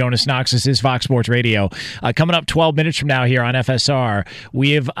Quinn. I'm Jonas Knox. This is Fox Sports Radio. Coming up 12 minutes from now here on FSR,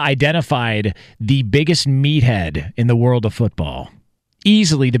 we have identified the biggest meathead in the world of football.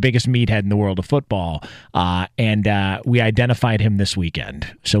 Easily the biggest meathead in the world of football, and we identified him this weekend.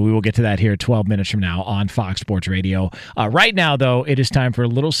 So we will get to that here 12 minutes from now on Fox Sports Radio. Right now, though, it is time for a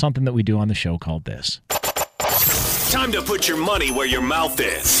little something that we do on the show called this. Time to put your money where your mouth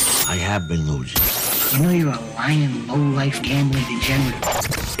is. I have been losing. You know you're a lying, low-life gambling degenerate.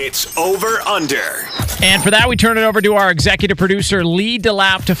 It's Over Under. And for that, we turn it over to our executive producer, Lee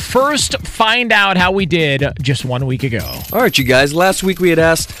DeLapp, to first find out how we did just 1 week ago. All right, you guys. Last week we had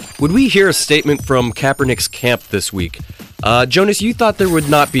asked, would we hear a statement from Kaepernick's camp this week? Jonas, you thought there would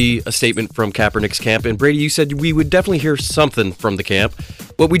not be a statement from Kaepernick's camp, and Brady, you said we would definitely hear something from the camp.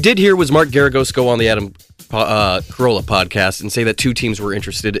 What we did hear was Mark Garagos go on the Adam Carolla podcast and say that 2 teams were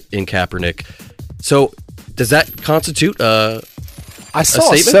interested in Kaepernick. So, does that constitute I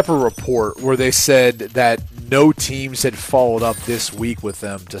saw a separate report where they said that no teams had followed up this week with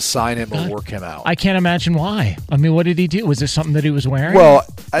them to sign him or work him out. I can't imagine why. I mean, what did he do? Was there something that he was wearing? Well,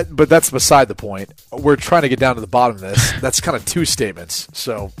 but that's beside the point. We're trying to get down to the bottom of this. That's kind of 2 statements.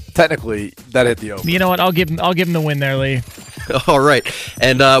 So technically, that hit the over. You know what? I'll give him the win there, Lee. All right.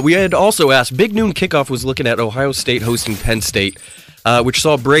 And we had also asked, Big Noon Kickoff was looking at Ohio State hosting Penn State, which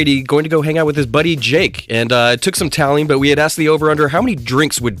saw Brady going to go hang out with his buddy Jake. And it took some tallying, but we had asked the over-under, how many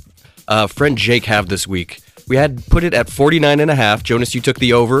drinks would friend Jake have this week? We had put it at 49.5. Jonas, you took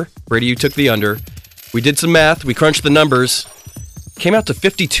the over. Brady, you took the under. We did some math. We crunched the numbers. Came out to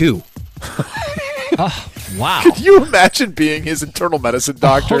 52. Oh, wow. Could you imagine being his internal medicine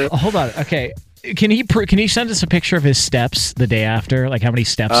doctor? Hold on. Okay. Can he send us a picture of his steps the day after? Like how many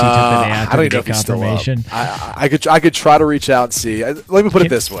steps he took the day after I don't to know get if he's confirmation? Still up. I could try to reach out and see. Let me put it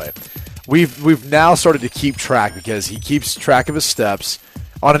this way. We've now started to keep track because he keeps track of his steps.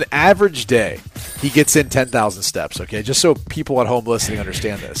 On an average day, he gets in 10,000 steps, okay? Just so people at home listening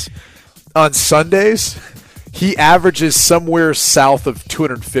understand this. On Sundays, he averages somewhere south of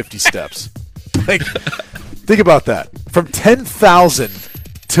 250 steps. Like, think about that. From 10,000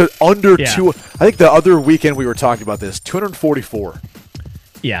 to under 2. I think the other weekend we were talking about this, 244.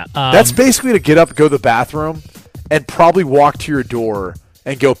 Yeah. That's basically to get up, go to the bathroom, and probably walk to your door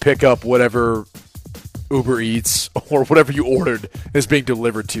and go pick up whatever Uber Eats or whatever you ordered is being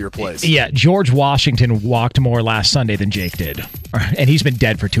delivered to your place. Yeah, George Washington walked more last Sunday than Jake did. And he's been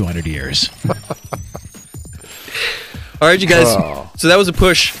dead for 200 years. All right, you guys. So that was a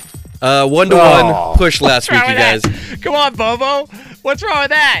push. 1-to-1 push last week, you guys. Come on, Bobo. What's wrong with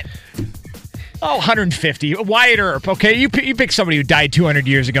that? Oh, 150. Wyatt Earp, okay? You pick somebody who died 200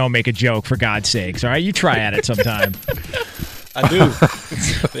 years ago and make a joke, for God's sakes, all right? You try at it sometime. I do.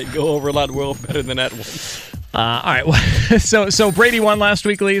 They go over a lot better than that one. All right. So Brady won last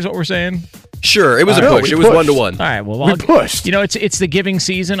week, Lee, is what we're saying? Sure. It was a push. It was 1-1. All right. Well, we pushed. You know, it's the giving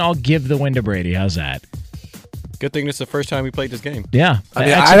season. I'll give the win to Brady. How's that? Good thing it's the first time we played this game. Yeah. I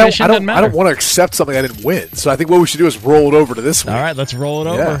mean, I don't want to accept something I didn't win. So I think what we should do is roll it over to this week. All right, let's roll it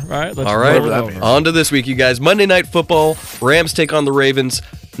over. Yeah. All right, roll it over. On to this week, you guys. Monday Night Football. Rams take on the Ravens.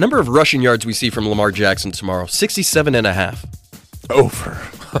 Number of rushing yards we see from Lamar Jackson tomorrow, 67.5. Over.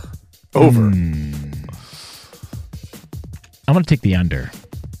 Over. I'm going to take the under.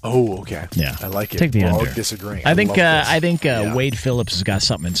 Oh, okay. Yeah, I like it. Take the under. I'm disagreeing. I think Wade Phillips has got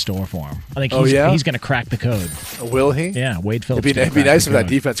something in store for him. I think he's going to crack the code. Will he? Yeah, Wade Phillips. It'd be nice if that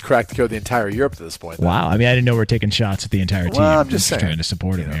defense cracked the code the entire year up to this point. Wow. I mean, I didn't know we were taking shots at the entire team. Well, I'm just saying, trying to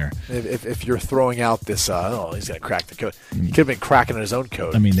support him here. If you're throwing out this, he's going to crack the code. He could have been cracking his own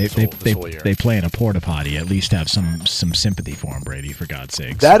code. I mean, they whole year. they play in a porta potty. At least have some sympathy for him, Brady. For God's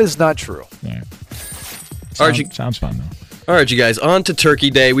sakes. That is not true. All right. Sounds fun though. All right, you guys, on to Turkey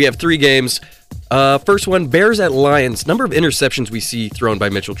Day. We have 3 games. First one, Bears at Lions. Number of interceptions we see thrown by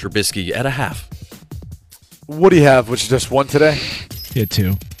Mitchell Trubisky at a half. What do you have, which is just 1 today? He had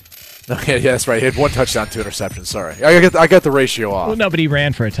 2. Okay, yeah, that's right. He had 1 touchdown, 2 interceptions. Sorry. I got the ratio off. Well, no, but he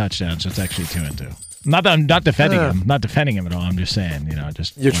ran for a touchdown, so it's actually 2 and 2. Not that I'm not defending him. Not defending him at all. I'm just saying,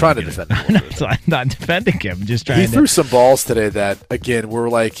 You're trying to defend him. I'm not defending him. Just trying He threw some balls today that, again, were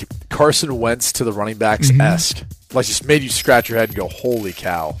like Carson Wentz to the running backs-esque. Like, just made you scratch your head and go, holy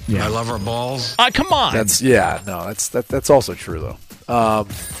cow. Yeah. I love our balls. Come on. That's also true, though. I'm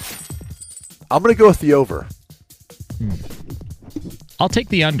going to go with the over. I'll take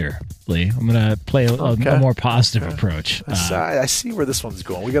the under, Lee. I'm going to play a more positive approach. I see where this one's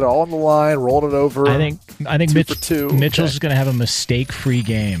going. We got it all on the line, rolled it over. I think Mitchell's Okay. going to have a mistake-free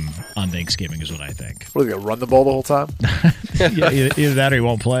game on Thanksgiving is what I think. What, are they going to run the ball the whole time? Yeah, either that or he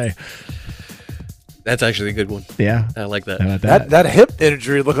won't play. That's actually a good one. Yeah. I like that. How about that? That hip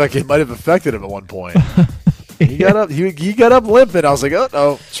injury looked like it might have affected him at one point. He got up limping. I was like, oh,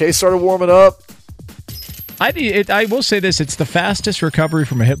 no. Chase started warming up. I will say this. It's the fastest recovery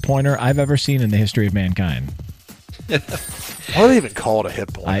from a hip pointer I've ever seen in the history of mankind. Why do they even call it a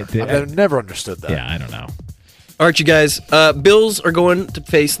hip pointer? I've never understood that. Yeah, I don't know. All right, you guys. Bills are going to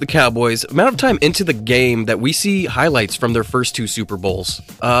face the Cowboys. Amount of time into the game that we see highlights from their first 2 Super Bowls.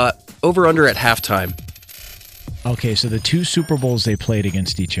 Over/under at halftime. Okay, so the 2 Super Bowls they played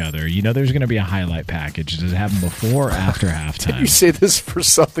against each other. There's going to be a highlight package. Does it happen before or after halftime? Did you say this for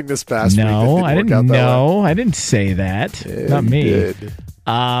something this past week? No, I didn't. No, I didn't say that. Yeah, not me. Did.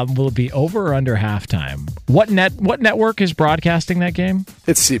 Will it be over or under halftime? What network is broadcasting that game?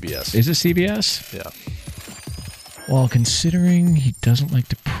 It's CBS. Is it CBS? Yeah. Well, considering he doesn't like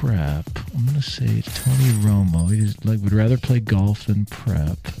to prep, I'm going to say Tony Romo. He just, would rather play golf than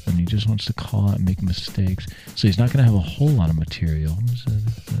prep, and he just wants to call out and make mistakes. So he's not going to have a whole lot of material.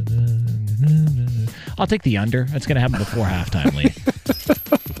 I'll take the under. That's going to happen before halftime, Lee.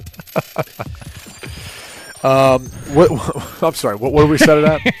 I'm sorry. What did we set it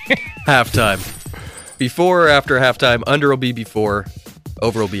at? Halftime. Before or after halftime? Under will be before.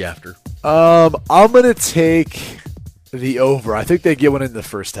 Over will be after. I'm going to take the over. I think they get one in the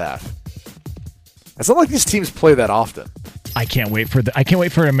first half. It's not like these teams play that often. I can't wait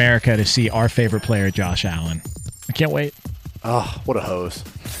for America to see our favorite player, Josh Allen. I can't wait. Oh, what a hose.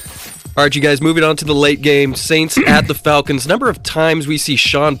 All right, you guys, moving on to the late game. Saints at the Falcons. Number of times we see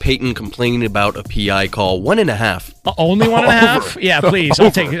Sean Payton complaining about a PI call. 1.5. Only 1.5? Yeah, please.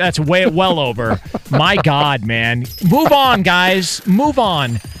 I'll take it. That's well over. My God, man. Move on, guys. Move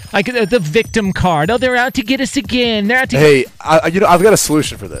on. Like the victim card. Oh, they're out to get us again. They're out to Hey, I've got a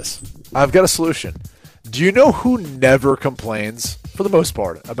solution for this. I've got a solution. Do you know who never complains, for the most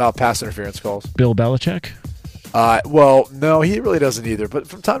part, about pass interference calls? Bill Belichick? Well, no, he really doesn't either. But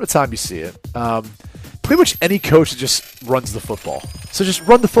from time to time, you see it. Pretty much any coach that just runs the football. So just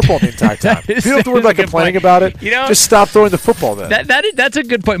run the football the entire time. You don't have to worry about complaining about it. Just stop throwing the football then. That's a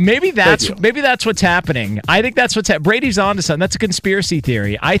good point. Maybe that's what's happening. I think that's what's happening. Brady's on to something. That's a conspiracy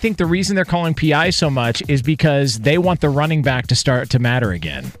theory. I think the reason they're calling PI so much is because they want the running back to start to matter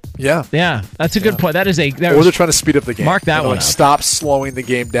again. Yeah. Yeah, that's a good point. Or they're trying to speed up the game. Mark that one up. Stop slowing the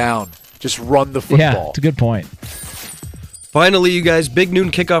game down. Just run the football. Yeah, it's a good point. Finally, you guys, big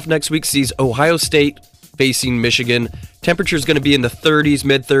noon kickoff next week sees Ohio State facing Michigan. Temperature's going to be in the 30s,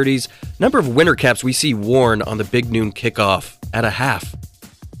 mid-30s. Number of winter caps we see worn on the big noon kickoff at a half.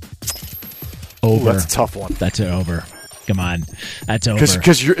 Over. Ooh, that's a tough one. That's an over. Come on. That's over.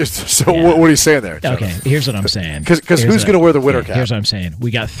 Because you're. So what are you saying there, Jonathan? Okay, here's what I'm saying. Because who's going to wear the winter cap? Here's what I'm saying. We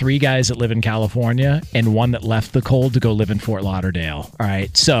got 3 guys that live in California and 1 that left the cold to go live in Fort Lauderdale. All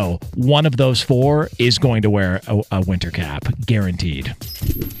right, so one of those 4 is going to wear a winter cap, guaranteed.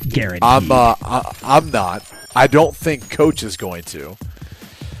 Guaranteed. I'm not. I don't think Coach is going to.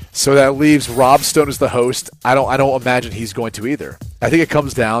 So that leaves Rob Stone as the host. I don't imagine he's going to either. I think it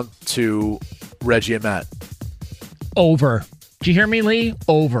comes down to Reggie and Matt. Over. Did you hear me, Lee?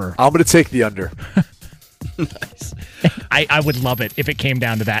 Over. I'm going to take the under. Nice. I would love it if it came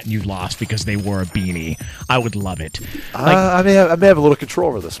down to that and you lost because they wore a beanie. I would love it. I may have a little control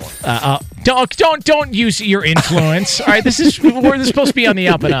over this one. Don't use your influence. All right, this is supposed to be on the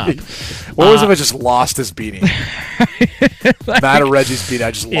up and up. What was if I just lost this beanie? Matt or Reggie's beanie,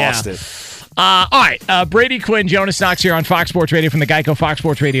 I just lost it. All right, Brady Quinn, Jonas Knox here on Fox Sports Radio from the Geico Fox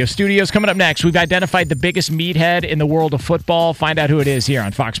Sports Radio studios. Coming up next, we've identified the biggest meathead in the world of football. Find out who it is here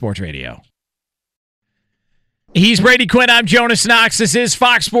on Fox Sports Radio. He's Brady Quinn. I'm Jonas Knox. This is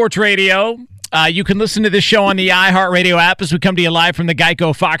Fox Sports Radio. You can listen to this show on the iHeartRadio app as we come to you live from the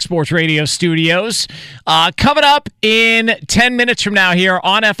Geico Fox Sports Radio studios. Coming up in 10 minutes from now here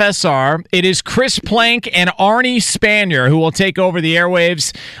on FSR, it is Chris Plank and Arnie Spanier who will take over the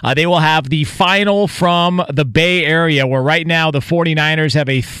airwaves. They will have the final from the Bay Area, where right now the 49ers have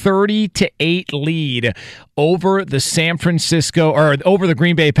a 30-8 lead over the over the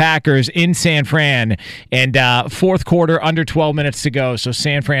Green Bay Packers in San Fran, and fourth quarter, under 12 minutes to go. So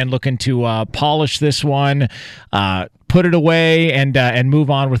San Fran looking to polish this one, put it away, and move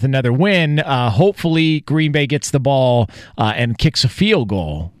on with another win. Hopefully, Green Bay gets the ball and kicks a field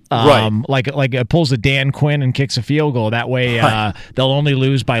goal. Like it pulls a Dan Quinn and kicks a field goal. That way, they'll only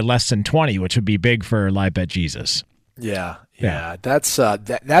lose by less than 20, which would be big for Live Bet Jesus. Yeah, that's a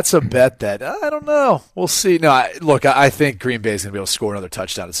bet that I don't know. We'll see. No, I think Green Bay is going to be able to score another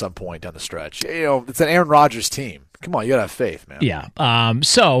touchdown at some point down the stretch. It's an Aaron Rodgers team. Come on, you gotta have faith, man. Yeah.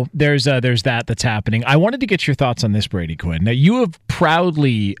 So there's that's happening. I wanted to get your thoughts on this, Brady Quinn. Now, you have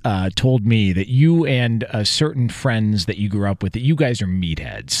proudly told me that you and certain friends that you grew up with, that you guys are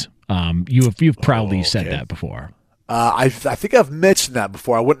meatheads. You've proudly said that before. I think I've mentioned that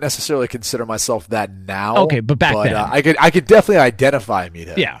before. I wouldn't necessarily consider myself that now. Okay, but back then. I could definitely identify a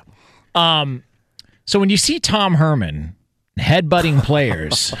meathead. Yeah. So when you see Tom Herman headbutting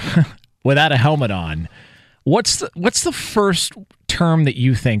players without a helmet on, what's the first term that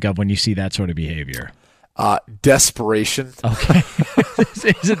you think of when you see that sort of behavior? Desperation. Okay.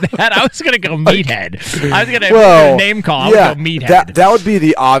 Is it that? I was going to go meathead. I was going to name call. I would go meathead. That would be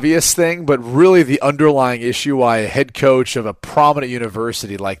the obvious thing, but really the underlying issue why a head coach of a prominent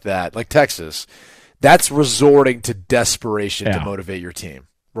university like that, like Texas, that's resorting to desperation to motivate your team,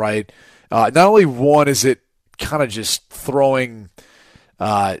 right? Not only one is it kind of just throwing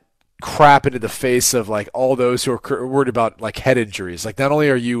crap into the face of like all those who are worried about like head injuries. Like not only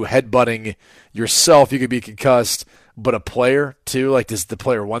are you headbutting yourself, you could be concussed, but a player too. Like does the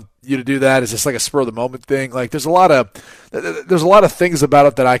player want you to do that? Is this like a spur of the moment thing? Like there's a lot of things about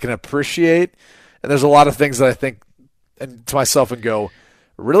it that I can appreciate, and there's a lot of things that I think and to myself and go,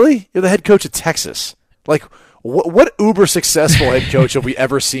 really? You're the head coach of Texas? Like what uber successful head coach have we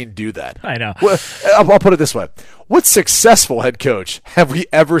ever seen do that? I know. I'll put it this way. What successful head coach have we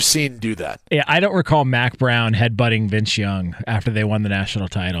ever seen do that? Yeah, I don't recall Mac Brown headbutting Vince Young after they won the national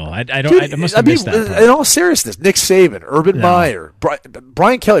title. I must have missed that part. In all seriousness, Nick Saban, Urban Meyer,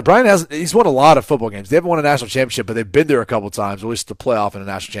 Brian Kelly. He's won a lot of football games. They haven't won a national championship, but they've been there a couple of times, at least the playoff in a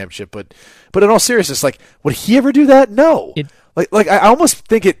national championship. But in all seriousness, like, would he ever do that? No. I almost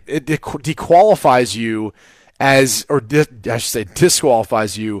think it dequalifies you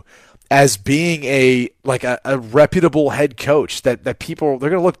disqualifies you as being a reputable head coach that people, they're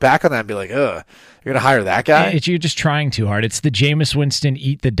going to look back on that and be like, ugh, you're going to hire that guy? You're just trying too hard. It's the Jameis Winston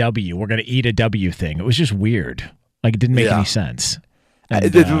eat the W. We're going to eat a W thing. It was just weird. Like it didn't make any sense.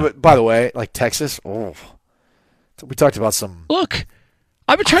 And, by the way, like Texas, We talked about some. Look,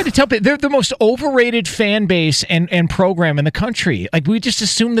 I've been trying to tell people they're the most overrated fan base and program in the country. Like, we just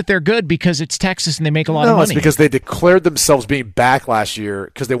assume that they're good because it's Texas and they make a lot of money. No, it's because they declared themselves being back last year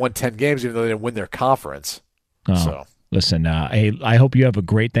because they won 10 games even though they didn't win their conference. Oh, so. Listen, I hope you have a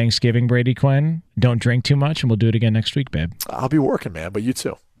great Thanksgiving, Brady Quinn. Don't drink too much, and we'll do it again next week, babe. I'll be working, man, but you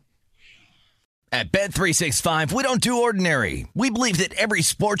too. At Bet365, we don't do ordinary. We believe that every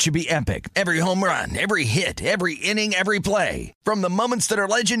sport should be epic. Every home run, every hit, every inning, every play. From the moments that are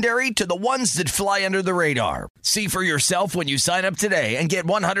legendary to the ones that fly under the radar. See for yourself when you sign up today and get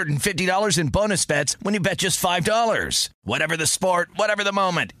 $150 in bonus bets when you bet just $5. Whatever the sport, whatever the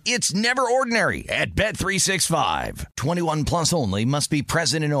moment, it's never ordinary at Bet365. 21 plus only. Must be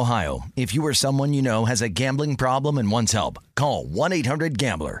present in Ohio. If you or someone you know has a gambling problem and wants help, call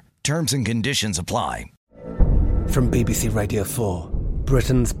 1-800-GAMBLER. Terms and conditions apply. From BBC Radio 4,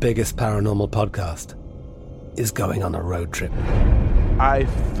 Britain's biggest paranormal podcast is going on a road trip. I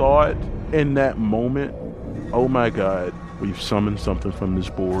thought in that moment, oh my God, we've summoned something from this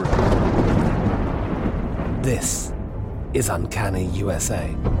board. This is Uncanny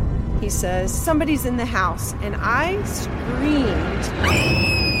USA. He says, somebody's in the house, and I screamed.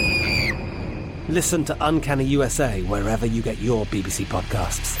 Listen to Uncanny USA wherever you get your BBC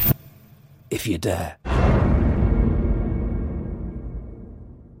podcasts, if you dare.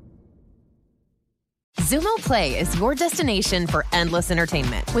 Xumo Play is your destination for endless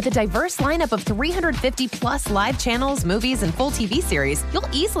entertainment. With a diverse lineup of 350 plus live channels, movies, and full TV series, you'll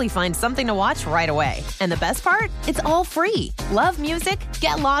easily find something to watch right away. And the best part? It's all free. Love music?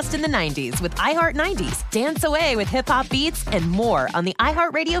 Get lost in the 90s with iHeart 90s, dance away with hip-hop beats, and more on the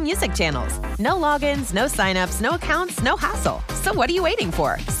iHeartRadio music channels. No logins, no signups, no accounts, no hassle. So what are you waiting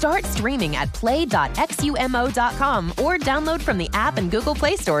for? Start streaming at play.xumo.com or download from the app and Google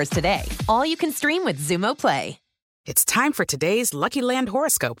Play stores today. All you can stream with Xumo Play. It's time for today's Lucky Land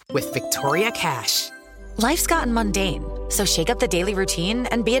horoscope with Victoria Cash. Life's gotten mundane, so shake up the daily routine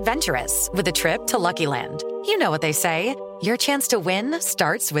and be adventurous with a trip to Lucky Land. You know what they say, your chance to win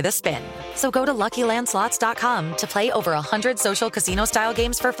starts with a spin. So go to LuckyLandSlots.com to play over 100 social casino-style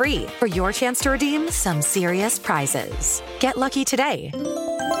games for free for your chance to redeem some serious prizes. Get lucky today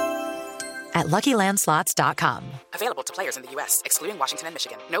at LuckyLandSlots.com. Available to players in the U.S., excluding Washington and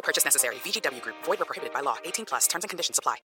Michigan. No purchase necessary. VGW Group. Void where prohibited by law. 18 plus. Terms and conditions apply.